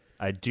face.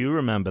 I do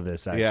remember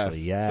this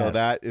actually. Yes. So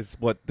that is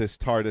what this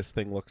TARDIS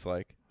thing looks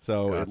like.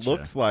 So Gotcha. it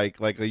looks like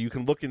you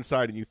can look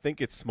inside and you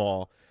think it's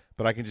small,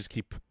 but I can just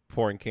keep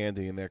pouring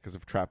candy in there because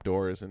of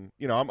trapdoors. And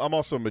I'm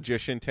also a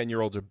magician.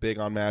 10-year-olds are big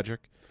on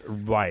magic.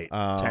 Right.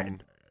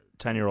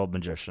 10-year-old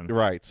magician.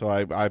 Right. So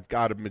I've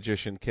got a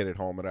magician kit at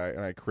home, and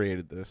I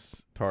created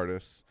this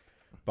TARDIS.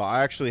 But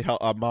I actually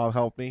Mom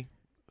helped me.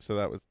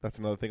 So that's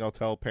another thing I'll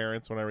tell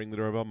parents when I ring the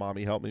doorbell.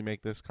 Mommy helped me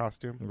make this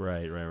costume.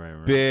 Right.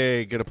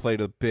 Gonna play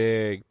to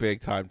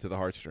big time to the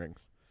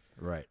heartstrings.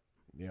 Right.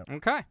 Yeah.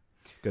 Okay.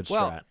 Good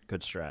Well, strat.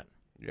 Good strat.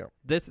 Yeah.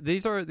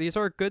 These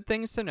are good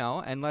things to know.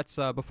 And let's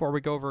before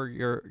we go over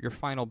your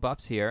final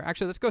buffs here.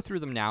 Actually, let's go through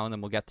them now, and then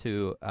we'll get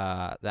to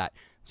that.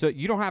 So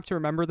you don't have to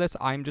remember this.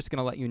 I'm just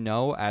gonna let you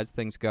know as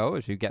things go,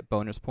 as you get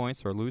bonus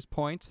points or lose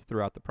points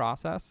throughout the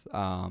process.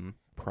 And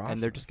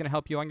they're just gonna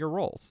help you on your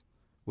rolls,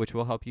 which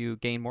will help you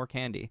gain more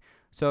candy.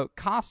 So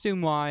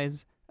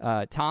costume-wise,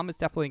 Tom is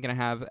definitely going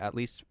to have, at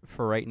least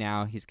for right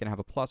now, he's going to have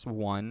a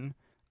 +1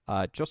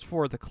 just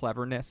for the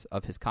cleverness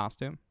of his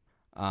costume.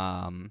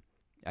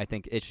 I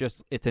think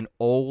it's an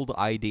old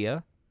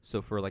idea.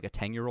 So for like a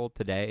 10-year-old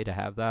today to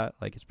have that,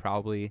 like it's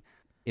probably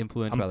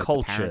influenced by like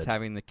the parents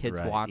having the kids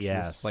watch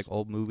this like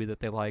old movie that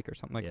they like or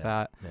something like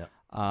that. Yeah.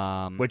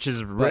 Which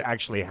is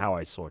actually how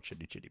I saw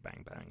Chitty Chitty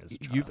Bang Bang as a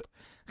child.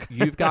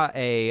 You've got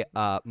a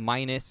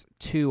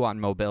 -2 on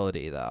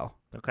mobility though.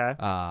 Okay.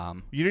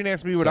 You didn't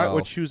ask me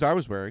what shoes I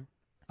was wearing.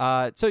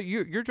 So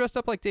you're dressed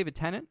up like David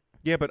Tennant?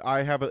 Yeah, but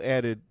I have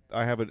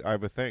I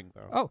have a thing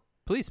though. Oh,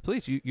 please,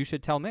 you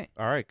should tell me.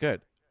 All right,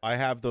 good. I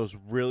have those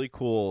really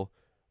cool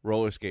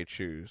roller skate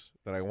shoes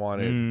that I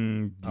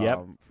wanted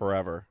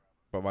forever,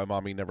 but my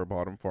mommy never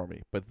bought them for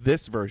me. But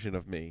this version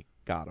of me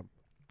got them.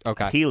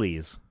 Okay.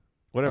 Heelys.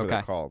 Whatever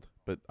they're called.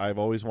 But I've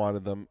always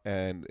wanted them,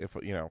 and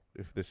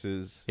if this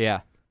is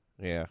Yeah.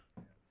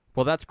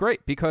 Well, that's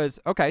great because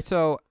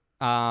so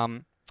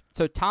Tom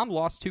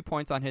lost 2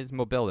 points on his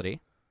mobility.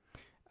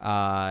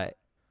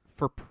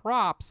 For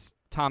props,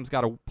 Tom's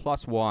got a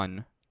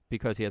 +1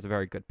 because he has a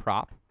very good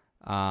prop.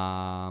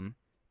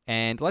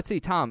 And let's see,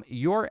 Tom,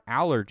 your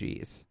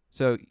allergies.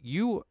 So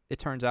you, it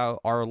turns out,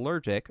 are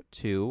allergic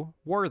to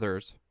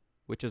Werther's,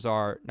 which is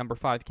our number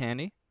 5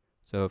 candy.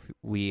 So if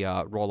we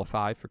roll a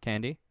 5 for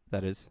candy,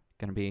 that is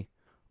going to be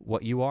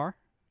what you are.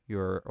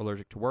 You're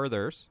allergic to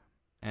Werther's.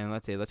 And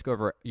let's go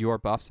over your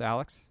buffs,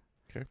 Alex.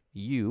 Okay.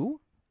 You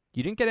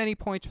didn't get any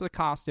points for the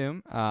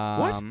costume.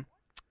 What?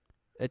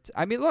 It's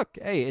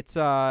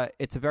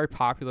a very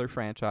popular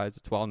franchise.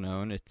 It's well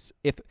known. It's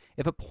if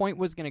a point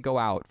was going to go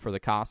out for the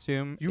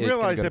costume, you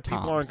realize that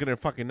people aren't going to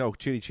fucking know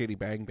Chitty Chitty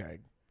Bang Bang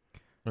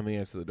when they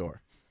answer the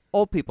door.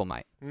 Old people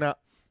might. No.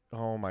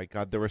 Oh my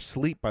God, they're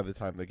asleep by the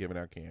time they're giving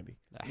out candy.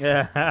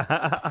 Yeah.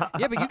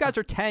 Yeah, but you guys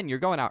are 10. You're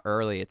going out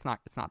early. It's not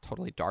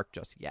totally dark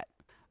just yet.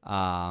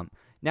 Now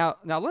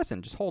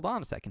listen, just hold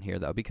on a second here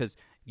though, because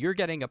you're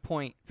getting a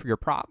point for your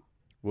prop.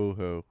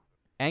 Woohoo.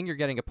 And you're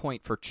getting a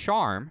point for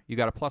charm. You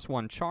got a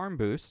 +1 charm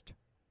boost.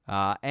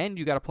 And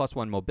you got a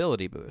 +1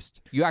 mobility boost.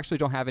 You actually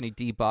don't have any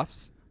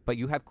debuffs, but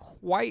you have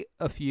quite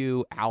a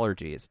few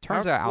allergies.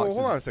 Turns out Alex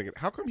hold on a second.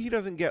 How come he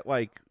doesn't get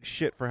like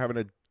shit for having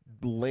a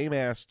lame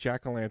ass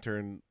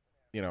jack-o'-lantern,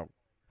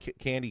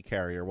 candy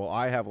carrier? Well,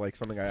 I have like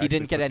something He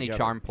didn't get any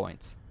charm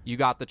points. You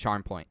got the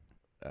charm point.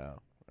 Oh, all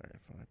right,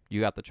 fine.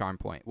 You got the charm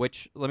point,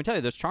 which let me tell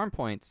you, those charm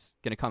points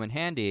going to come in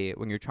handy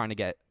when you're trying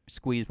to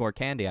squeeze more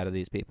candy out of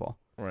these people.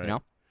 Right.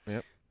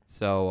 Yep.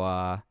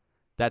 So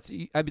that's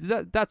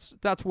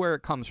where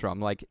it comes from.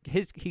 Like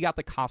he got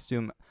the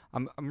costume.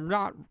 I'm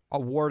not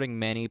awarding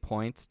many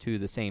points to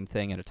the same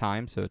thing at a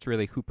time, so it's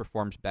really who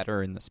performs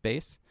better in the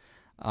space.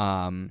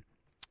 The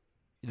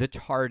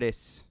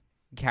TARDIS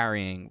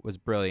carrying was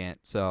brilliant,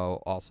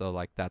 so also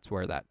like that's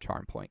where that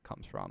charm point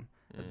comes from.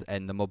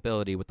 And the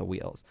mobility with the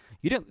wheels.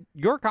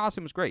 Your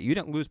costume was great. You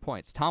didn't lose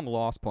points. Tom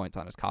lost points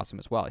on his costume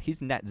as well.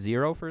 He's net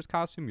 0 for his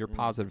costume. You're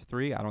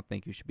 +3. I don't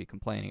think you should be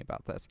complaining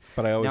about this.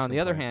 But I always now, on the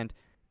other hand,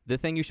 the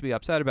thing you should be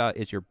upset about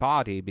is your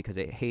body because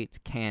it hates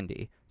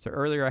candy. So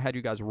earlier I had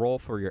you guys roll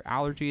for your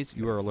allergies.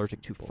 You are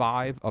allergic to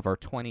 5 of our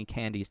 20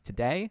 candies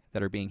today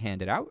that are being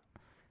handed out.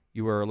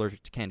 You are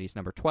allergic to candies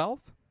number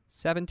 12,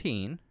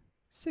 17,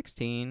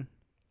 16,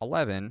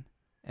 11,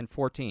 and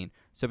 14.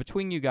 So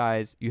between you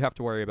guys, you have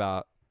to worry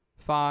about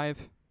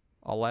 5,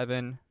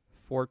 11,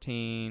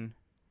 14,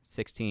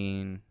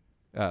 16,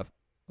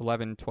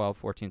 11, 12,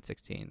 14,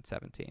 16,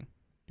 17.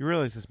 You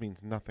realize this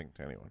means nothing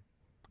to anyone.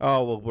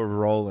 Oh, well, we're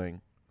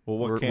rolling. Well,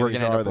 what we're candies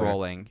gonna end are up there?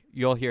 rolling.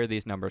 You'll hear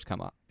these numbers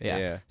come up. Yeah.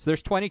 Yeah. So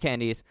there's 20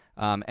 candies,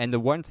 and the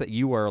ones that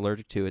you are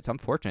allergic to, it's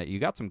unfortunate. You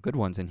got some good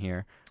ones in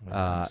here.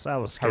 Sour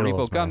Haribo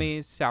Skittles, man.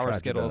 gummies, Sour Tragedy.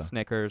 Skittles,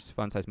 Snickers,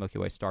 Fun Size Milky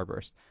Way,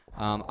 Starburst.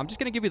 I'm just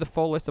going to give you the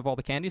full list of all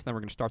the candies, and then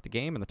we're going to start the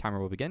game, and the timer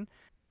will begin.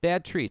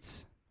 Bad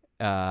treats.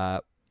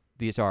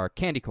 These are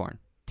candy corn,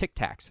 Tic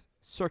Tacs,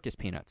 Circus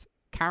Peanuts,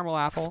 Caramel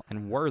Apple,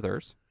 and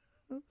Werther's.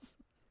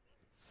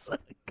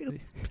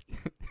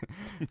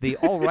 The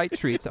all right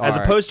treats are... As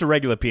opposed to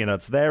regular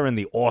peanuts, they're in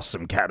the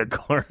awesome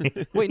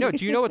category. Wait, no,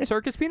 do you know what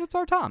Circus Peanuts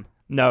are, Tom?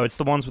 No, it's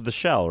the ones with the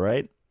shell,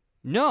 right?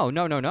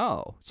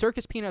 No.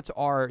 Circus Peanuts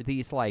are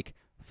these, like,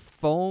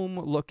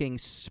 foam-looking,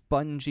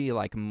 spongy,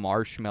 like,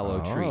 marshmallow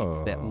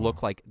treats that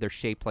look like they're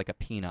shaped like a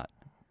peanut.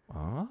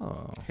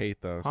 Oh.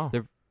 Hate those. Oh.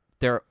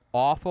 They're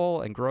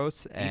awful and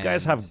gross. And You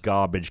guys have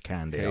garbage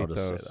candy, Hate I'll just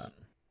those. say that.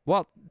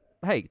 Well,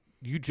 hey,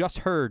 you just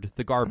heard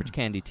the garbage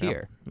candy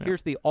tier. Yep.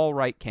 Here's the all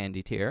right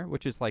candy tier,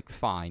 which is like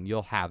fine.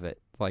 You'll have it.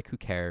 Like, who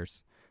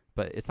cares?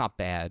 But it's not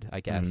bad, I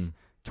guess.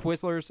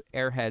 Twizzlers,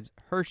 Airheads,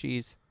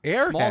 Hershey's, small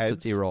Airheads?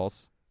 Tootsie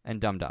Rolls, and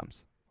Dum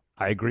Dums.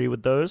 I agree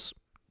with those.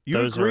 You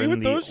Those are agree in with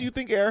the- those? You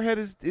think Airhead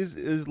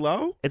is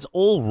low? It's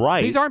all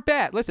right. These aren't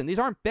bad. Listen, these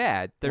aren't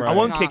bad. They're Right. I just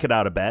won't not kick it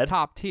out of bed.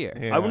 top tier.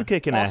 Yeah. I wouldn't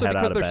kick an Also airhead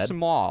because out of they're bed.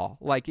 small.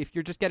 Like, if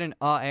you're just getting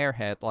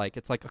Airhead, like,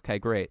 it's like, okay,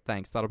 great,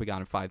 thanks. That'll be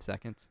gone in 5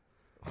 seconds.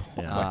 Oh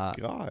Yeah. my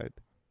god.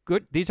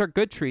 Good. These are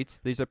good treats.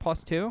 These are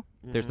 +2.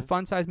 There's the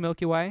Fun Size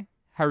Milky Way,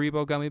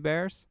 Haribo Gummy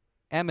Bears,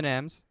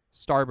 M&M's,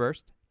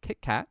 Starburst,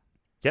 Kit Kat.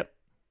 Yep.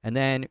 And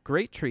then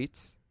great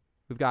treats.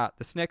 We've got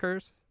the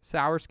Snickers,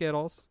 Sour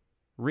Skittles,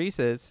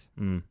 Reese's,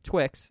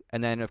 Twix,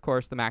 and then, of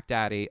course, the Mac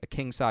Daddy, a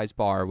king-size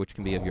bar, which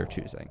can be of your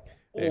choosing.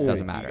 It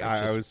doesn't matter. It's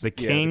I just- was the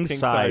yeah, king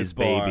size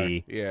bar.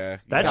 baby. Yeah.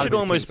 That gotta should be the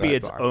almost be king-size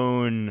its bar.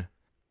 own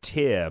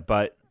tier,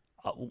 but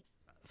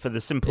for the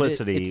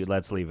simplicity, it's-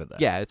 let's leave it there.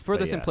 Yeah, it's for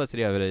But the yeah.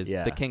 simplicity of it is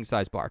Yeah. the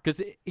king-size bar.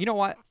 Because, you know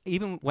what?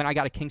 Even when I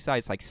got a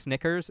king-size, like,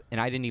 Snickers,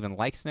 and I didn't even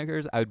like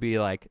Snickers, I would be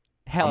like,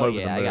 hell I'm over the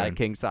yeah, I got a moon.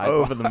 king-size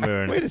Over bar. the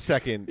moon. Wait a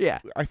second. Yeah.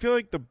 I feel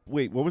like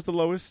what was the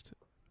lowest?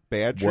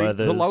 Bad treat? Were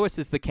The lowest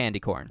is the candy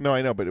corn. No,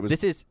 I know, but it was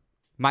This is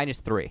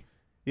 -3.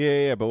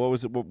 yeah, but what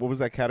was it? What was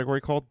that category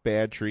called?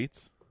 Bad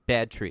treats.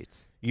 Bad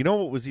treats. You know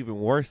what was even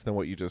worse than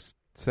what you just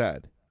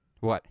said?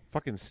 What?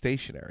 Fucking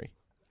stationery.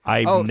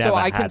 I've Oh, never so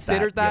I had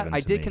considered that. given I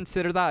to did me.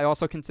 consider that. I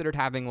also considered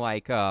having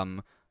like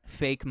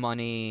fake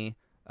money,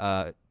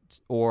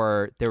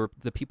 or there were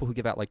the people who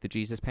give out like the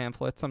Jesus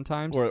pamphlets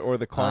sometimes. Or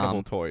the carnival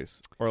Um,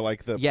 toys. Or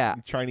like the yeah.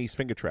 Chinese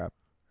finger trap.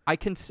 I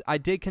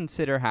did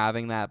consider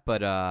having that,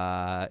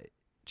 but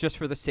just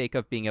for the sake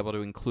of being able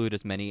to include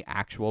as many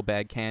actual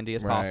bad candy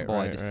as possible,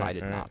 I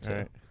decided not to.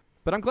 right.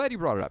 But I'm glad you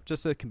brought it up,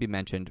 just so it can be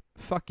mentioned.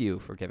 Fuck you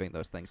for giving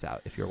those things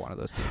out if you're one of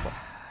those people.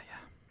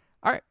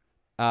 All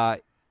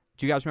right.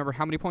 Do you guys remember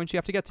how many points you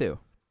have to get to?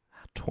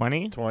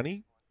 20?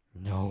 20?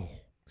 No.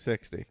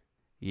 60.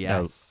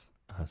 Yes.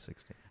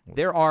 60.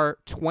 There are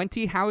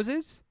 20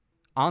 houses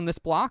on this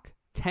block,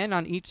 10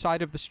 on each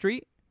side of the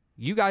street.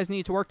 You guys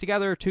need to work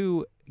together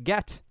to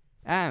get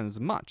as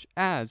much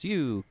as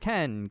you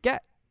can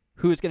get.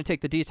 Who's going to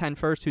take the D10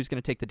 first? Who's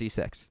going to take the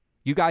D6?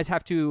 You guys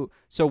have to...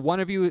 So one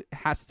of you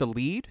has to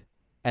lead,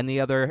 and the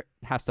other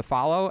has to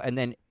follow, and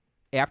then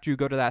after you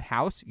go to that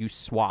house, you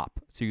swap.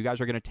 So you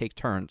guys are going to take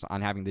turns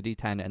on having the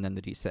D10 and then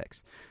the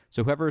D6.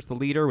 So whoever is the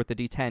leader with the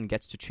D10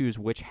 gets to choose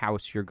which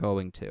house you're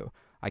going to.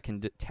 I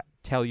can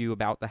tell you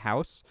about the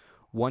house.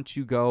 Once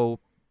you go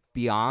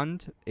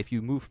beyond, if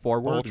you move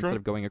forward Ultra? instead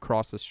of going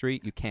across the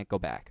street, you can't go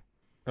back.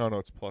 Oh, no,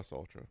 it's plus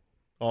ultra.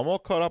 Oh, I'm all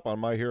caught up on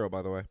My Hero,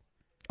 by the way.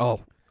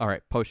 Oh, all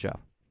right, post-show.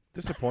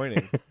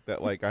 Disappointing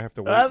that, like, I have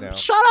to wait now.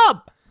 Shut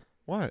up!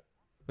 What?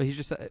 But he's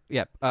just,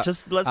 yeah.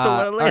 Just let's do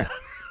all it later. right.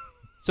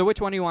 So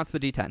which one of you wants the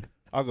D10?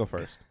 I'll go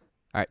first.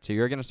 All right, so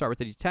you're going to start with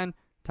the D10.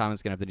 Tom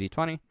is going to have the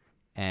D20.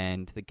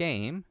 And the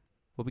game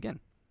will begin.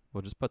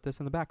 We'll just put this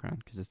in the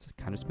background because it's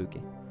kind of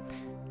spooky.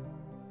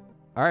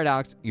 All right,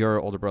 Alex,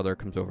 your older brother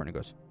comes over and he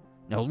goes,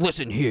 now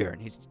listen here.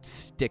 And he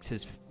sticks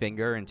his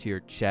finger into your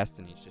chest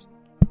and he's just,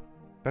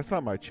 That's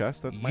not my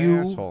chest. That's my You-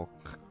 asshole.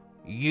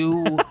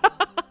 you.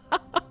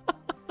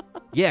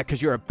 Yeah,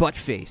 because you're a butt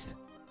face.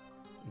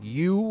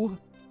 You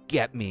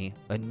get me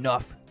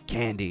enough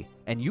candy,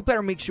 and you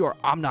better make sure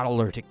I'm not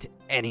allergic to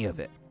any of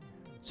it.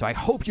 So I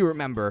hope you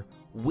remember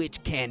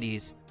which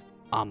candies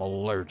I'm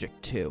allergic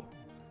to.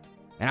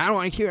 And I don't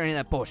want to hear any of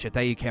that bullshit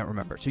that you can't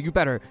remember. So you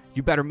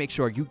better make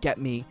sure you get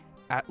me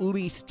at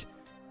least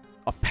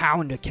a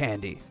pound of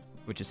candy,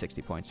 which is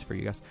 60 points for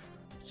you guys.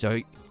 So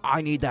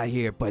I need that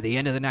here by the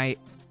end of the night,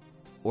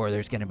 or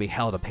there's going to be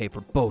hell to pay for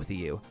both of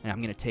you. And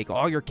I'm going to take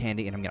all your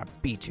candy and I'm going to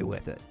beat you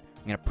with it.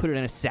 I'm going to put it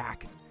in a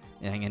sack,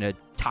 and I'm going to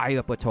tie you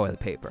up with toilet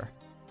paper.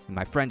 And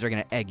my friends are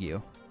going to egg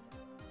you.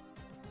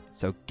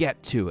 So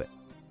get to it.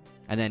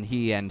 And then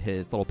he and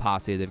his little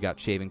posse, they've got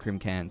shaving cream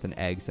cans and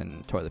eggs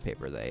and toilet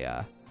paper. They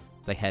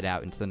head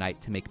out into the night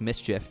to make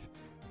mischief.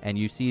 And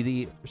you see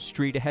the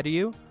street ahead of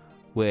you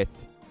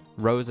with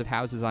rows of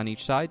houses on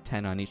each side,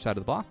 10 on each side of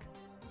the block.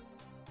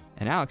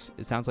 And Alex,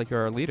 it sounds like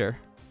you're our leader.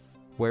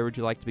 Where would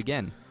you like to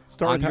begin?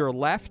 Start On with your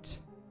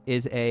left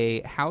is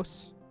a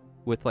house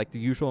with like the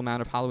usual amount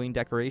of Halloween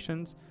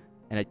decorations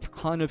and a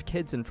ton of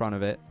kids in front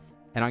of it.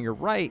 And on your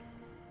right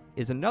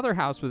is another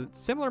house with a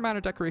similar amount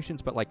of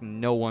decorations, but like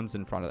no one's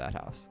in front of that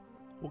house.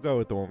 We'll go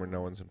with the one where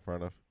no one's in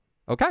front of.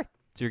 Okay.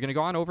 So you're going to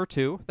go on over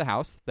to the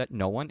house that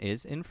no one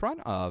is in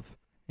front of.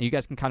 And you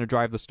guys can kind of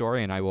drive the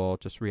story, and I will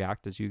just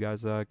react as you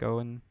guys go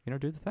and,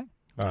 do the thing.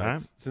 All right.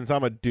 Alright. Since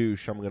I'm a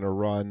douche, I'm going to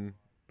run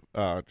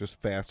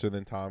just faster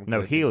than Tom.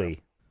 No,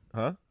 Healy.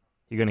 Huh?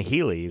 You're going to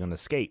Healy. You're going to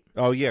skate.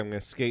 Oh, yeah, I'm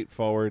going to skate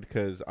forward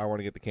because I want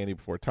to get the candy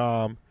before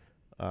Tom.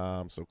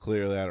 So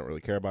clearly I don't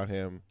really care about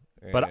him.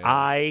 But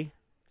And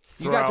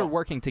You guys are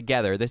working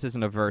together. This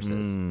isn't a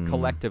versus. Mm.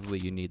 Collectively,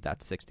 you need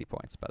that 60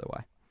 points, by the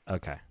way.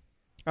 Okay.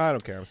 I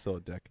don't care. I'm still a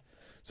dick.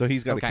 So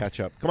he's got to Okay. catch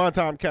up. Come on,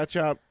 Tom. Catch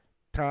up.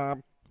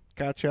 Tom,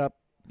 catch up.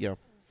 Yeah,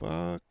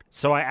 fuck.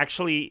 So I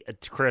actually,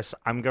 Chris,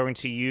 I'm going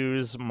to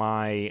use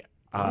my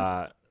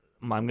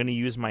I'm going to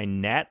use my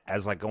net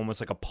as like almost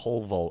like a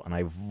pole vault, and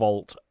I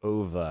vault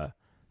over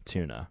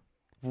Tuna.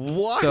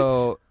 What?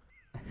 So,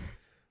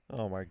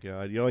 Oh, my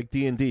God. You're like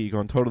D&D. You're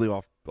going totally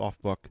off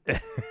book.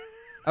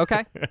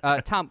 okay.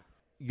 Tom,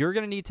 you're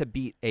going to need to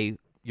beat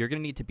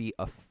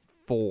a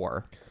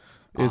 4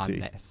 Is on he?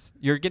 this.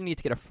 You're going to need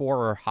to get a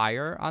 4 or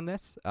higher on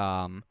this.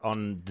 On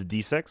the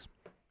D6?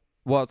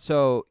 Well,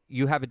 so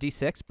you have a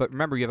D6, but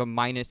remember you have a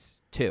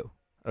 -2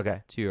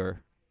 Okay. to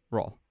your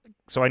roll.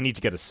 So I need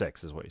to get a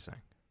 6 is what you're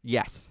saying.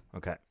 Yes.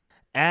 Okay.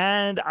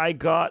 And I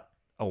got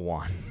a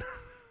 1.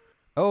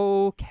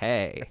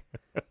 Okay.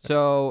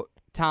 So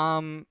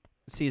Tom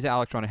sees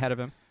Alex run ahead of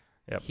him.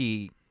 Yep.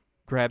 He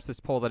grabs this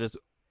pole that is,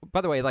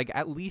 by the way, like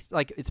at least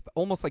like it's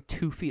almost like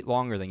 2 feet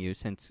longer than you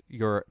since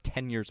you're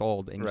 10 years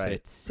old and you said Right,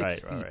 it's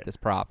 6 right, feet, right. this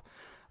prop.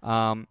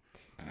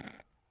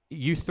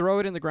 You throw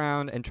it in the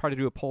ground and try to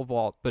do a pole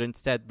vault, but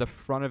instead the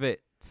front of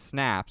it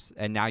snaps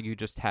and now you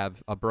just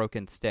have a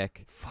broken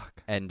stick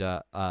and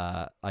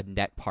a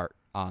net part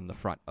on the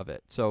front of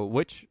it. So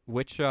which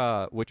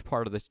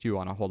part of this do you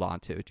want to hold on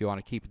to? Do you want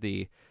to keep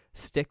the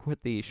stick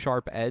with the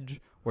sharp edge,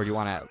 or do you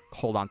want to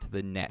hold on to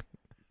the net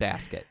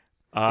basket?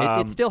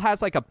 It still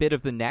has like a bit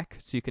of the neck,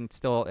 so you can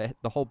still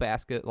the whole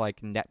basket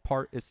like net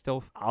part is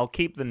still I'll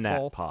keep the net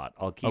full. part.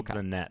 I'll keep Okay.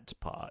 the net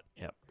part.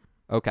 Yep.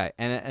 Okay.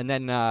 And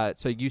then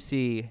so you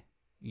see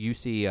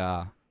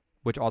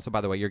which also, by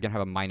the way, you're gonna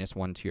have a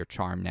 -1 to your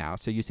charm now.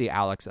 So you see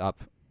Alex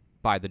up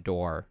by the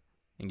door,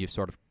 and you've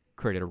sort of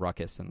created a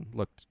ruckus and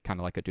looked kind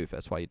of like a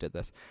doofus while you did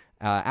this.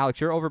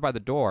 Alex, you're over by the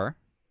door.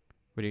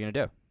 What are you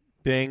gonna do?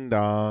 Ding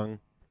dong.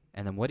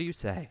 And then what do you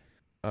say?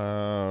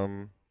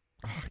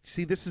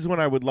 See, this is when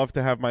I would love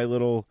to have my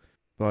little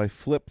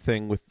flip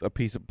thing with a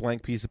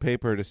blank piece of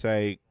paper to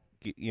say,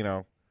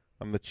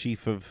 I'm the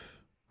chief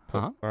of.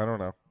 Huh? I don't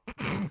know.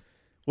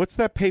 What's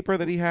that paper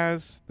that he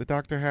has? The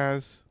doctor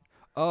has.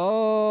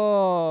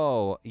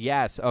 Oh,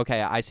 yes.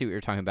 Okay, I see what you're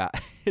talking about.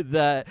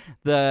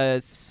 the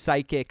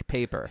psychic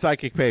paper.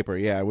 Psychic paper.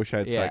 Yeah, I wish I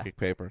had Yeah. psychic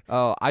paper.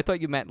 Oh, I thought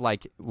you meant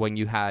like when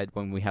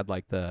we had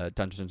like the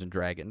Dungeons and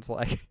Dragons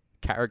like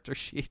character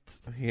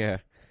sheets. Yeah.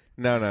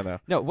 No.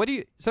 No, what do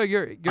you? So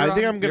you're. I think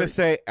I'm gonna gonna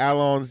say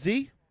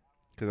allons-y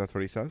because that's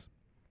what he says.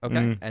 Okay,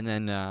 Mm. and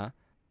then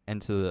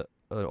and to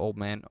the old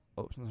man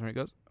opens and he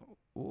goes,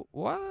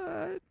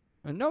 "What?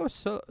 No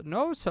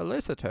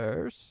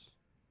solicitors."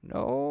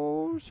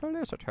 No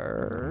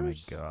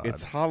solicitors. Oh my god.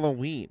 It's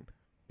Halloween.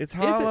 It's Is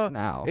it Halloween.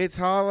 now? It's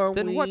Halloween.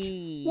 Then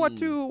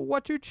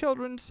what do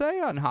children say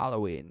on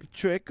Halloween?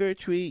 Trick or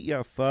treat,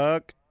 you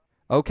fuck.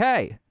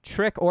 Okay,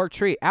 trick or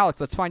treat.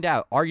 Alex, let's find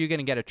out. Are you going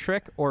to get a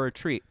trick or a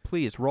treat?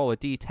 Please roll a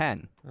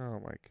d10. Oh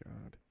my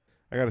god.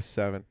 I got a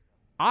 7.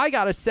 I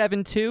got a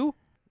 7 too,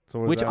 So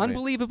what does which that mean?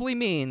 unbelievably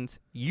means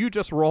you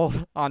just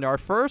rolled on our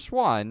first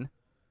one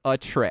a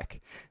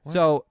trick.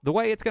 So the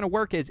way it's going to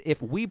work is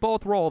if we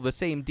both roll the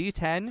same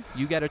d10,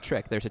 you get a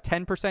trick. There's a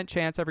 10%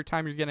 chance every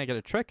time you're going to get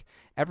a trick.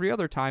 Every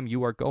other time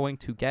you are going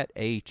to get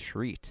a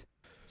treat.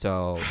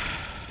 So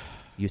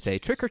you say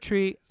trick or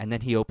treat, and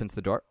then he opens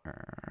the door.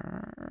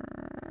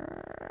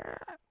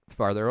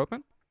 Farther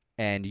open,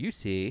 and you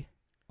see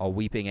a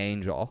weeping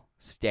angel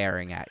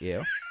staring at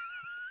you.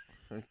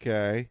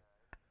 Okay.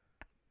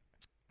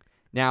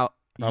 Now,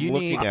 I'm you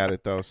looking need... at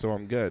it though, so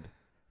I'm good.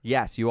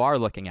 Yes, you are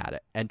looking at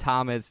it. And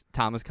Tom is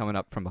coming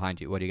up from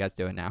behind you. What are you guys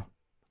doing now?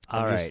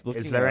 All I'm just right.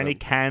 looking Is there at any him.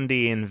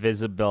 candy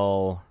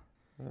invisible?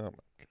 Oh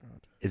my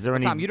god. Is there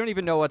any? Tom, you don't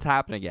even know what's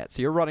happening yet.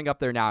 So you're running up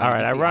there now. and All you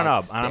right, I see run up.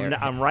 Alex I'm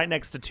staring. right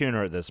next to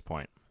Tuna at this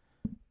point.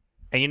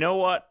 And you know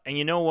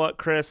what,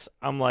 Chris?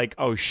 I'm like,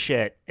 oh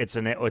shit! It's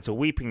a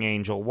weeping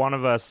angel. One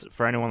of us,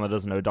 for anyone that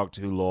doesn't know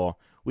Doctor Who lore,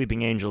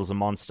 weeping angel is a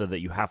monster that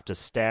you have to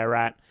stare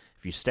at.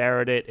 If you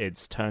stare at it,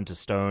 it's turned to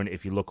stone.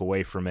 If you look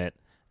away from it,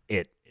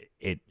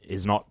 it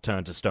is not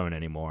turned to stone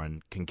anymore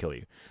and can kill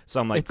you. So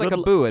I'm like, It's like a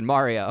boo in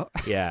Mario.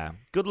 yeah.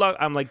 Good luck.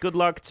 I'm like, good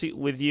luck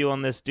with you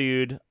on this,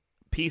 dude.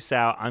 Peace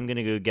out. I'm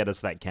gonna go get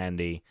us that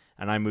candy,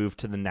 and I move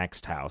to the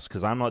next house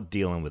because I'm not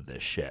dealing with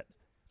this shit.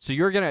 So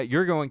you're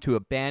going to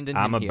abandon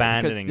I'm him here,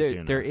 abandoning because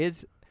Tuna.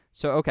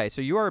 So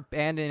you are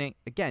abandoning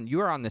again. You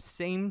are on the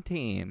same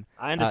team.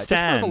 I Just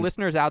understand. for the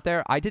listeners out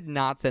there, I did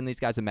not send these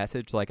guys a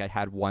message like I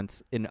had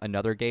once in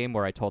another game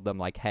where I told them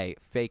like, "Hey,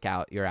 fake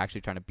out. You're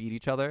actually trying to beat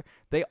each other."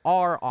 They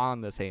are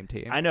on the same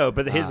team. I know,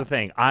 but here's the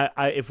thing.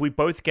 If we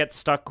both get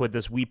stuck with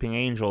this Weeping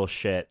Angel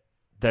shit,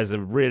 there's a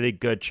really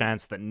good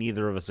chance that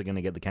neither of us are going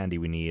to get the candy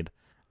we need.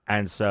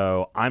 And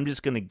so I'm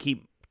just going to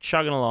keep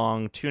chugging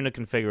along. Tuna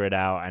can figure it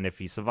out, and if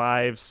he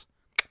survives,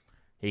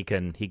 he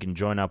can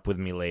join up with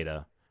me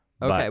later.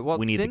 Okay, But well,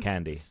 we need the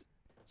candy.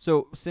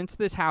 So since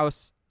this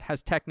house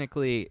has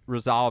technically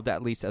resolved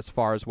at least as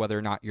far as whether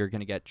or not you're going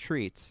to get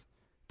treats,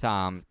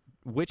 Tom,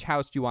 which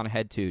house do you want to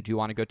head to? Do you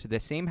want to go to the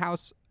same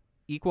house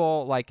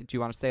equal, like, do you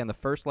want to stay on the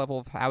first level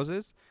of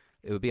houses?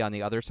 It would be on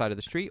the other side of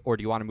the street, or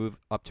do you want to move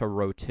up to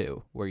row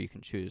 2 where you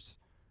can choose?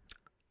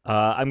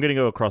 I'm going to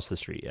go across the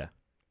street, yeah.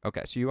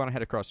 Okay, so you want to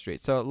head across the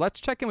street. So let's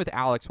check in with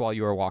Alex while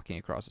you are walking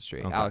across the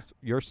street. Okay. Alex,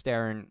 you're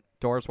staring,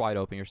 doors wide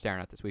open, you're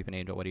staring at this Weeping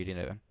Angel. What are you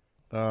doing?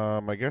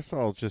 I guess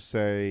I'll just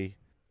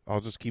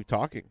keep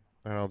talking,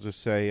 and I'll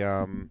just say,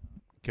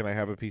 can I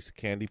have a piece of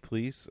candy,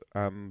 please?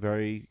 I'm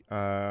very,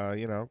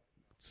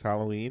 it's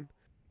Halloween.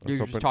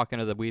 You're just talking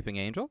to the Weeping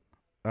Angel?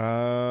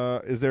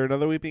 Is there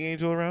another Weeping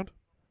Angel around?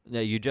 No,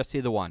 you just see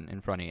the one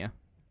in front of you.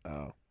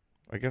 Oh,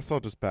 I guess I'll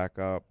just back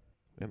up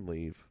and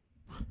leave.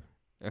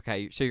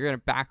 Okay, so you're going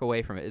to back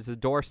away from it. Is the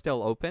door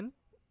still open?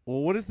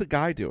 Well, what is the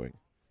guy doing?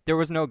 There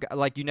was no,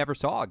 like, you never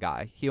saw a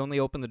guy. He only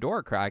opened the door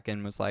a crack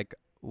and was like,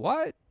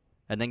 what?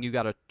 And then you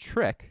got a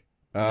trick,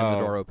 and then the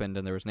door opened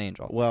and there was an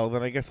angel. Well,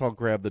 then I guess I'll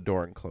grab the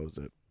door and close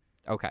it.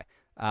 Okay.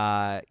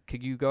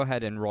 Could you go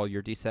ahead and roll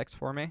your d6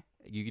 for me?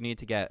 You need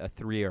to get a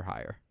 3 or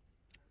higher.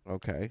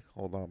 Okay,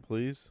 hold on,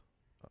 please.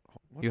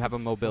 You have a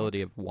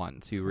mobility of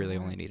 1, so you really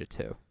only need a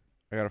 2.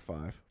 I got a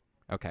 5.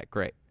 Okay,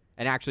 great.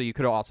 And actually, you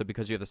could also,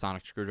 because you have the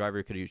sonic screwdriver,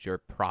 you could use your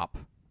prop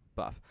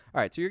buff.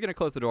 All right, so you're going to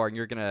close the door, and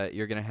you're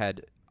gonna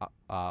head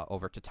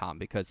over to Tom,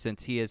 because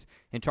since he is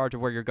in charge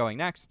of where you're going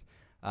next,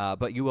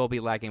 but you will be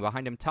lagging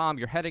behind him. Tom,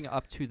 you're heading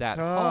up to that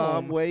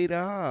Tom, home. wait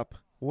up.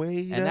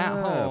 And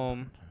that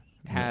home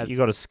has You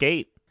got to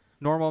skate.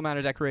 normal amount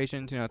of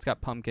decorations. You know, it's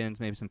got pumpkins,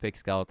 maybe some fake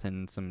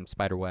skeletons, some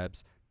spider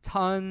webs.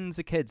 Tons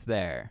of kids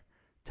there.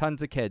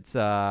 Tons of kids.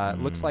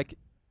 Looks like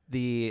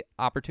the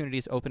opportunity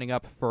is opening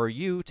up for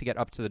you to get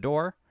up to the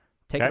door.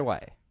 Take it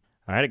away.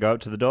 All right, I go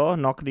up to the door.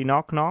 Knockety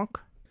knock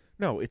knock.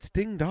 No, it's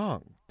ding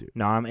dong, dude.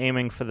 No, I'm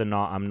aiming for the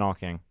knock. I'm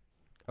knocking.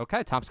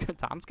 Okay, Tom's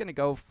gonna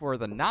go for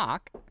the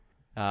knock.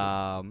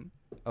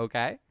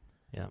 Okay.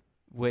 Yeah.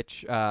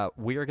 Which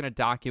we are gonna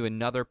dock you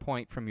another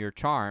point from your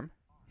charm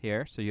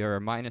here, so you're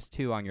a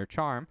 -2 on your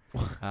charm.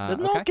 The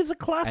knock is a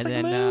classic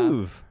And then,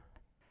 move.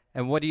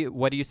 And what do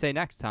you say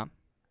next, Tom?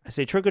 I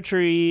say trick or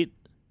treat.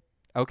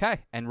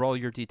 Okay, and roll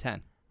your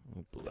d10.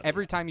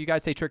 Every time you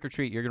guys say trick or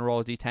treat, you're gonna roll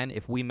a d10.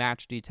 If we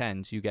match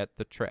d10s, you get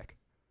the trick.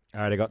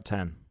 All right, I got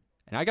 10.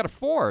 And I got a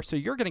 4, so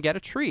you're gonna get a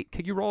treat.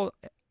 Could you roll?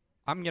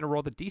 I'm gonna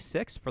roll the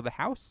d6 for the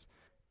house.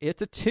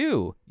 It's a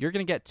 2. You're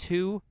gonna get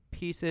 2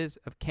 pieces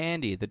of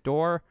candy. The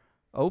door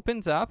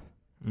opens up,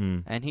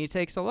 and he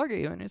takes a look at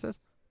you and he says,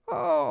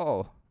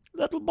 "Oh,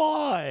 Little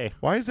boy."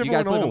 Why is you everyone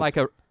guys live old? in like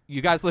a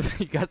you guys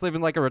live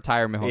in like a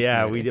retirement home."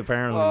 Yeah, community. we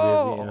apparently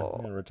Oh.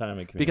 live in a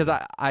retirement community. Because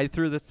I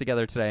threw this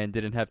together today and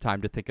didn't have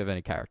time to think of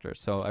any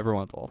characters, so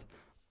everyone's old.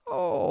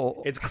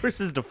 Oh, It's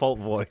Chris's default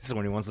voice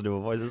when he wants to do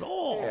a voice. Is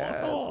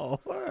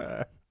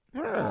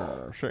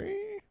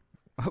See?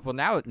 well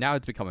now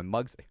it's becoming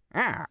Muggsy.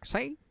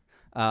 See,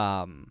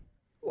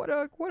 what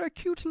a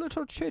cute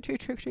little chitty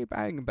chitty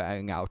bang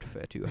bang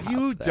outfit you have.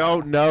 You there.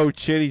 don't know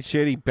Chitty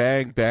Chitty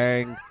Bang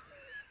Bang.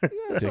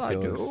 Yes, I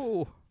Ridiculous.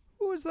 do.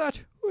 Who is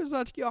that? Who is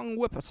that young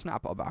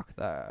whippersnapper back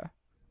there?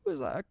 Who is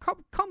that?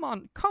 Come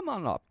on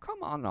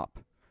up.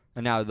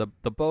 And now the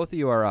both of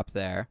you are up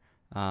there,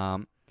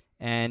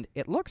 and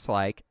it looks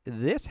like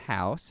this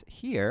house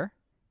here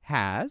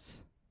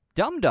has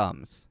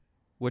dum-dums,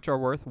 which are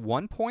worth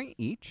 1 point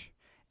each,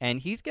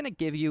 and he's going to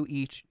give you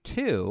each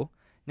 2.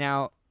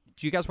 Now,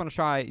 do you guys want to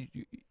try?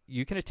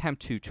 You can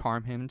attempt to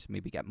charm him to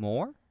maybe get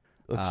more.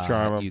 Let's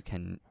charm him. You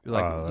can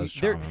let's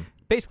charm him.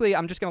 Basically,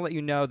 I'm just going to let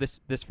you know this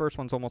first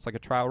one's almost like a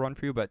trial run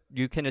for you, but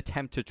you can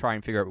attempt to try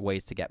and figure out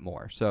ways to get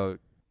more. So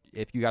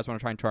if you guys want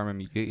to try and charm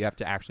him, you have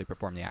to actually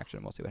perform the action,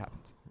 and we'll see what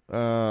happens.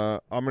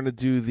 I'm gonna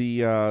do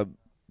the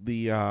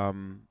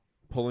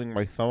pulling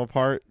my thumb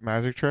apart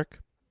magic trick.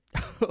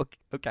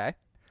 Okay.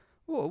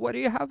 Well, what do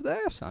you have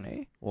there,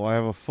 Sonny? Well, I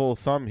have a full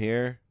thumb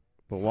here,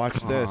 but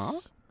watch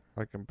this.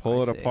 I can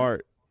pull I it see.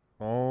 apart.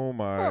 Oh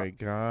my Oh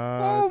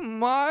god!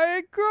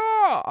 my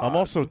God! I'm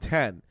also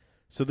 10,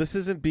 so this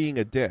isn't being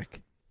a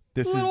dick.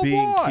 This Little is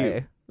being boy,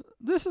 cute.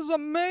 This is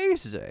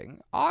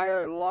amazing. I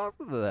love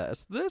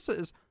this.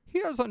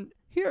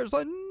 Here's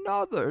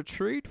another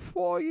treat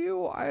for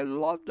you. I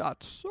love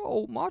that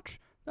so much.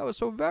 That was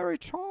so very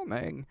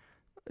charming.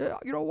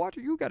 You know what?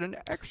 You get an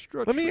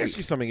extra Let treat. me ask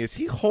you something. Is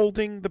he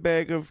holding the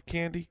bag of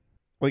candy?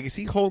 Like, is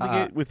he holding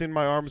it within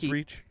my arm's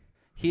reach?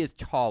 He is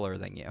taller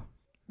than you.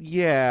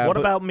 Yeah. What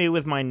but about me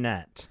with my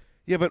net?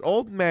 Yeah, but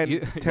old men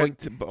You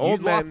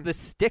lost the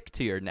stick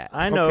to your net.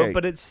 I know, Okay.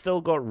 but it's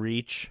still got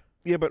reach.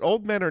 Yeah, but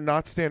old men are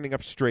not standing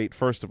up straight,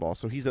 first of all,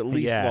 so he's at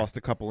least Yeah. lost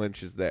a couple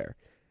inches there.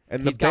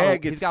 And the He's got a-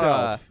 bag he's got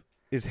itself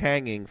is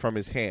hanging from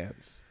his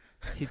hands.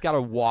 He's got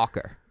a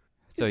walker.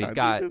 So he's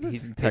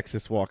a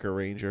Texas Walker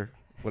Ranger,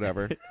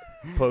 whatever.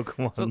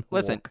 Pokemon. So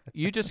listen, Walk.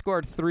 you just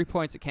scored 3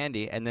 points of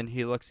candy, and then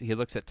he looks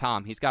at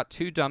Tom. He's got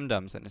 2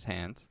 dum-dums in his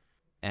hands,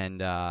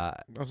 and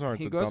Those aren't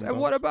he the goes, dum-dums.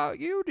 "And what about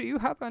you? Do you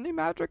have any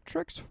magic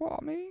tricks for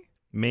me?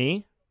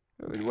 Me?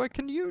 What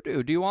can you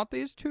do? Do you want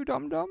these 2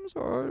 dum-dums,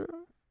 or?"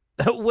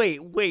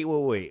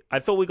 Wait. I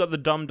thought we got the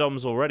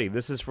dum-dums already.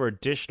 This is for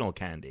additional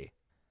candy.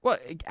 Well,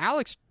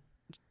 Alex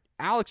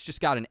just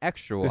got an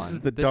extra one. This is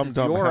the This is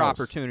dum-dum your house.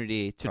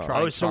 opportunity to Oh. try.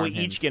 Oh, and so we're charm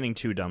him. each getting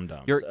 2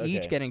 dum-dums. You're Okay.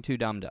 each getting 2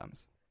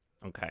 dum-dums.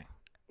 Okay.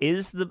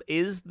 Is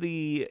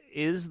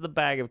the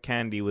bag of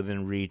candy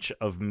within reach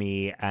of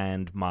me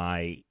and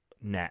my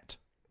net?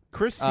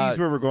 Chris sees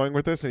where we're going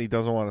with this, and he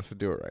doesn't want us to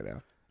do it right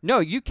now. No,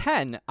 you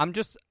can.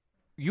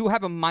 You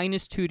have a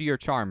 -2 to your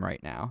charm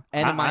right now,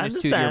 and a I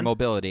 -2 to your understand.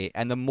 mobility.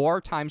 And the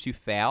more times you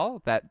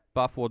fail, that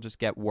buff will just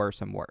get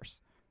worse and worse.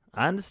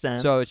 I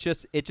understand. So it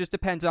just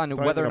depends on It's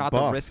not whether or even a not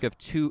buff. the risk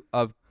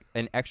of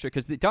an extra,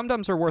 because the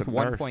dum-dums are worth a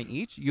 1 nerf. point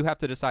each. You have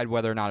to decide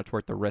whether or not it's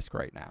worth the risk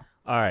right now.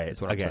 all right.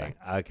 is what I'm okay. saying.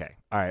 Okay.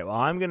 All right. Well,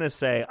 I'm gonna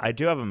say I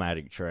do have a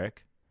magic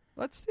trick.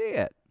 Let's see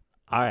it.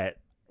 All right.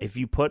 If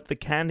you put the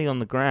candy on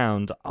the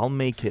ground, I'll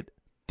make it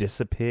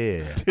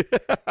disappear.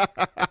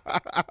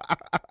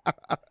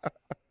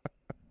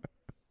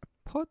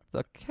 Put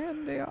the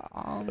candy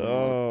on the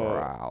Oh.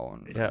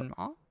 ground. Yeah.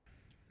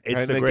 It's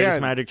And the greatest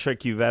again- magic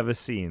trick you've ever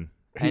seen.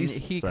 And He's-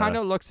 he so- kind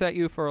of looks at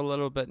you for a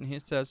little bit, and he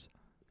says,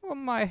 "Well,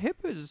 my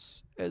hip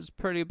is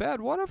pretty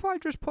bad. What if I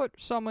just put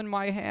some in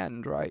my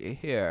hand right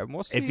here? And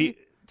we'll see." If you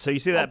so you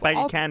see that bag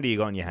I'll- of candy you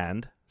got in your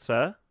hand,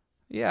 sir?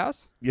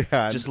 Yes,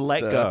 Yeah, Just and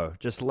let it's, go.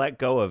 Just let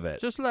go of it.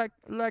 just let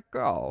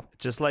go.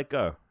 Just let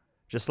go.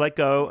 Just let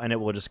go, and it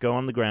will just go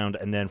on the ground.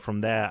 And then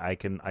from there, I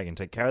can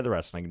take care of the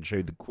rest, and I can show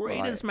you the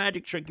greatest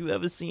magic trick you've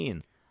ever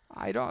seen.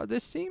 I don't.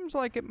 This seems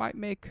like it might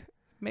make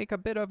a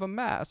bit of a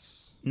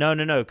mess. No,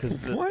 because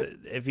What?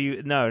 if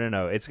you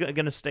no, it's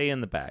gonna stay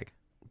in the bag.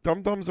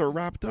 Dum-dums are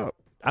wrapped up.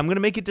 I'm gonna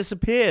make it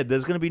disappear.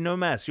 There's gonna be no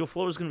mess. Your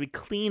floor is gonna be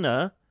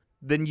cleaner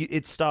than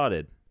it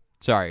started.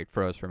 Sorry, it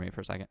froze for me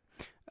for a second.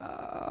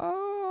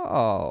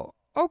 Oh,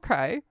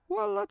 okay.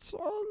 Well, let's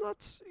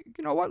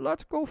you know what?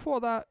 Let's go for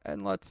that,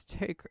 and let's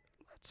take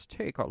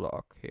a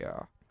look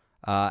here.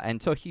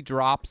 And so he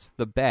drops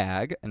the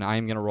bag, and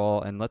I'm gonna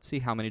roll, and let's see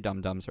how many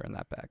dum-dums are in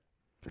that bag.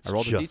 I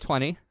rolled a just-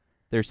 d20.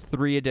 There's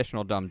 3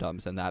 additional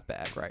dum-dums in that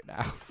bag right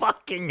now.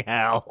 Fucking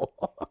hell!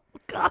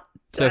 God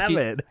So damn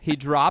it! he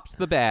drops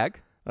the bag,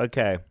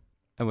 Okay,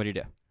 and what do you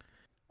do?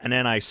 and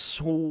then I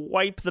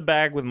swipe the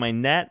bag with my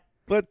net.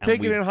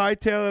 Take we- it and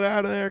hightail it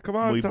out of there. Come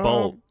on, we Tom.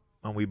 bolt,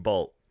 and we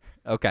bolt.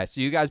 Okay,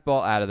 so you guys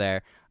bolt out of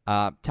there.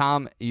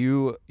 Tom,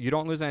 you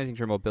don't lose anything to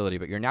your mobility,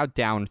 but you're now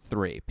down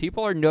 3.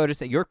 People are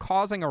noticing you're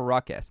causing a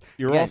ruckus.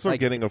 You're Again, also like,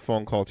 getting a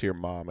phone call to your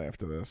mom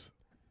after this.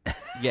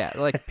 yeah,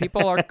 like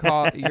people are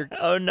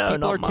Oh no, people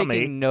not are mummy.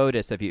 taking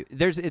notice of you.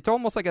 It's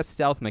almost like a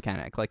stealth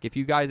mechanic. Like if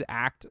you guys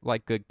act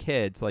like good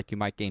kids, like you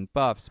might gain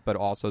buffs, but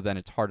also then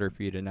it's harder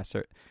for you to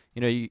necessarily,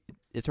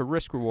 it's a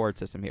risk reward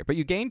system here. But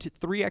you gained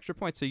 3 extra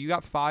points, so you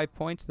got 5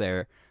 points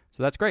there.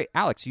 So that's great.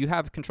 Alex, you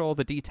have control of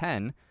the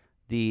D10.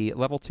 The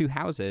level 2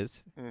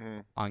 houses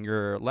on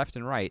your left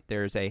and right.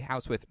 There's a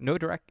house with no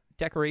direct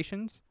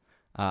decorations,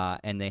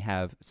 and they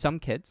have some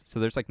kids.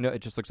 So there's it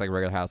just looks like a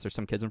regular house. There's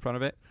some kids in front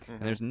of it,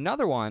 and there's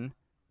another one,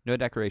 no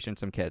decoration,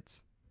 some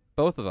kids.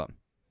 Both of them,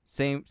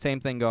 same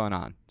thing going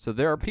on. So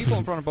there are people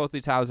in front of both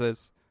these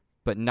houses,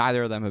 but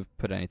neither of them have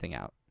put anything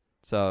out.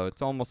 So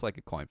it's almost like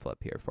a coin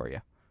flip here for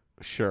you.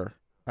 Sure.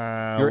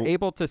 You're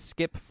able to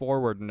skip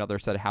forward another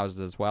set of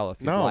houses as well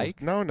if you'd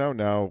like. No.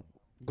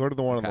 Go to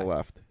the one on Okay. the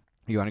left.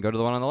 You want to go to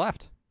the one on the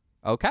left?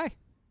 Okay.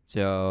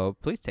 So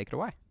please take it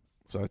away.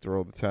 So I have to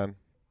roll the 10.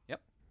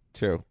 Yep.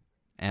 2.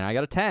 And I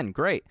got a 10.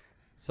 Great.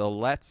 So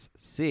let's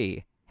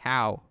see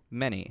how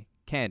many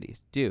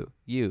candies do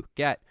you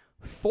get.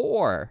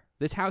 4.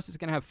 This house is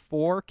going to have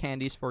 4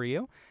 candies for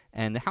you.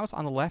 And the house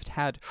on the left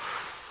had...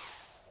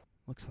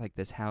 Looks like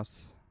this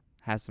house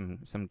has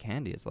some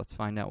candies. Let's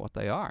find out what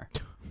they are.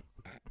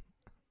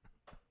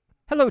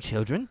 Hello,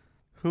 children.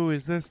 Who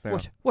is this now?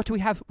 What do we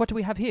have? What do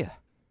we have here?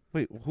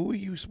 Wait, who are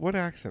you? What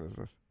accent is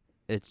this?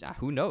 It's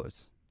who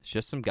knows? It's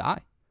just some guy.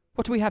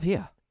 What do we have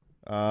here?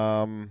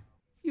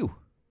 You.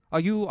 Are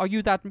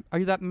you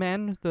that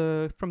man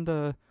from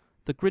the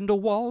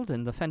Grindelwald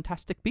and the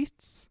Fantastic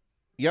Beasts?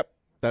 Yep,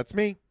 that's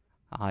me.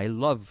 I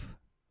love.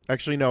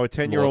 Actually, no. Lord of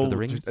the 10-year-old.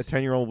 Rings? A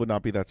 10-year-old would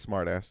not be that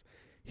smartass.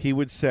 He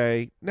would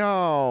say,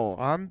 "No,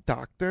 I'm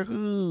Doctor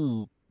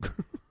Who,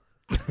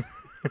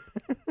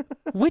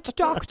 Which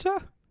doctor?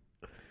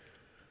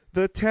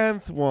 the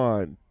 10th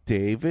one,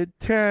 David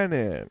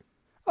Tennant."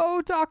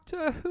 Oh,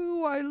 Doctor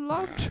Who! I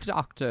love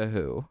Doctor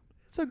Who.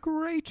 It's a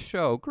great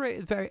show.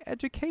 Great, very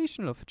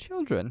educational for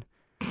children.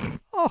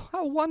 Oh,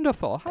 how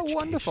wonderful! How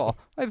wonderful!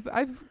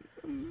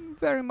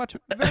 very much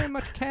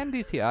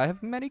candies here. I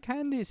have many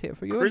candies here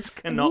for you. Chris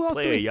And who cannot else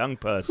do play a we- young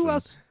person. Who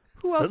else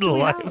for do the we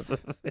life have? of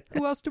it.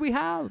 Who else do we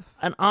have?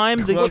 And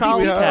I'm the Who else do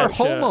child we have? We're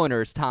catcher.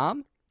 homeowners,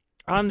 Tom.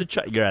 I'm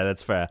the yeah,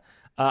 that's fair.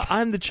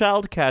 I'm the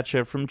child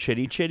catcher from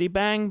Chitty Chitty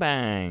Bang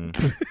Bang.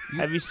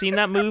 Have you seen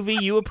that movie?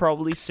 You were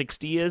probably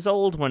 60 years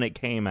old when it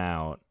came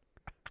out.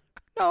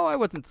 No, I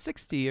wasn't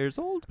 60 years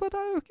old, but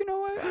I'm a Chitty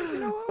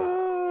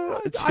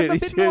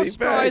bit more Chitty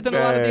spry Bang than a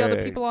lot of the other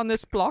Bang. people on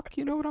this block.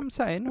 You know what I'm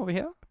saying over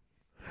here?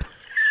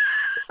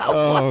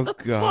 Oh,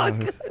 What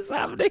God. is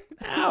happening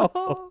now?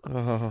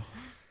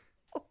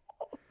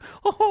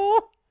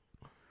 Oh.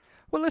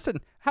 Well, listen,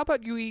 how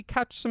about you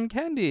catch some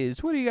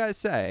candies? What do you guys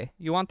say?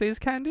 You want these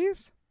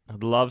candies?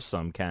 I'd love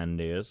some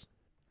candies.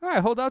 All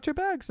right, hold out your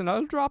bags and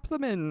I'll drop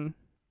them in.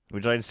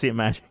 Would you like to see a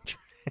magic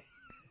trick?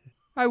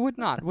 I would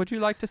not. Would you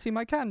like to see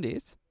my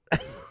candies?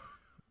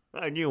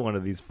 I knew one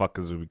of these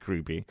fuckers would be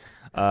creepy.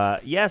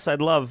 Yes,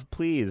 I'd love,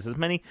 please, as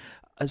many,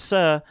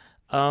 sir.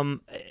 My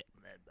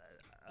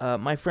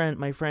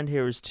friend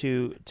here is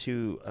too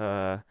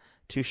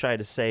shy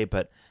to say,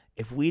 but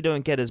if we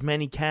don't get as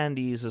many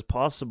candies as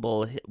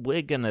possible,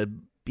 we're gonna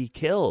be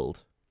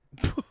killed.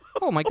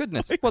 Oh, my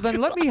goodness. Well, then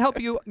let me help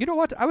you. You know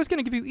what? I was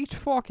going to give you each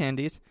 4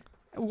 candies.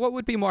 What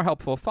would be more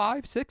helpful?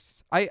 5,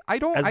 6? I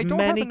don't have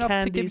many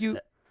enough to give candies- you.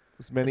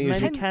 As many As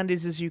as many you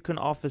candies as you can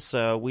offer,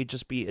 sir. We'd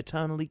just be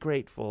eternally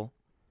grateful.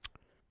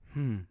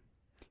 You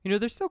know,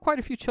 there's still quite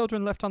a few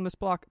children left on this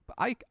block.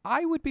 I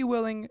would be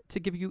willing to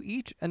give you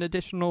each an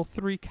additional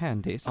 3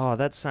 candies. Oh,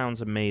 that sounds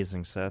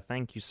amazing, sir.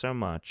 Thank you so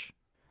much.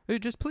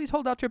 Just please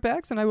hold out your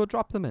bags and I will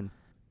drop them in.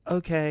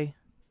 Okay.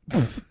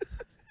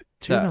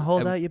 Tuna,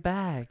 hold um, out your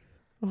bag.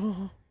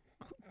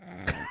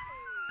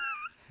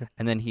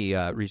 And then he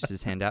reaches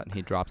his hand out and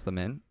he drops them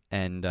in.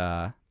 And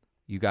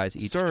you guys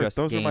each Sir, just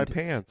those are my gained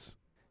pants.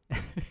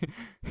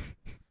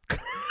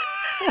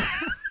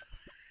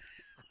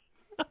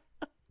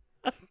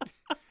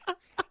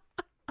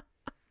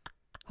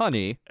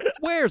 Honey,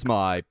 where's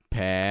my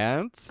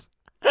pants?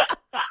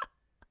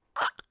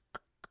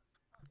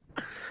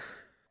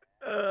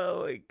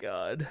 Oh my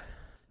god.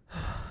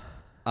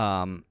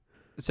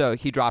 So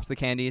he drops the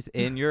candies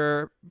in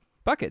your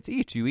buckets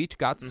each. You each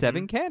got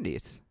 7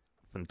 candies.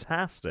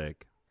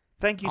 Fantastic.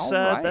 Thank you, All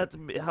sir. right.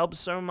 That helps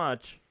so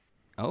much.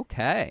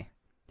 Okay.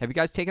 Have you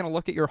guys taken a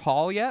look at your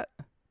haul yet?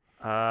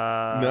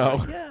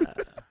 No. Yeah.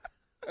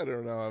 I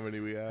don't know how many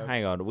we have.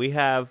 Hang on. We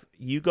didn't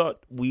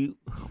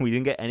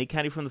get any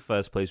candy from the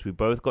first place. We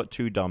both got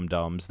 2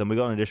 dum-dums. Then we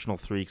got an additional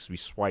 3 because we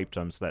swiped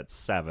them, so that's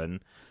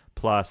 7.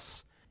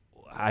 Plus,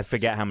 I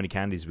forget how many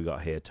candies we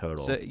got here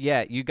total. So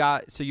yeah, you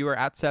were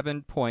at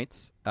 7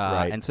 points,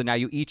 Right. and so now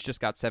you each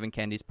just got 7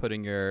 candies put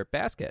in your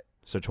basket.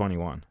 So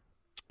 21.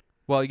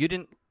 Well, you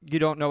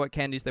don't know what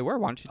candies they were.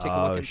 Why don't you take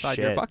a look inside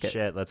your bucket?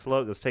 Shit. Let's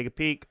look. Let's take a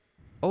peek.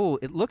 Oh,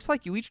 it looks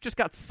like you each just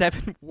got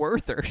 7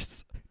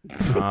 Werthers.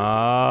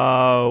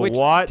 Oh, Which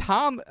what?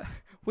 Tom,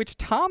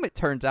 it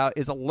turns out,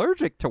 is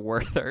allergic to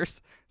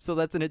Werthers. So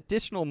that's an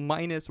additional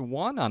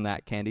 -1 on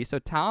that candy. So,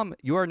 Tom,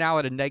 you are now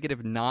at a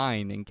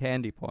 -9 in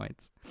candy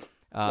points.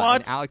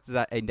 What? And Alex is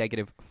at a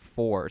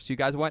 -4. So you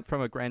guys went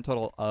from a grand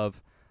total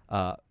of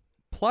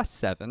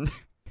 +7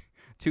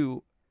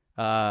 to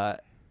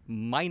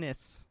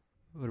minus,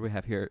 what do we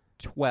have here?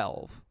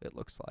 12, it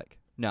looks like.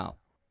 No.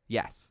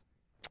 Yes.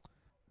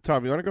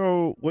 Tom, you want to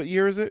go? What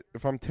year is it?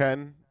 If I'm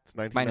 10, it's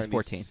 -14.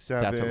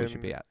 1997. That's what we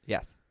should be at.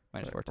 Yes.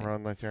 -14.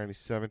 Around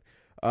 1997.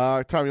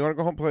 Tom, you want to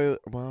go home and play?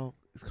 Well,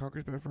 is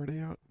Conker's Bad Fur Day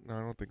out? No, I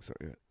don't think so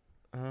yet.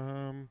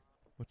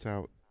 What's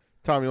out?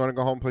 Tom, you want to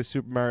go home and play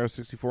Super Mario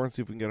 64 and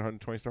see if we can get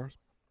 120 stars?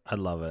 I'd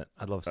love it.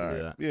 I'd love to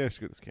do that. Yeah,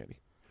 screw this candy.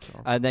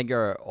 So. And then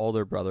your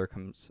older brother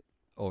comes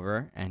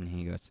over and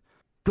he goes,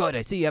 "Good,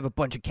 I see you have a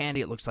bunch of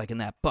candy. It looks like in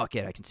that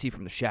bucket. I can see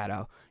from the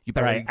shadow. You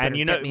better, Right, you better and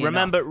you know, get me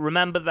remember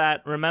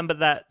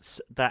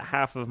that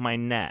half of my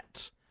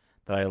net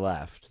that I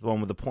left, the one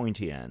with the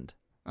pointy end.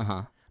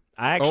 Uh-huh.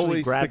 I actually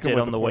Always grabbed stick 'em it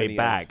with on the the way pointy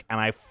back, end. and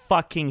I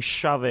fucking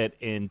shove it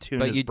in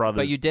Tuna's brother's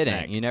But you didn't.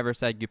 neck. You never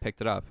said you picked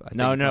it up. I said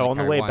No, you can only on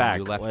the carry way one, back,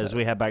 you left as it.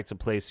 we head back to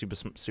play Super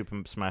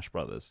Smash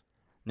Brothers.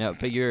 No,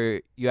 but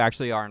you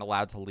actually aren't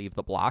allowed to leave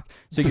the block.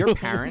 So your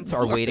parents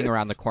are waiting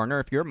around the corner.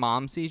 If your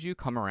mom sees you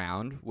come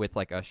around with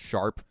like a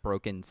sharp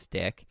broken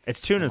stick,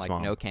 It's Tuna's like,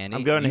 mom. no candy,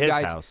 I'm going to you his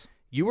guys- house.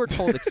 you were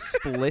told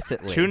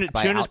explicitly. Tuna's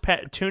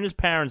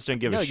parents don't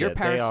give a shit. Your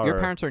parents, They your are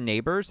parents are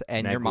neighbors,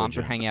 and your moms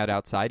are negligent. hanging out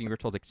outside. And you were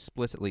told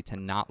explicitly to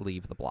not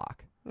leave the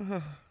block.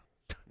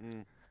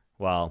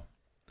 Well,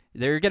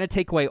 They're gonna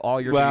take away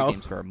all your Wow. video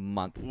games for a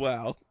month,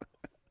 Wow.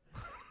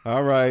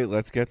 All right,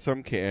 let's get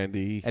some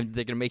candy. and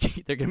they're gonna make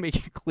you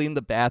clean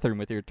the bathroom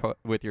with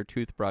your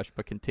toothbrush,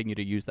 but continue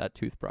to use that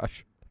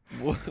toothbrush.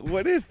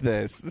 What is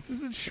this? This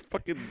isn't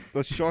fucking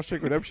the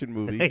Shawshank Redemption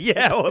movie.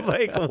 yeah, well,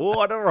 like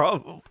what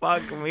a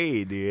fuck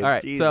me, dude. All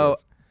right, Jesus. so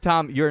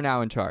Tom, you're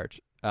now in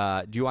charge.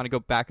 Do you want to go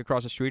back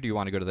across the street, or do you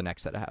want to go to the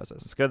next set of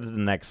houses? let's go to the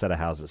next set of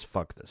houses.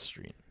 Fuck this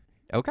street.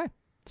 Okay.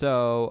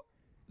 So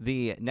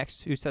the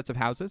next 2 sets of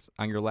houses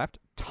on your left,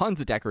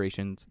 tons of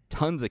decorations,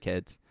 tons of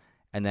kids,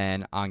 and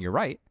then on your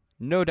right,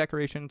 no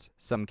decorations,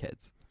 some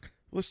kids.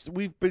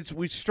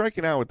 We're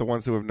striking out with the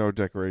ones who have no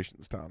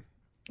decorations, Tom.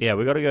 Yeah,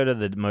 we got to go to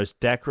the most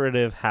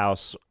decorative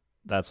house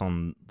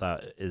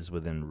that is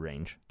within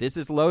range. This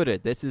is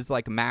loaded. This is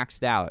like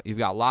maxed out. You've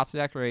got lots of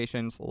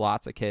decorations,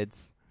 lots of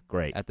kids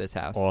Great. at this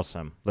house.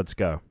 Awesome. Let's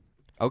go.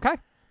 Okay,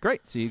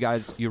 great. So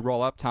you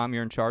roll up. Tom,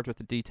 you're in charge with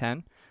the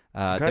D10.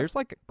 Okay. There's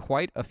like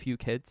quite a few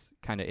kids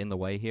kind of in the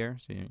way here.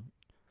 So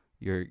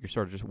you're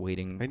sort of just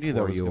waiting I knew for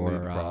that was going to be your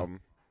the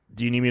problem.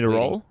 Do you need me to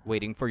roll?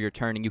 waiting for your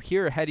turn. And you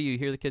hear ahead of you,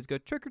 hear the kids go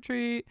trick or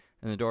treat,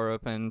 and the door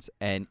opens,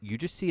 and you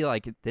just see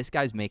like this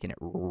guy's making it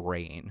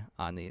rain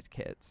on these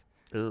kids.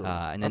 And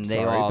then I'm they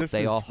sorry. all This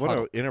they is, all what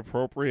huddle. an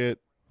inappropriate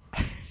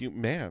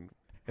man.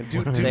 And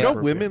do They no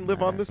are- women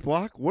live on this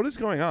block? What is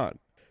going on?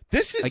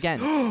 This is Again.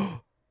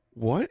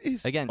 What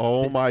is Again,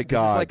 Oh this- my this is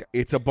God! like-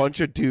 It's a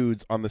bunch of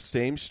dudes on the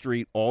same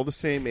street, all the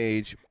same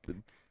age,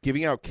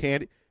 giving out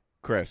candy.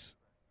 Chris,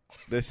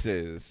 this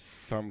is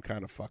some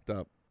kind of fucked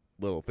up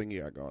little thing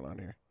you got going on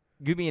here.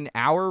 You mean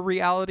our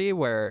reality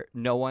where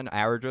no one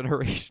our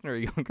generation or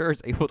younger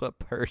is able to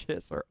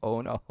purchase or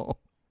own a home,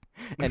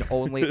 and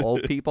only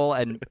old people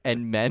and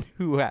men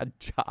who had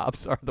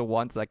jobs are the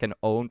ones that can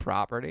own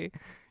property?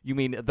 You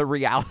mean the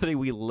reality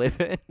we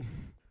live in?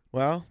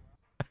 Well,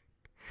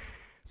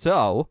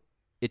 So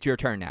it's your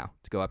turn now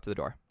to go up to the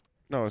door.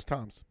 no, it's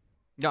Tom's.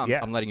 No,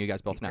 Yeah. I'm letting you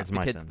guys both know. It's The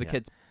my kids, turn, the yeah.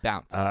 kids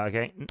bounce.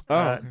 Okay.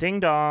 Okay. Ding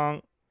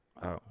dong.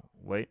 Oh,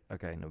 wait.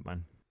 Okay, never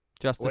mind.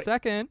 Just a wait.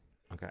 second.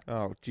 Okay.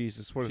 Oh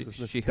Jesus! What is this,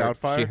 Mrs. She heard.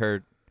 Doubtfire?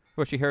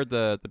 She heard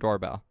the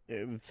doorbell.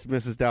 It's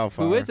Mrs. Doubtfire.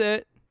 Who is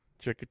it?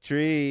 Trick or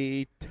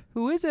treat!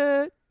 Who is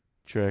it?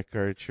 Trick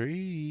or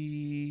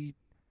treat!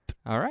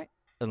 All right,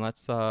 and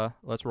let's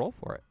roll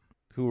for it.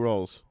 Who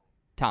rolls?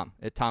 Tom.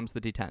 Tom's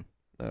the D10.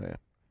 Oh yeah.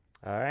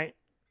 All right.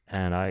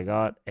 And I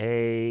got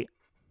a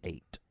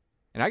 8.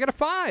 And I got a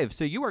 5,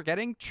 so you are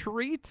getting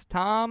treats,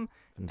 Tom.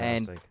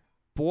 Fantastic.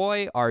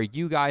 Boy, are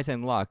you guys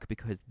in luck,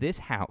 because this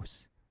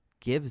house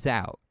gives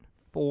out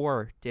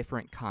 4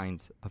 different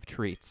kinds of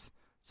treats.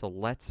 So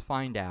let's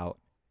find out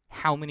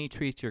how many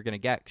treats you're going to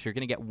get, because you're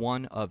going to get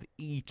one of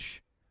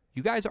each.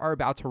 You guys are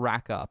about to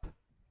rack up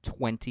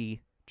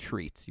 20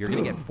 treats. You're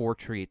going to get 4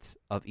 treats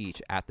of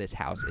each at this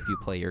house if you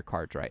play your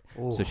cards right.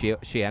 So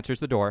she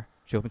answers the door.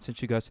 She opens and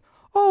she goes,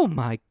 "Oh,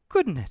 my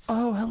goodness.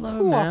 Oh, hello,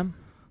 Who are- ma'am.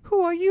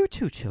 Who are you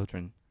two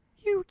children?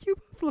 You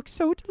both look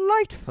so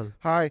delightful."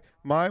 Hi,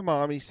 my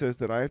mommy says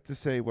that I have to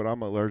say what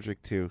I'm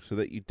allergic to so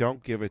that you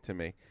don't give it to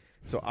me.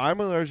 So I'm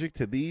allergic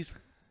to these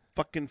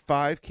fucking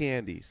 5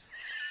 candies.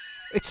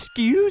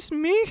 Excuse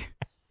me?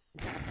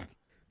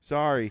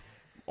 Sorry.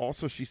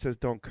 Also, she says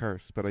don't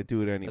curse, but I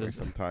do it anyway is-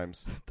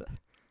 sometimes.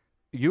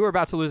 You were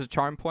about to lose a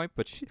charm point,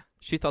 but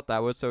she thought that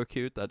was so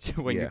cute that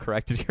when you Yeah.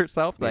 corrected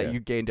yourself, that Yeah. you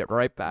gained it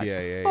right back.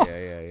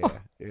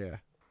 Yeah.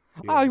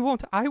 I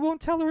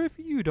won't tell her if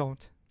you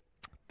don't.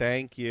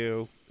 Thank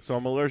you. So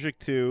I'm allergic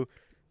to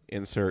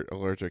insert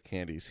allergic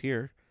candies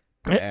here.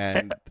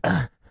 And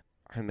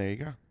there you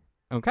go.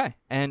 Okay.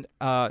 And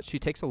she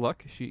takes a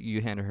look.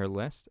 You hand her her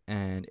list,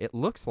 and it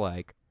looks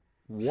like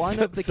one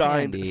of the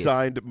candies.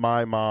 Signed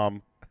my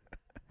mom.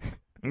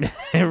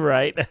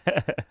 Right.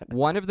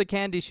 One of the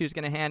candies she was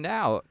going to hand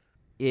out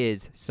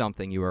is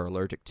something you are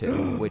allergic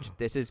to, which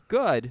this is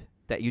good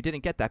that you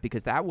didn't get that,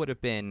 because that would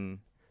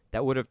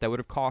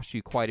have cost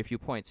you quite a few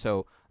points.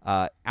 So,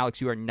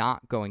 Alex, you are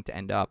not going to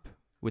end up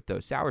with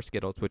those sour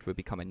Skittles, which would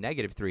become a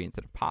 -3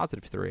 instead of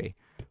 +3,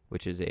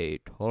 which is a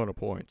ton of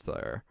points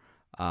there.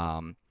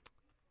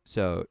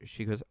 So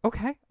she goes,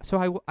 "Okay,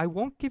 so I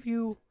won't give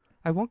you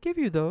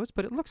those,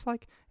 but it looks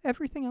like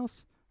everything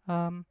else.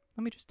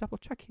 Let me just double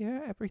check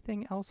here.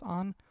 Everything else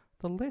on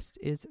the list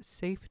is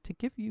safe to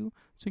give you.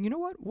 So you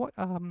know what?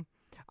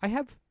 I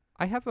have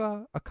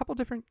a couple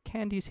different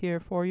candies here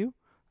for you.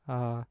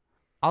 I'll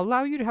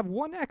allow you to have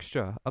one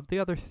extra of the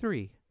other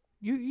 3.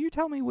 You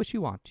tell me what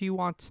you want. Do you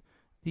want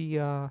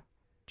the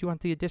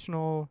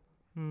additional?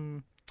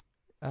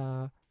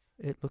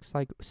 It looks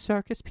like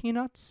circus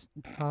peanuts,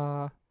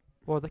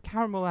 or the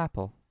caramel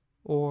apple,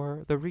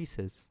 or the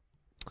Reese's.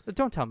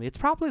 Don't tell me. It's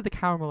probably the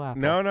caramel apple.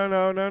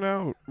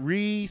 No.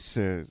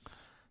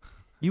 Reese's.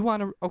 You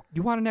want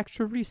an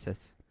extra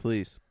Reese's?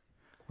 Please.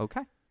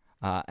 Okay.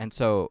 And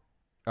so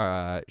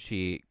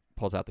she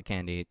pulls out the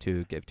candy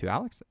to give to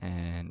Alex,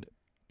 and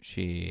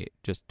she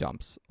just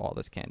dumps all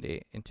this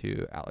candy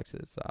into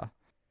Alex's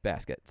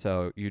basket.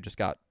 So you just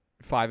got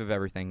 5 of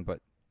everything,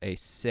 but a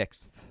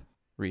 6th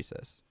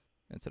Reese's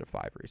instead of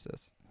 5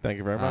 Reese's. Thank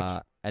you very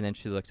much. And then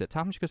she looks at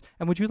Tom and she goes,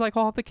 "And would you like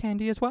all of the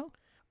candy as well?"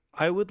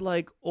 I would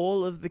like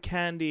all of the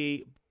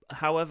candy.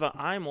 However,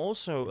 I'm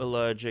also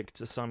allergic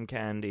to some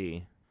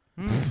candy.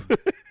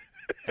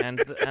 and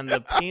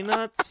the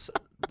peanuts,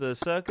 the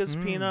circus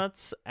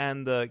peanuts,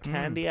 and the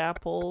candy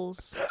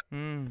apples.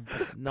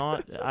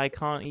 I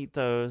can't eat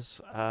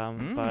those.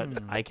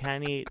 But I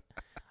can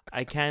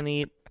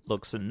eat.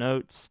 Looks and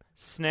notes.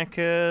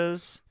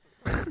 Snickers,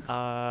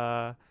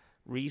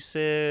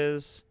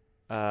 Reese's,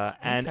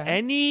 and Okay.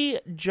 any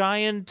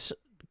giant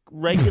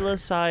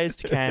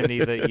regular-sized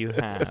candy that you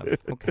have.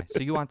 Okay,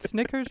 so you want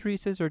Snickers,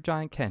 Reese's, or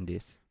giant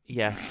candies?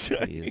 Yes,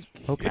 please.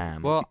 Okay.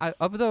 Well,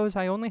 of those,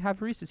 I only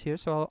have Reese's here,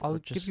 so I'll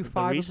give you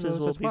 5 Reese's of those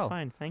will as well. Be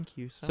fine. Thank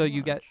you so So much.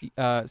 you get,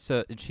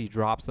 so she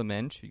drops them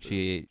in.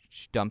 She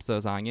dumps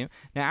those on you.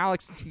 Now,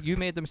 Alex, you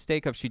made the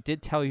mistake of she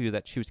did tell you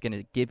that she was going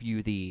to give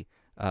you the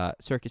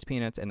circus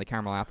peanuts and the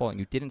caramel apple, and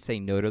you didn't say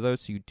no to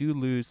those, so you do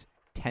lose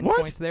 10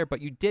 points there.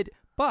 But you did.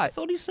 But I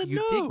thought he said you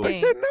no. did gain, I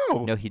said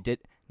no. No, he did.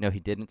 No, he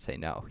didn't say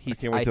no. I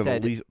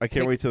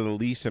can't wait till the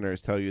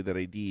listeners tell you that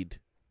I did.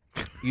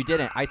 You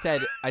didn't. I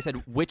said,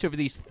 which of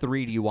these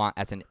 3 do you want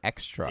as an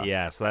extra?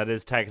 Yes, that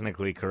is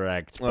technically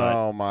correct. But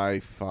Oh my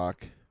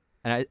fuck!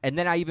 And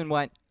then I even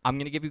went, I'm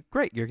going to give you,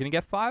 great, you're going to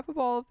get 5 of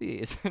all of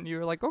these. And you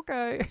were like,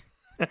 okay.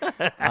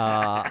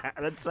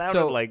 that sounded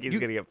so like he's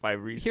going to get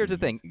 5 Reese's. Here's the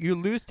thing. You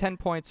lose 10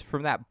 points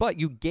from that, but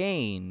you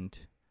gained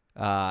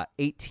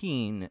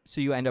 18,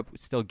 so you end up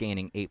still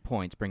gaining 8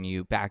 points, bringing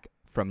you back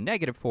from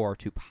 -4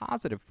 to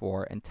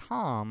 +4. And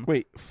Tom...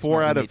 Wait,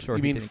 4 out of... sure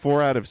you mean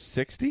 4 out of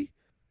 60?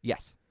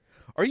 Yes.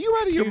 Are you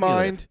out of your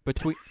mind?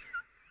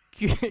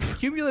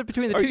 Cumulative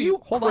between the Are two. you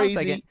Hold on a crazy?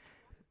 second.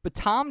 But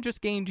Tom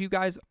just gained you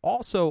guys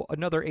also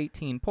another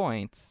 18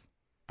 points.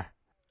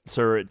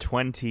 So we're at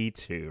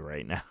 22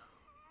 right now.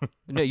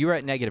 No, you were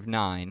at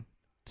 -9,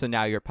 so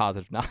now you're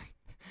 +9.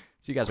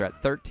 So you guys are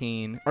at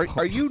 13.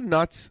 Are you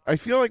nuts? I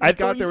feel like I we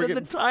got thought there. you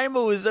said the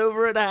timer was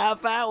over at a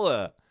half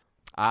hour.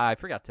 I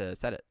forgot to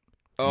set it.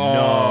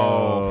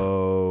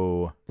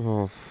 Oh.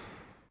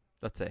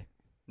 Let's see.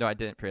 No, I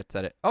didn't forget to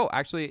set it. Oh,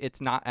 actually, it's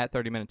not at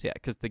 30 minutes yet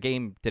because the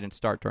game didn't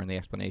start during the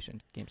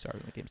explanation. The game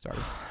started when the game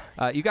started.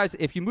 You guys,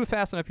 if you move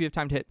fast enough, you have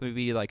time to hit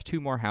maybe like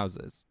 2 or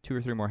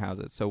 3 more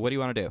houses. So what do you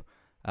want to do?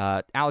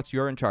 Alex,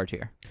 you're in charge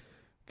here.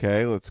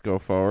 Okay, let's go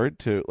forward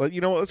to...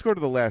 You know what? Let's go to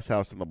the last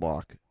house in the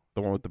block.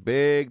 The one with the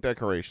big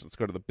decoration. Let's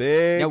go to the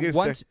biggest...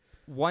 Now,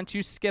 once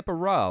you skip a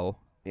row,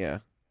 yeah.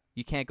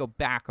 you can't go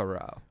back a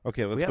row.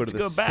 Okay, let's We go have to to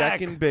the go back.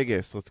 second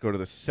biggest. Let's go to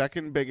the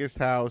second biggest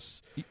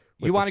house.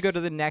 You want to go to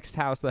the next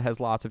house that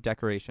has lots of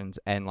decorations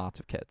and lots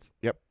of kids.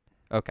 Yep.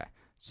 Okay.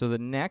 So the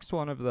next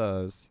one of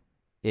those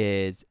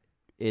is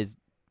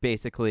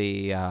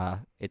basically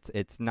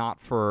it's not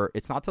to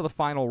the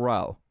final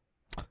row.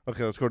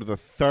 Okay, let's go to the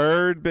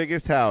third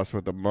biggest house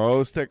with the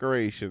most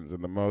decorations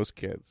and the most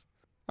kids.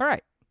 All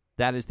right.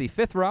 That is the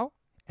 5th row,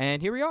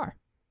 and here we are.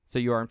 So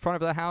you are in front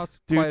of the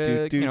house, quite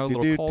a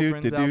little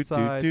cauldrons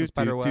outside, some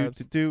spider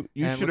webs.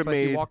 You should have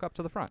made. You walk up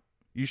to the front.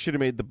 You should have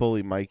made the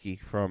bully Mikey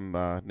from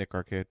Nick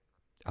Arcade.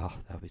 Oh,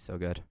 that would be so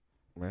good.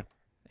 Yeah.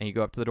 And you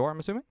go up to the door, I'm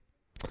assuming?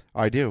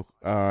 I do,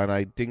 and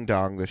I ding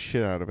dong the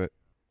shit out of it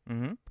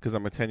Mm-hmm. because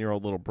I'm a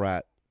 10-year-old little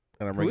brat,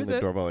 and I'm Who ringing is the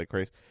it? doorbell like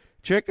crazy.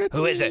 Chick-a-tweet.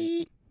 Who is it?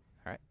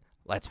 All right.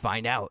 Let's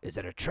find out. Is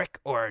it a trick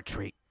or a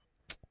treat?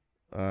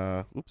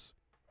 Oops.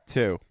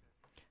 2.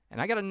 And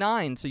I got a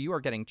 9, so you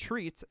are getting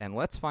treats, and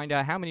let's find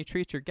out how many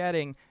treats you're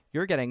getting.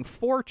 You're getting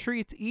 4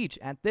 treats each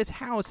at this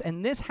house,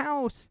 and this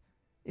house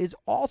is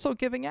also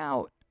giving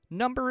out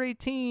number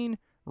 18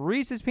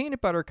 Reese's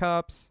Peanut Butter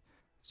Cups.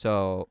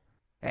 So,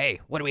 Hey,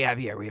 what do we have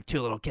here? We have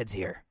 2 little kids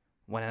here.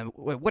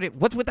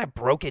 What's with that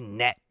broken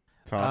net?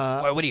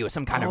 Tom. What are you,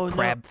 some kind of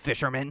crab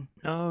fisherman?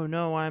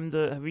 No, I'm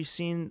the... Have you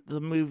seen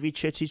the movie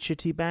Chitty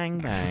Chitty Bang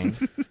Bang?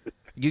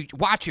 You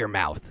watch your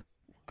mouth.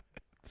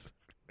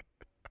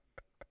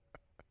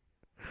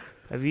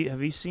 Have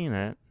you seen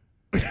it?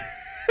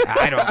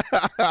 I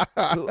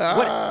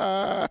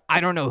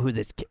don't know who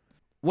this kid.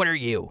 What are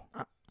you?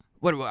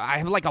 I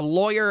have like a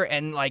lawyer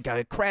and like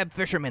a crab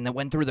fisherman that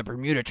went through the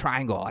Bermuda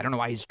Triangle. I don't know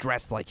why he's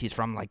dressed like he's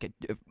from like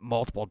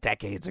multiple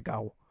decades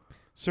ago.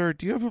 Sir,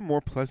 do you have a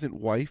more pleasant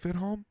wife at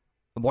home?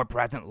 A more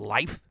present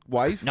life?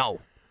 Wife?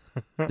 No.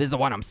 This is the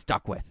one I'm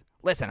stuck with.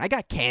 Listen, I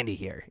got candy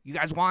here. You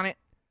guys want it?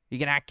 You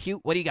can act cute?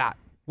 What do you got?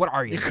 What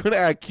are you? You're gonna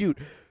act cute,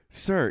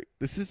 sir.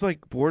 This is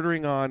like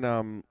bordering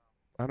on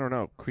I don't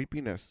know,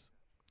 creepiness.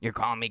 You're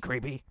calling me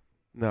creepy?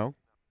 No.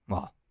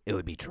 Well, it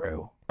would be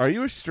true. Are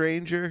you a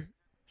stranger?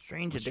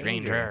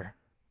 Stranger.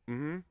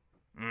 Mm-hmm.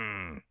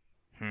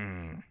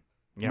 You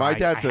know, My I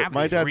dad's have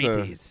my these dad's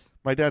Reese's.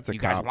 My dad's a You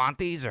cop. guys want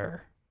these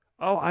or?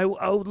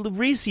 Oh,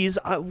 Reese's.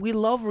 We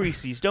love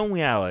Reese's, don't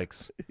we,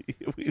 Alex?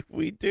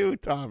 we do,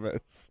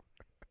 Thomas.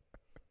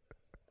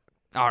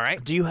 All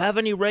right. Do you have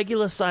any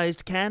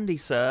regular-sized candy,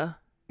 sir?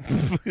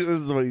 This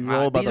is what he's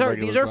all about.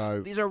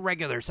 These are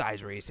regular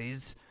size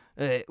Reese's.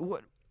 You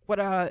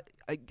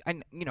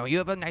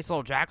have a nice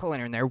little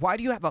jack-o'-lantern there. Why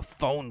do you have a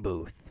phone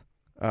booth?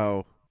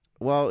 Oh,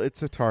 well,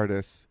 it's a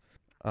TARDIS.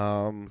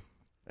 And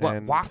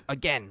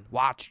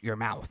Watch your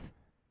mouth.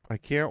 I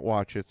can't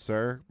watch it,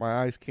 sir.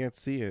 My eyes can't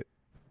see it.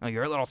 Oh,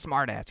 you're a little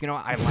smartass. You know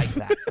what? I like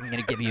that. I'm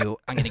gonna give you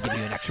an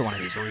extra one of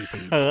these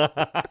Reese's.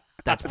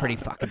 That's pretty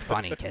fucking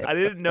funny, kid. I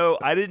didn't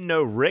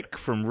know Rick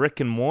from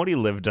Rick and Morty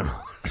lived on.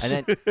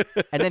 and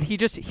then he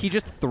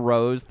just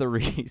throws the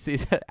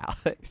Reese's at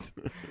Alex.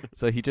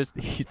 So he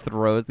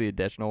throws the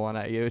additional one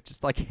at you. It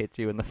just like hits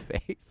you in the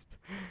face.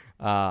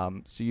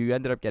 So you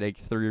ended up getting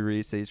 3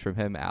 Reese's from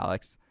him,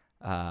 Alex,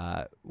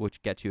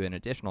 which gets you an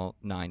additional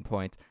 9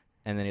 points.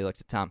 And then he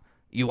looks at Tom.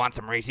 You want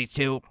some Reese's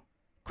too,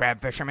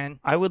 crab fisherman?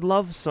 I would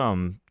love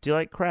some. Do you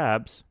like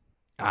crabs?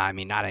 I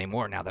mean, not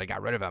anymore now that I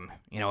got rid of him.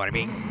 You know what I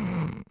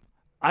mean?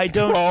 I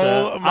don't,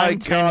 Oh sir. my I'm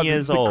 10 God,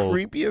 years this is old.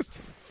 the creepiest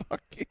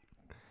fucking.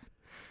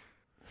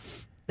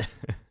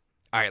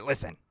 All right,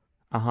 listen.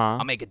 Uh-huh.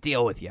 I'll make a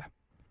deal with you.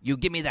 You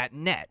give me that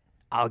net,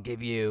 I'll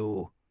give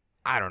you,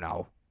 I don't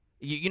know.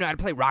 You know how to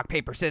play rock,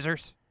 paper,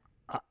 scissors?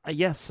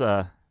 Yes,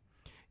 sir.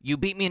 You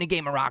beat me in a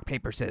game of rock,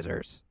 paper,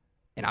 scissors,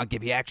 and I'll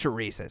give you extra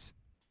Reese's.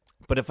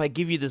 But if I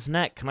give you this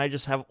net, can I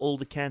just have all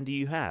the candy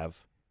you have?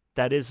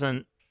 That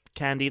isn't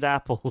candied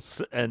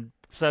apples and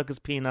circus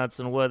peanuts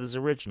and Werther's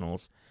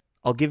Originals.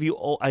 I'll give you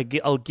all.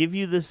 I'll give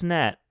you this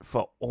net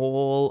for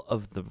all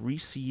of the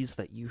Reese's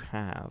that you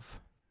have.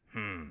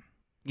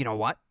 You know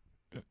what?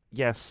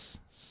 Yes.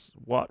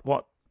 What?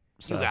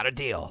 Sir? You got a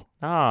deal.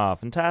 Ah,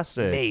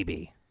 fantastic.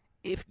 Maybe.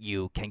 If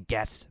you can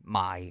guess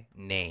my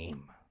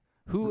name.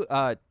 Who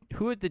had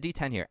the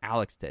D10 here?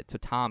 Alex did. So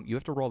Tom, you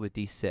have to roll the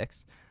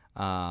D6.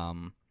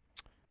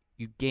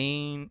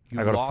 You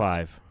I got lost. a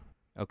 5.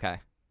 Okay.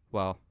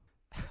 Well,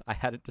 I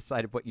hadn't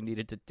decided what you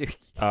needed to do.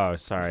 Oh,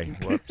 sorry.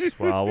 Whoops.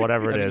 Well,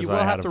 whatever it is, You will I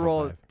had have it to for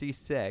roll 5. a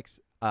D6.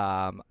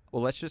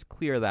 Well, let's just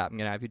clear that. I'm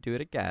gonna have you do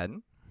it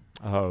again.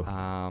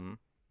 Oh.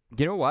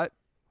 You know what?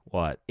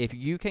 What? If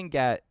you can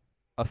get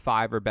a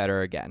 5 or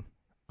better again,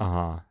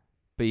 Uh-huh.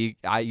 but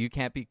you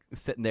can't be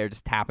sitting there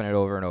just tapping it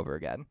over and over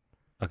again.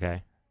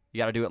 Okay. You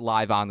got to do it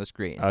live on the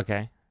screen.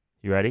 Okay.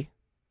 You ready?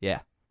 Yeah.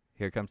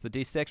 Here comes the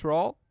D6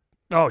 roll.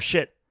 Oh,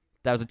 shit.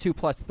 That was a 2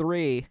 plus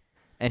 3,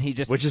 and he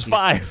just Which is he's-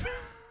 5.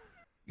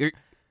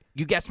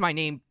 You guessed my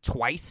name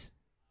twice,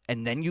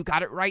 and then you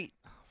got it right.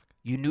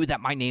 You knew that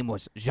my name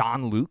was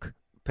Jean-Luc.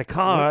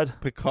 Picard.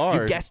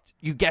 Picard.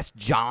 You guessed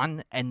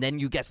John, and then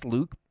you guessed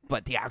Luke,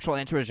 but the actual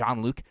answer is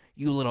Jean-Luc.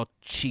 You little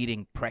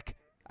cheating prick.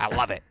 I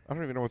love it. I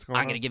don't even know what's going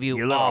I'm on. going to give you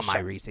You little all my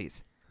shit.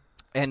 Reese's.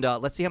 And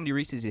let's see how many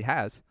Reese's he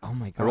has. Oh,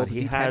 my I rolled God.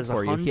 the He D10 has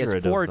for you. He has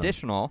 100 4 of them.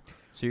 additional,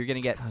 so you're going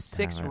to get God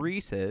 6 damn it.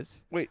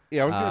 Reese's. Wait,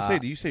 yeah, I was gonna say, Uh,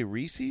 do you say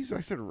Reese's? I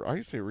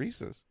say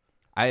Reese's.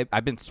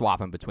 I've been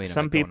swapping between them.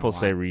 Some and going people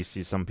say along.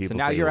 Reese's, some people So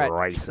now say you're at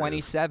Rice's.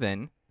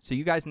 27. So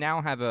you guys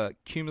now have a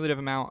cumulative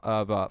amount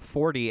of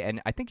 40,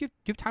 and I think you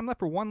have time left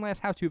for one last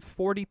house. You have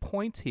 40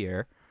 points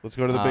here. Let's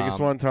go to the biggest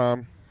one,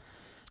 Tom.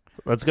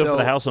 Let's go for So-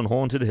 the house on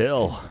Haunted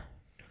Hill.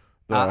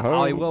 The I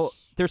hose. will.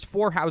 There's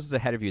 4 houses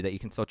ahead of you that you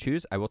can still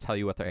choose. I will tell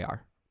you what they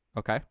are.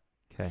 Okay.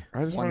 Okay.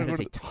 I just One want that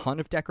to has go a ton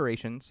of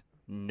decorations,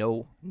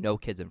 no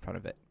kids in front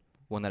of it.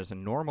 One that has a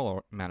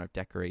normal amount of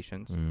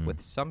decorations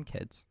with some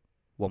kids.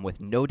 One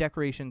with no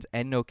decorations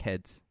and no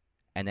kids,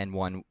 and then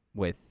one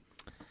with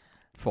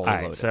fully All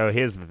right, loaded. so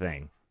here's the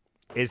thing.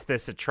 Is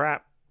this a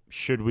trap?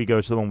 Should we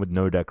go to the one with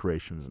no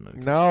decorations in it?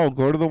 No,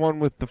 go to the one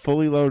with the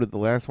fully loaded. The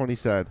last one he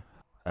said.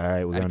 All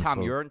right, we're And going Tom,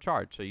 full. you're in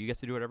charge, so you get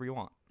to do whatever you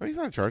want. Oh, he's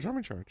not in charge. I'm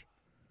in charge.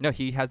 No,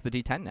 he has the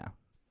D10 now.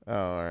 Oh,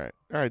 all right.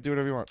 All right, do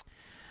whatever you want.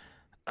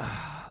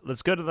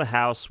 Let's go to the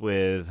house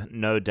with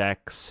no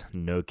decks,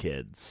 no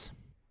kids.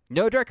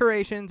 No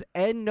decorations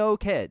and no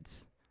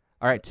kids.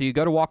 All right, so you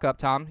go to walk up,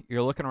 Tom.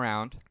 You're looking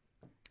around.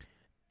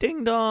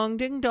 Ding dong,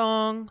 ding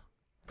dong.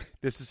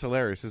 This is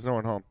hilarious. There's no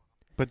one home.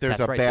 But there's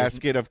That's a right, there's-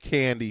 basket of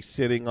candy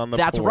sitting on the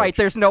That's porch. right.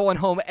 There's no one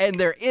home, and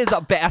there is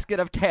a basket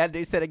of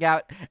candy sitting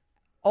out.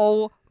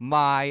 Oh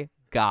my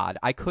God!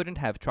 I couldn't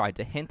have tried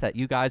to hint at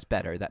you guys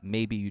better that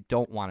maybe you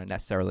don't want to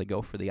necessarily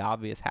go for the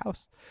obvious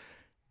house.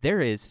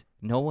 There is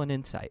no one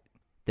in sight.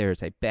 There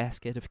is a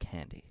basket of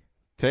candy.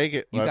 Take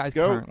it. You Let's guys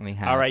go. currently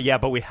have. All right, yeah,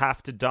 but we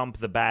have to dump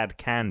the bad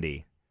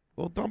candy.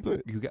 We'll dump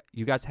it.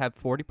 You guys have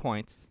 40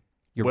 points.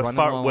 You're we're running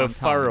low we're on time.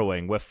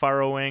 furrowing. We're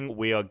furrowing.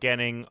 We are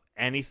getting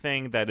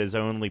anything that is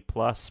only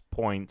plus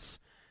points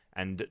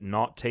and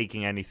not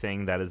taking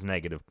anything that is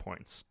negative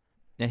points.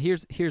 Now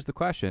here's the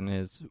question: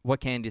 is what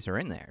candies are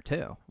in there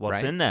too? What's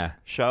right? in there?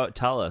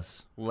 Tell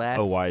us. Let's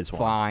A wise one.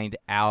 find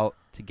out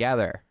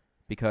together,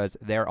 because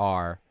there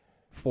are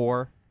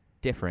 4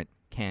 different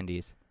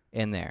candies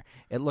in there.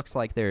 It looks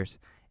like there's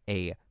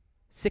a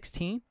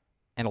 16,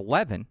 an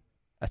 11,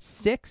 a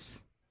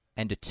 6,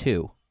 and a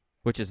 2,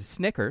 which is a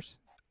Snickers,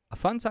 a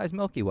fun-size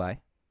Milky Way,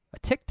 a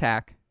Tic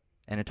Tac,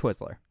 and a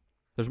Twizzler.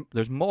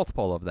 There's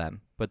multiple of them,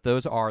 but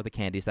those are the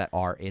candies that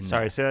are in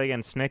Sorry, there. say that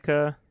again.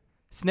 Snicker.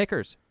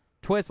 Snickers,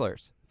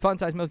 Twizzlers,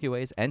 fun-size Milky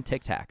Ways, and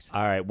Tic Tacs.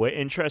 All right, we're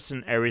interested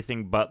in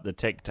everything but the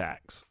Tic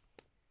Tacs.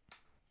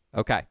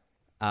 Okay.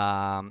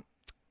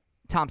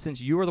 Tom,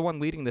 since you were the one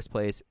leading this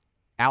place,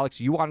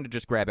 Alex, you wanted to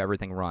just grab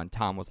everything, run.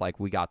 Tom was like,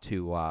 we got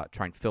to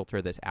try and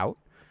filter this out.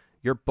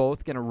 You're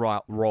both going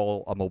to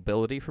roll a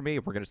mobility for me.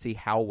 We're going to see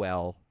how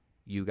well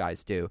you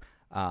guys do.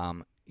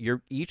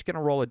 You're each going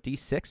to roll a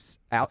D6.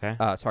 Okay.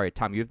 Sorry,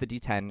 Tom, you have the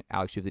D10.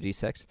 Alex, you have the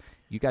D6.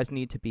 You guys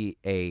need to be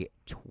a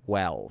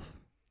 12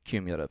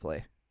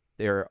 cumulatively.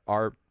 There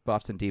are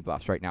buffs and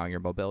debuffs right now in your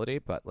mobility,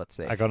 but let's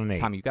see. I got an 8.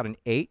 Tom, you got an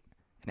 8.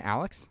 And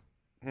Alex,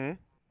 Oh,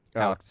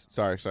 Alex.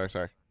 Sorry.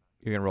 you're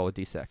going to roll a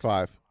D6.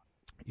 5.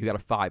 You got a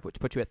 5, which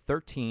puts you at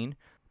 13,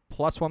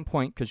 plus 1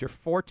 point because you're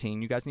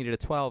 14. You guys needed a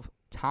 12.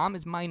 Tom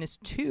is minus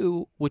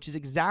 2, which is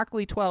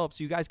exactly 12,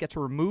 so you guys get to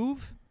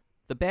remove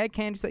the bad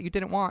candies that you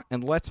didn't want,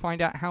 and let's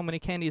find out how many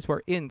candies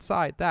were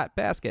inside that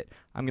basket.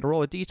 I'm going to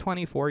roll a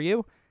d20 for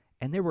you,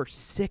 and there were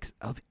 6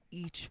 of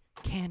each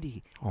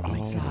candy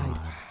inside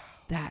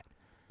that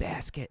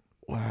basket.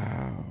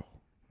 Wow.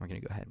 We're going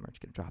to go ahead and we're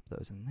just going to drop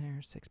those in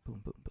there. 6,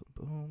 boom, boom,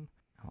 boom, boom.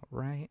 All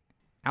right.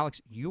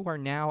 Alex, you are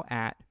now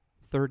at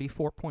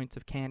 34 points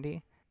of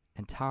candy,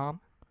 and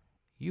Tom,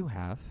 you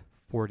have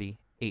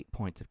 48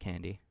 points of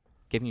candy,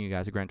 giving you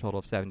guys a grand total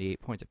of 78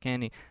 points of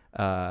candy.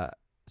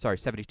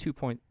 82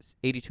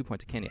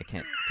 points of candy. I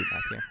can't do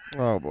math here.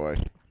 Oh, boy.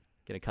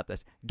 Gonna cut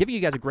this. Giving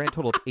you guys a grand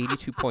total of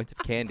 82 points of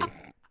candy.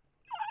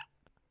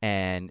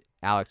 And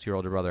Alex, your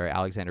older brother,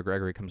 Alexander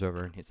Gregory, comes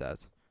over and he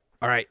says,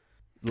 all right,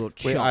 little Wait,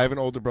 chump. I have an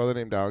older brother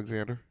named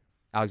Alexander?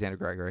 Alexander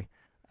Gregory.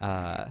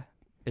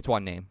 It's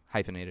one name,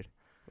 hyphenated.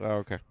 Oh,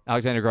 okay.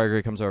 Alexander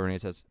Gregory comes over and he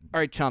says, all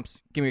right,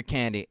 chumps, give me your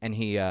candy. And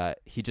he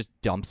just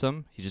dumps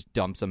them. He just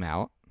dumps them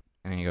out.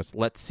 And he goes,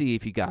 let's see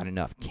if you got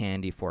enough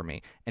candy for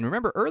me. And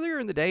remember, earlier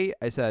in the day,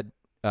 I said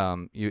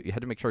you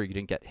had to make sure you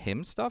didn't get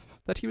him stuff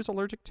that he was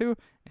allergic to.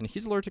 And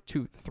he's allergic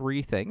to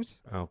 3 things.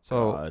 Oh,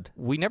 So God.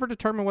 we never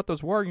determined what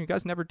those were, and you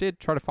guys never did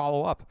try to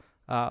follow up.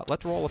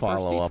 Let's roll a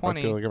first Follow up. I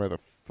feel D20. like I'm at the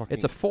fucking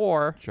It's a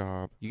 4.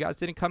 job. You guys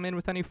didn't come in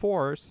with any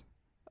 4s.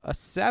 A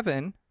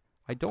 7.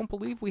 I don't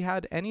believe we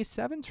had any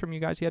 7s from you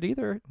guys yet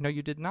either. No,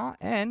 you did not.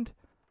 And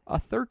a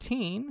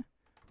 13,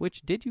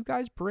 which did you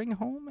guys bring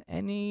home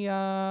any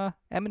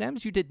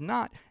M&Ms? You did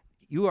not.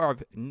 You are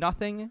of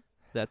nothing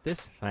that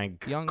this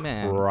Thank young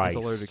man Christ.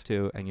 is allergic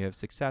to, and you have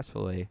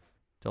successfully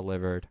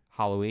delivered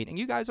Halloween. And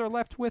you guys are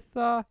left with,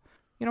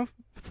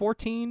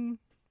 14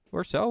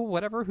 or so,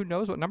 whatever. Who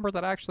knows what number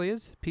that actually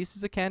is?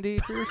 Pieces of candy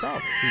for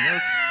yourself. Who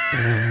knows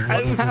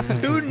what's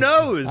happening Who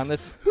knows? on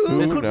this? Who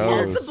this could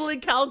knows? possibly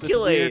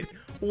calculate weird,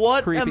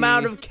 what creepy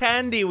amount of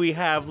candy we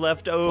have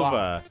left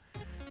over?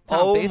 Tom,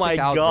 Oh basic my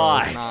algebra is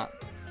God. not-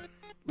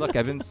 Look,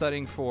 I've been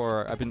studying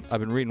for. I've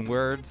been reading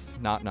words,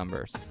 not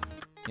numbers.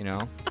 You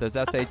know, those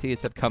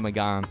SATs have come and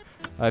gone.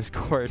 I've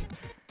scored.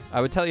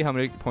 I would tell you how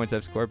many points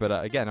I've scored, but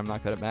again, I'm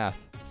not good at math.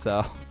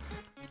 So,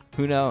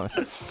 who knows?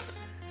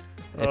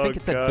 I think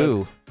it said God.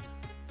 boo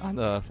on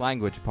the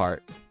language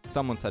part.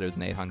 Someone said it was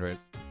an 800,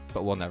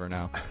 but we'll never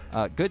know.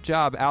 Good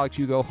job, Alex.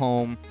 You go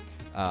home.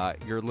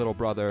 Your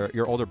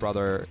older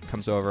brother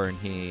comes over and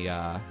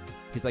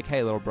he's like,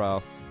 hey, little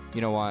bro,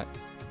 you know what?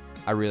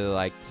 I really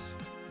liked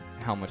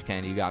how much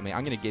candy you got me.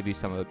 I'm going to give you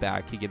some of it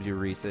back. He gives you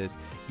Reese's.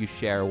 You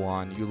share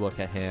one. You look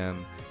at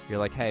him. You're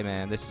like, hey,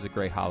 man, this is a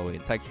great Halloween.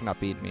 Thanks for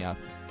not beating me up.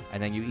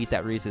 And then you eat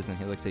that Reese's, and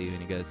he looks at you,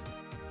 and he goes,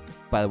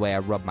 by the way, I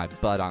rubbed my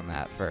butt on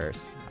that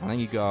first. And then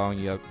you go, and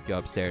you go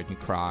upstairs, and you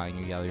cry, and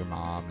you yell at your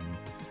mom,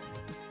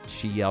 and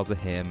she yells at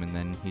him, and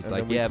then he's And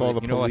like, then we yeah, call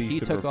but the you know what? police He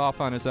and took off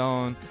on his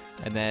own,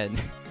 and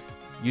then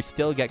you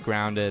still get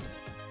grounded.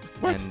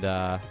 What?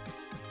 And,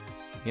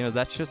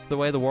 that's just the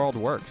way the world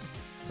works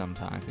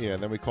sometimes. Yeah,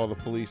 and then we call the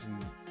police and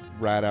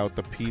rat out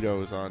the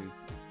pedos on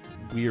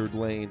Weird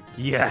Lane.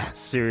 Yeah,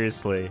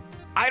 seriously.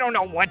 I don't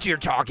know what you're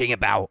talking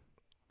about.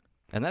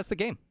 And that's the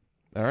game.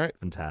 All right.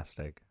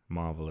 Fantastic.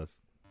 Marvelous.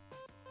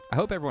 I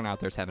hope everyone out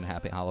there's having a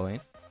happy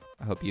Halloween.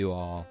 I hope you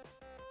all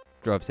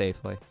drove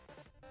safely,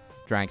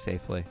 drank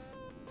safely,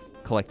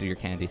 collected your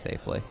candy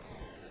safely.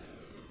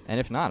 And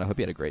if not, I hope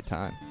you had a great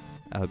time.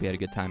 I hope you had a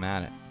good time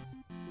at it.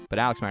 But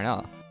Alex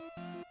Marinella,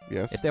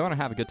 Yes. if they want to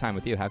have a good time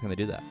with you, how can they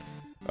do that?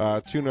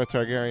 Tuna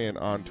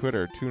Targaryen on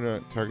Twitter,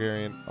 Tuna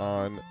Targaryen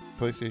on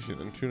PlayStation,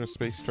 and Tuna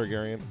Space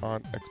Targaryen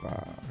on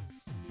Xbox.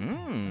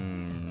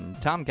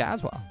 Tom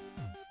Caswell.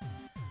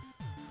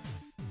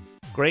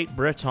 Great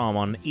Britom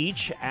on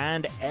each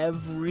and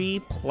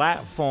every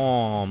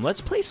platform.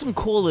 Let's play some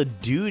Call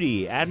of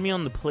Duty. Add me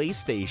on the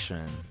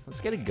PlayStation.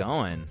 Let's get it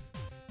going.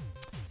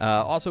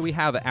 Also, we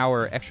have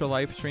our Extra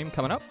Life stream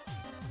coming up.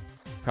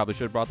 Probably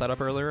should have brought that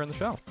up earlier in the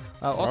show.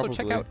 Also,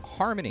 check Probably. out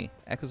Harmony,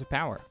 Echoes of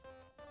Power.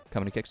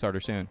 Coming to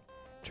Kickstarter soon.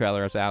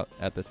 Trailer is out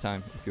at this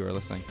time, if you are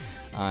listening.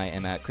 I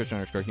am at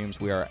Christian_Humes.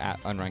 We are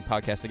at Unranked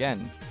Podcast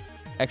again.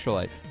 Extra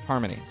Life,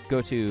 Harmony.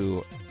 Go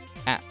to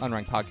at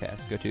Unranked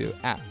Podcast. Go to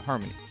at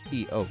Harmony,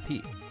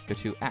 EOP. Go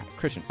to at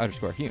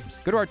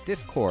Christian_Humes. Go to our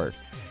Discord.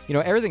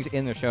 Everything's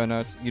in the show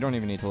notes. You don't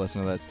even need to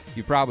listen to this.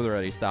 You probably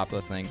already stopped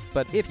listening.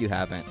 But if you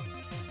haven't,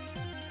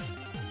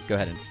 go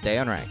ahead and stay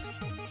unranked.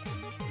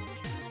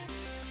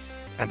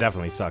 And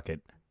definitely suck it.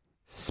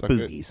 Suck it.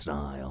 Spooky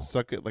style.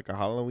 Suck it like a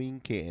Halloween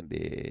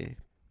candy.